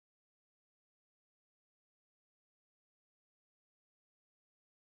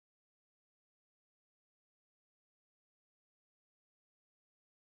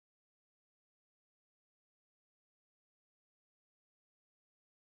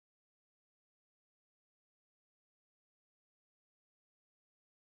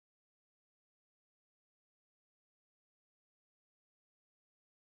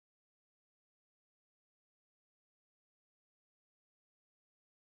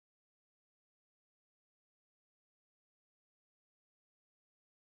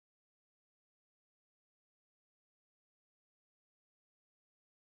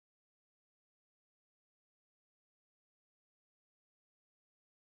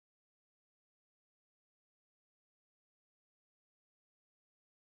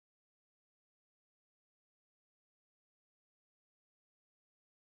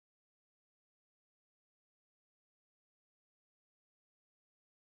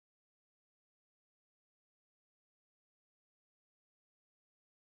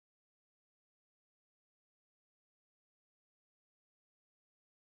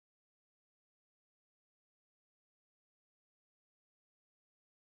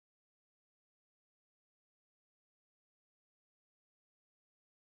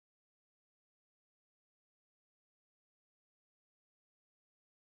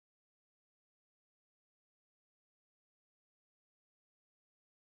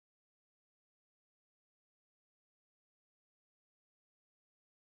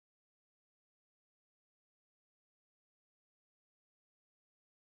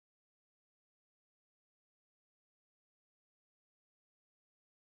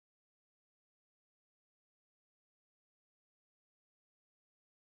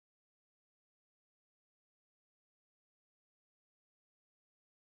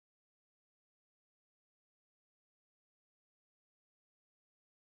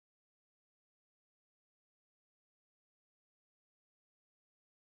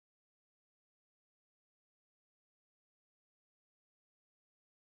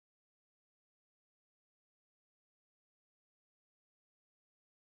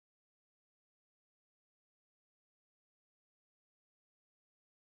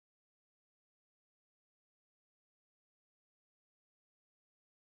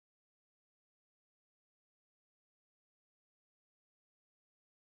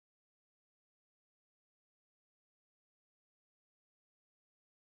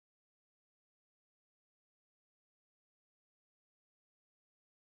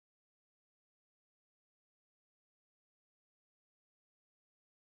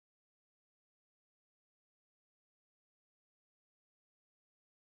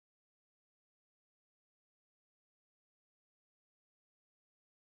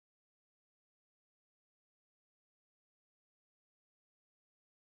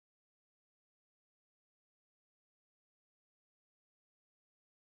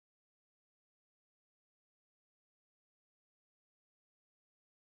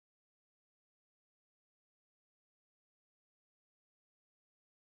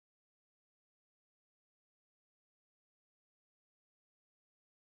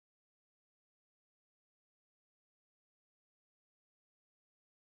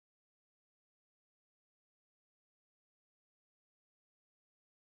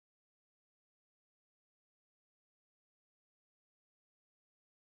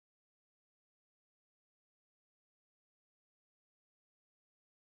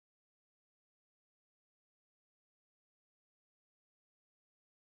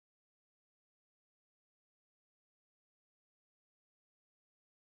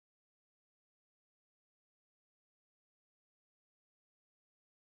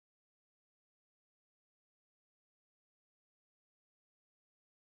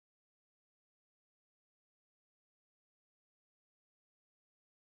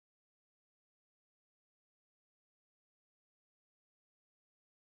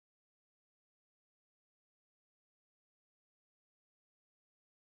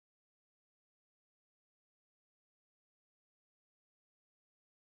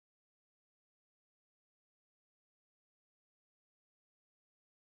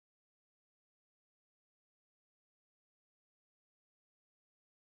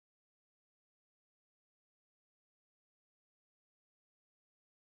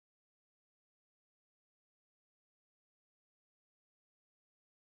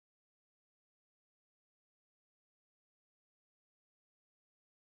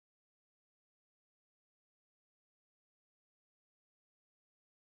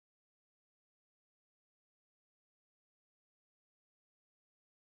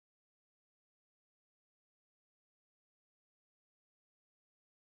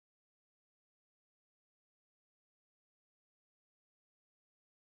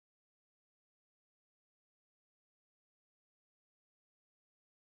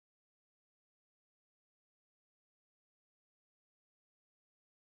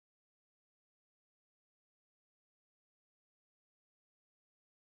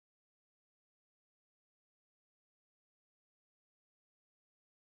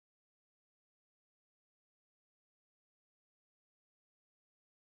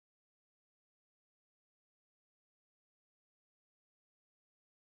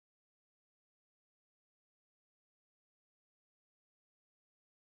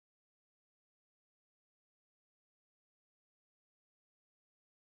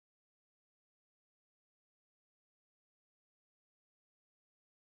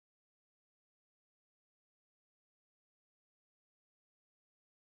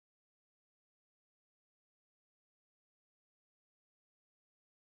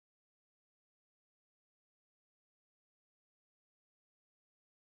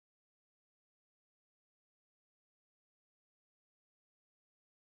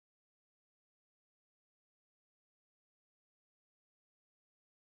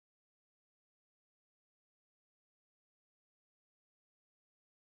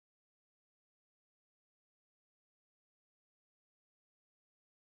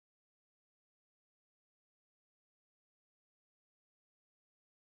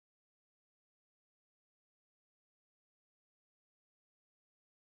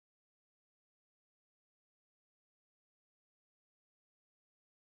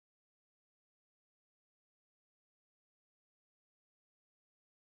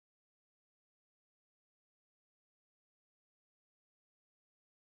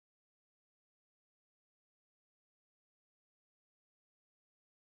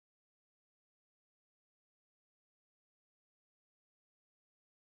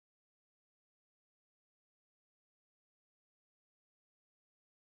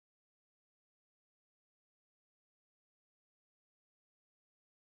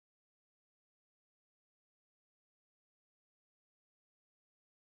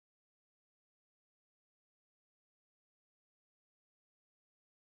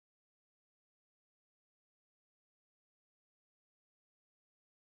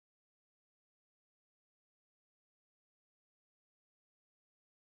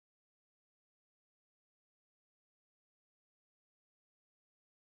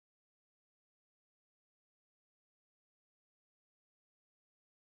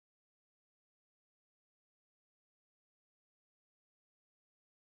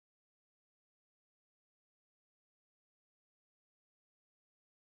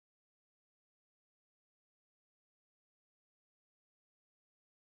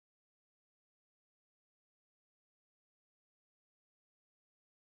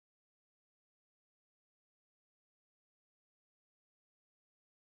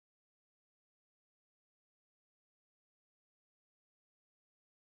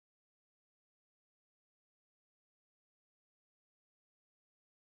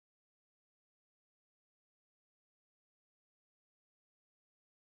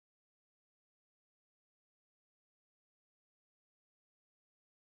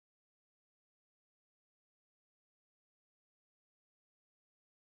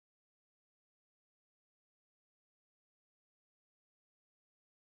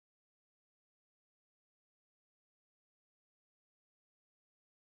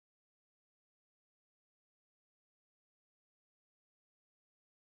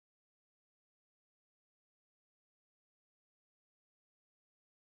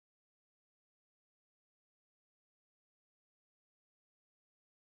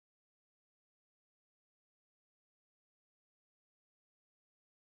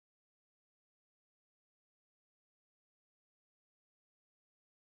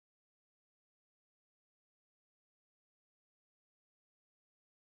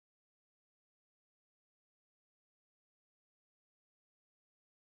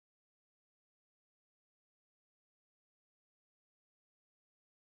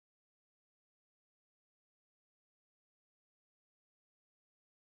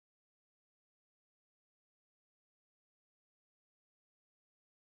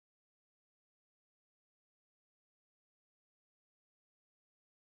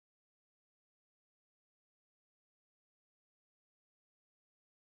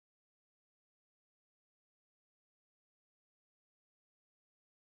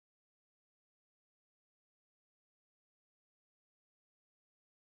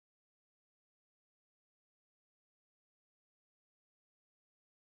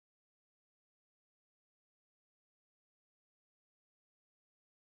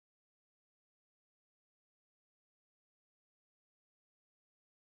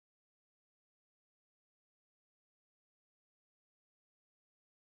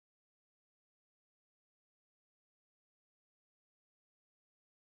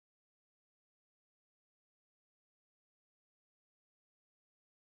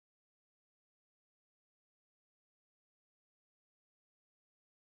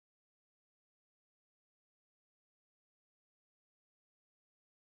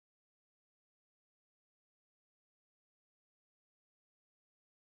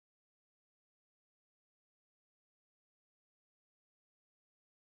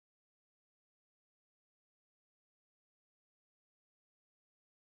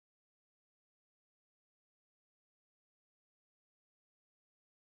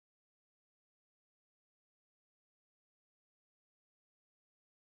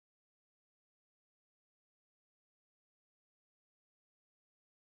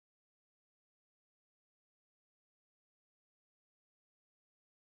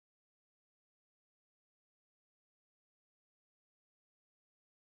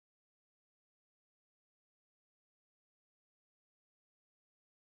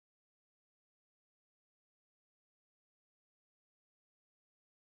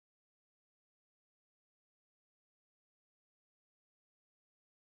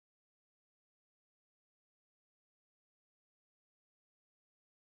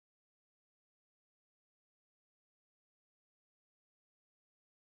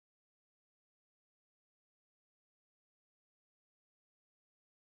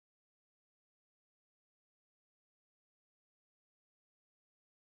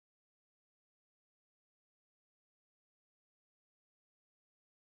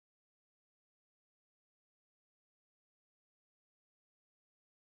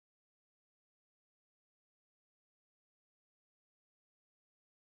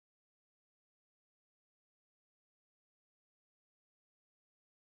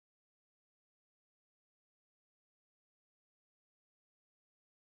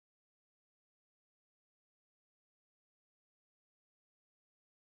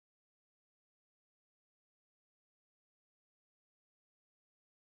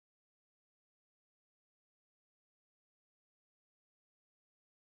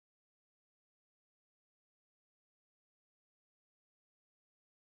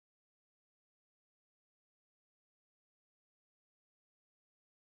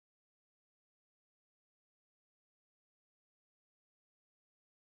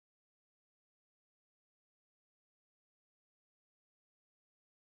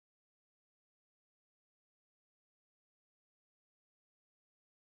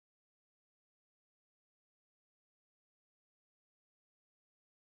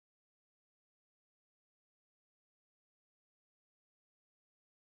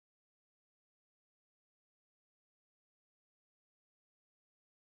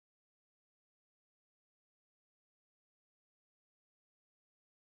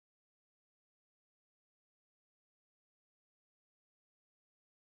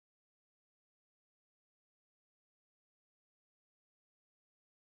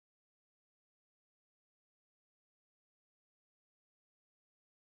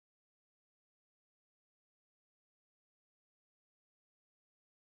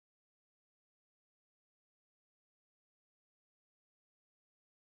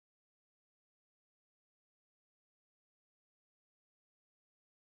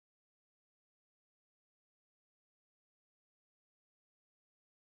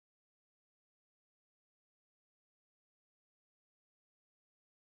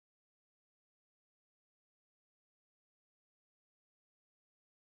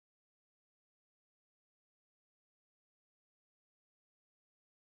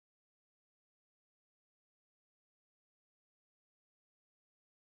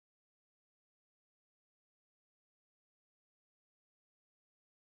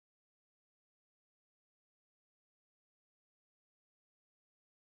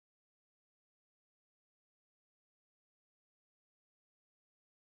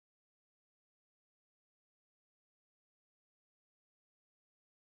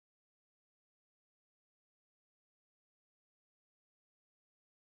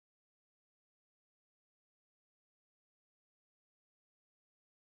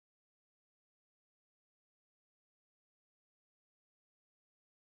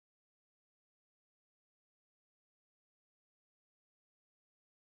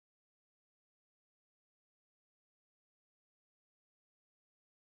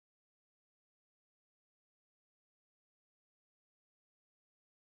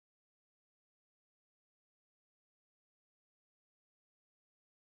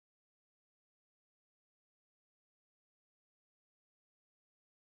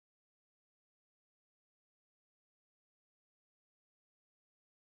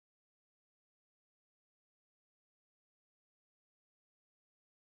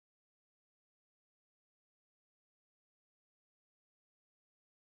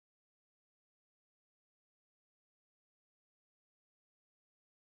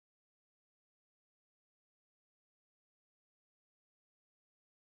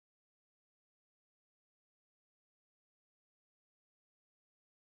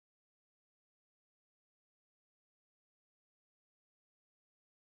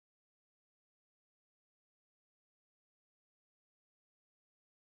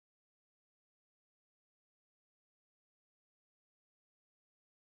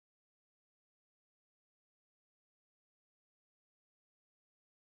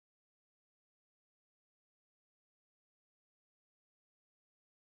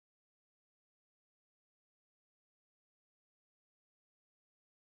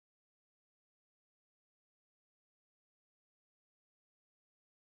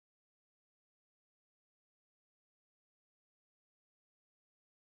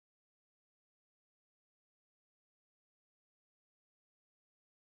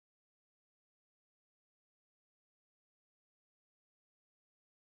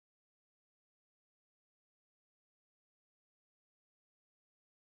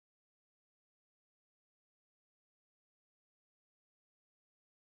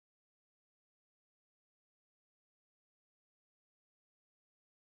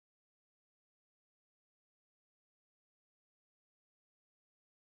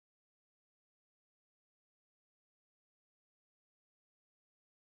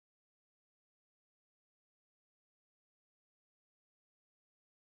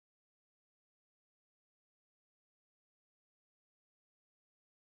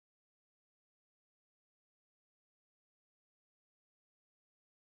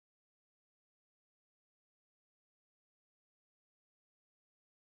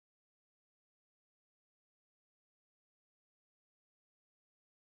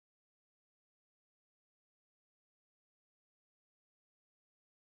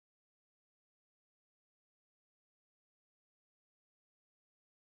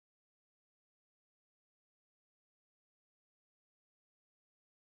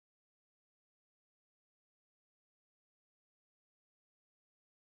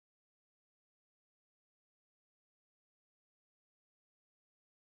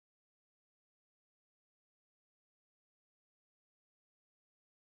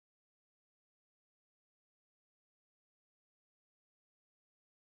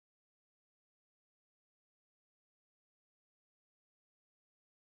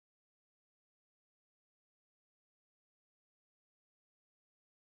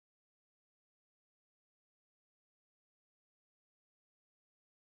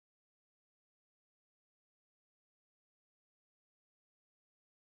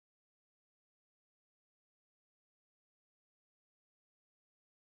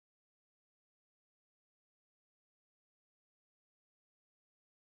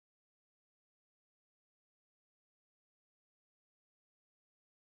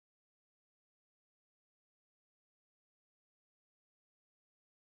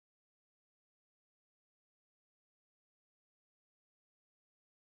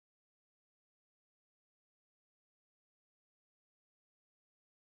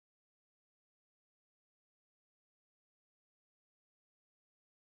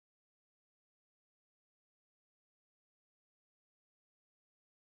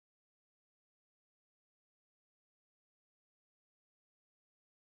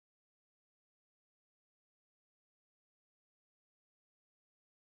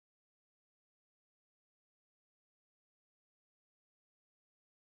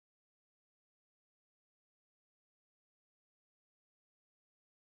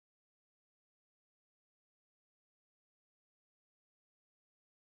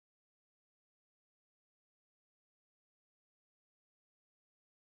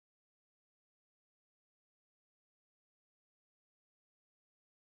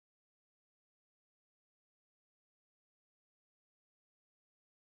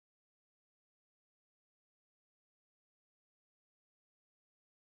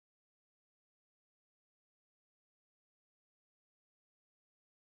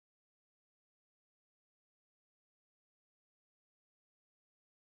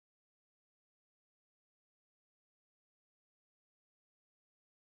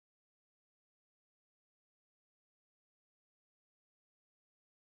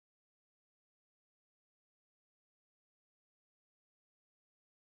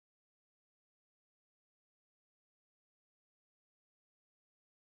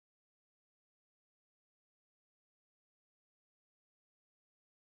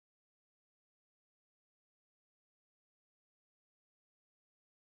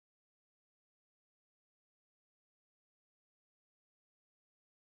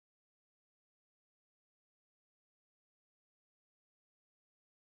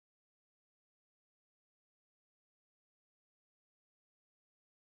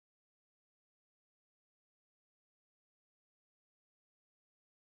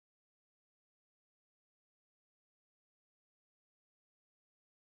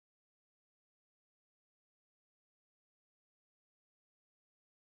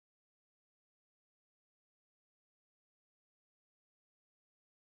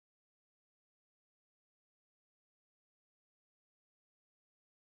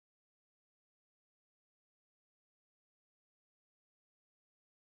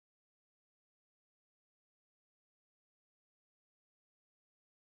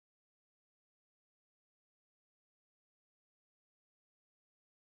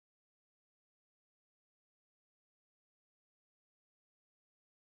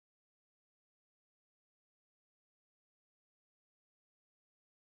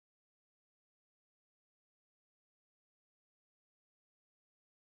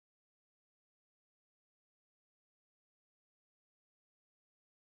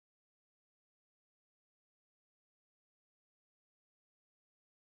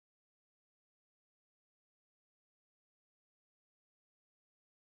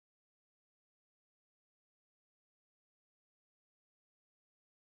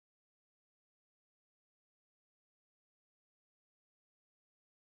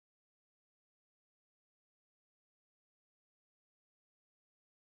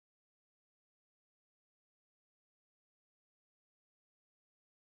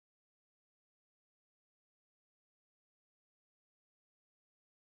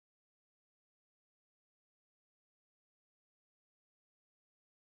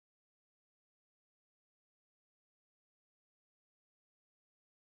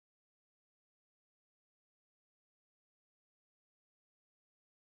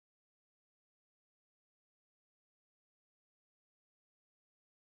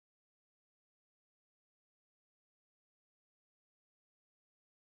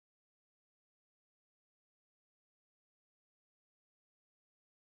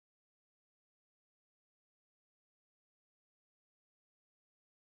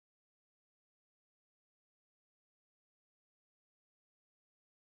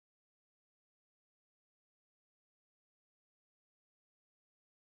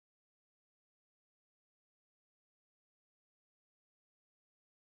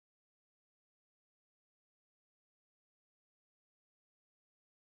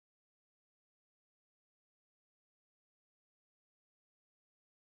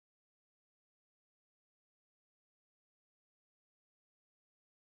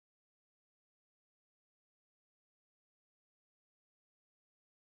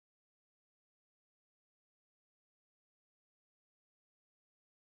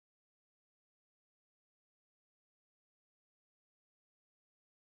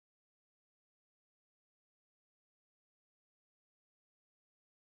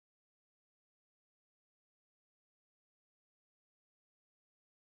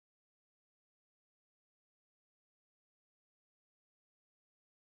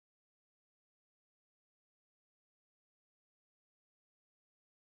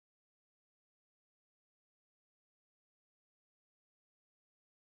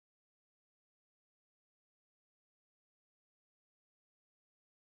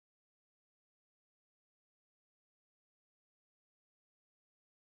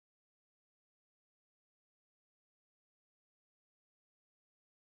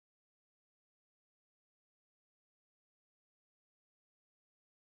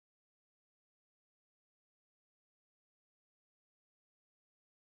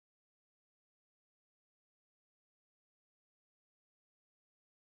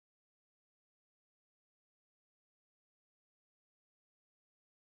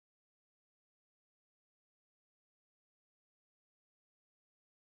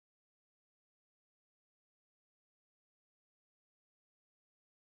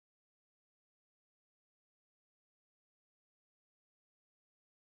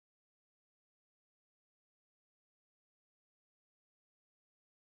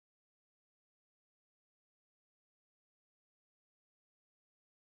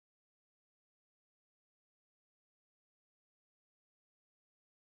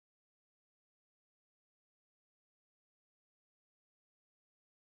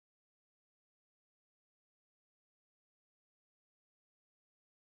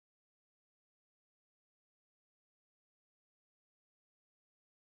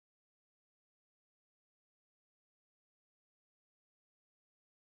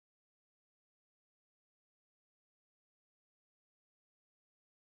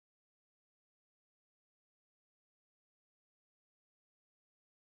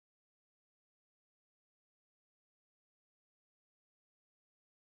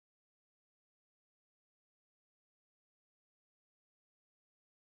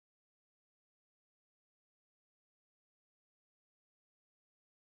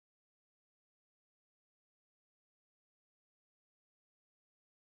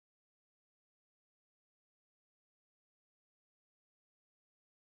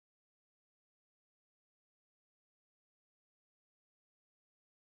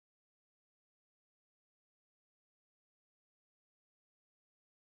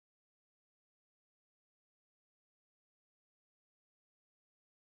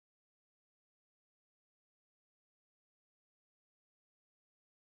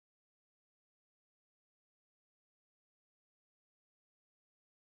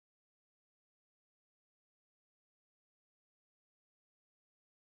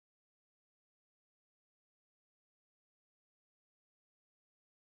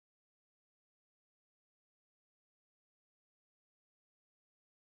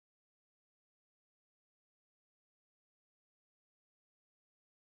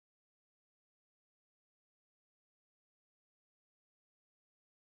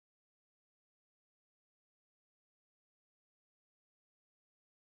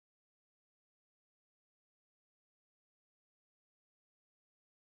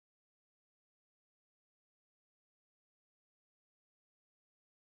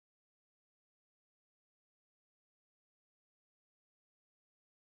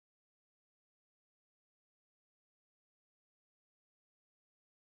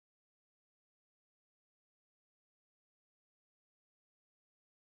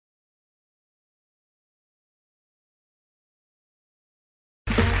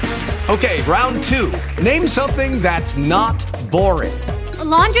 Okay, round 2. Name something that's not boring. A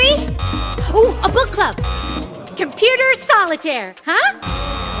laundry? Ooh, a book club. Computer solitaire, huh?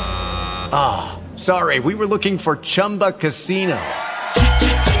 Ah, oh, sorry. We were looking for Chumba Casino.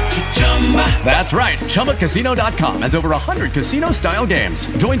 That's right. ChumbaCasino.com has over 100 casino-style games.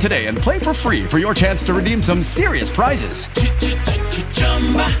 Join today and play for free for your chance to redeem some serious prizes.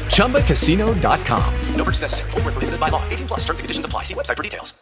 ChumbaCasino.com. No purchase necessary. Void where prohibited by law. 18+ terms and conditions apply. See website for details.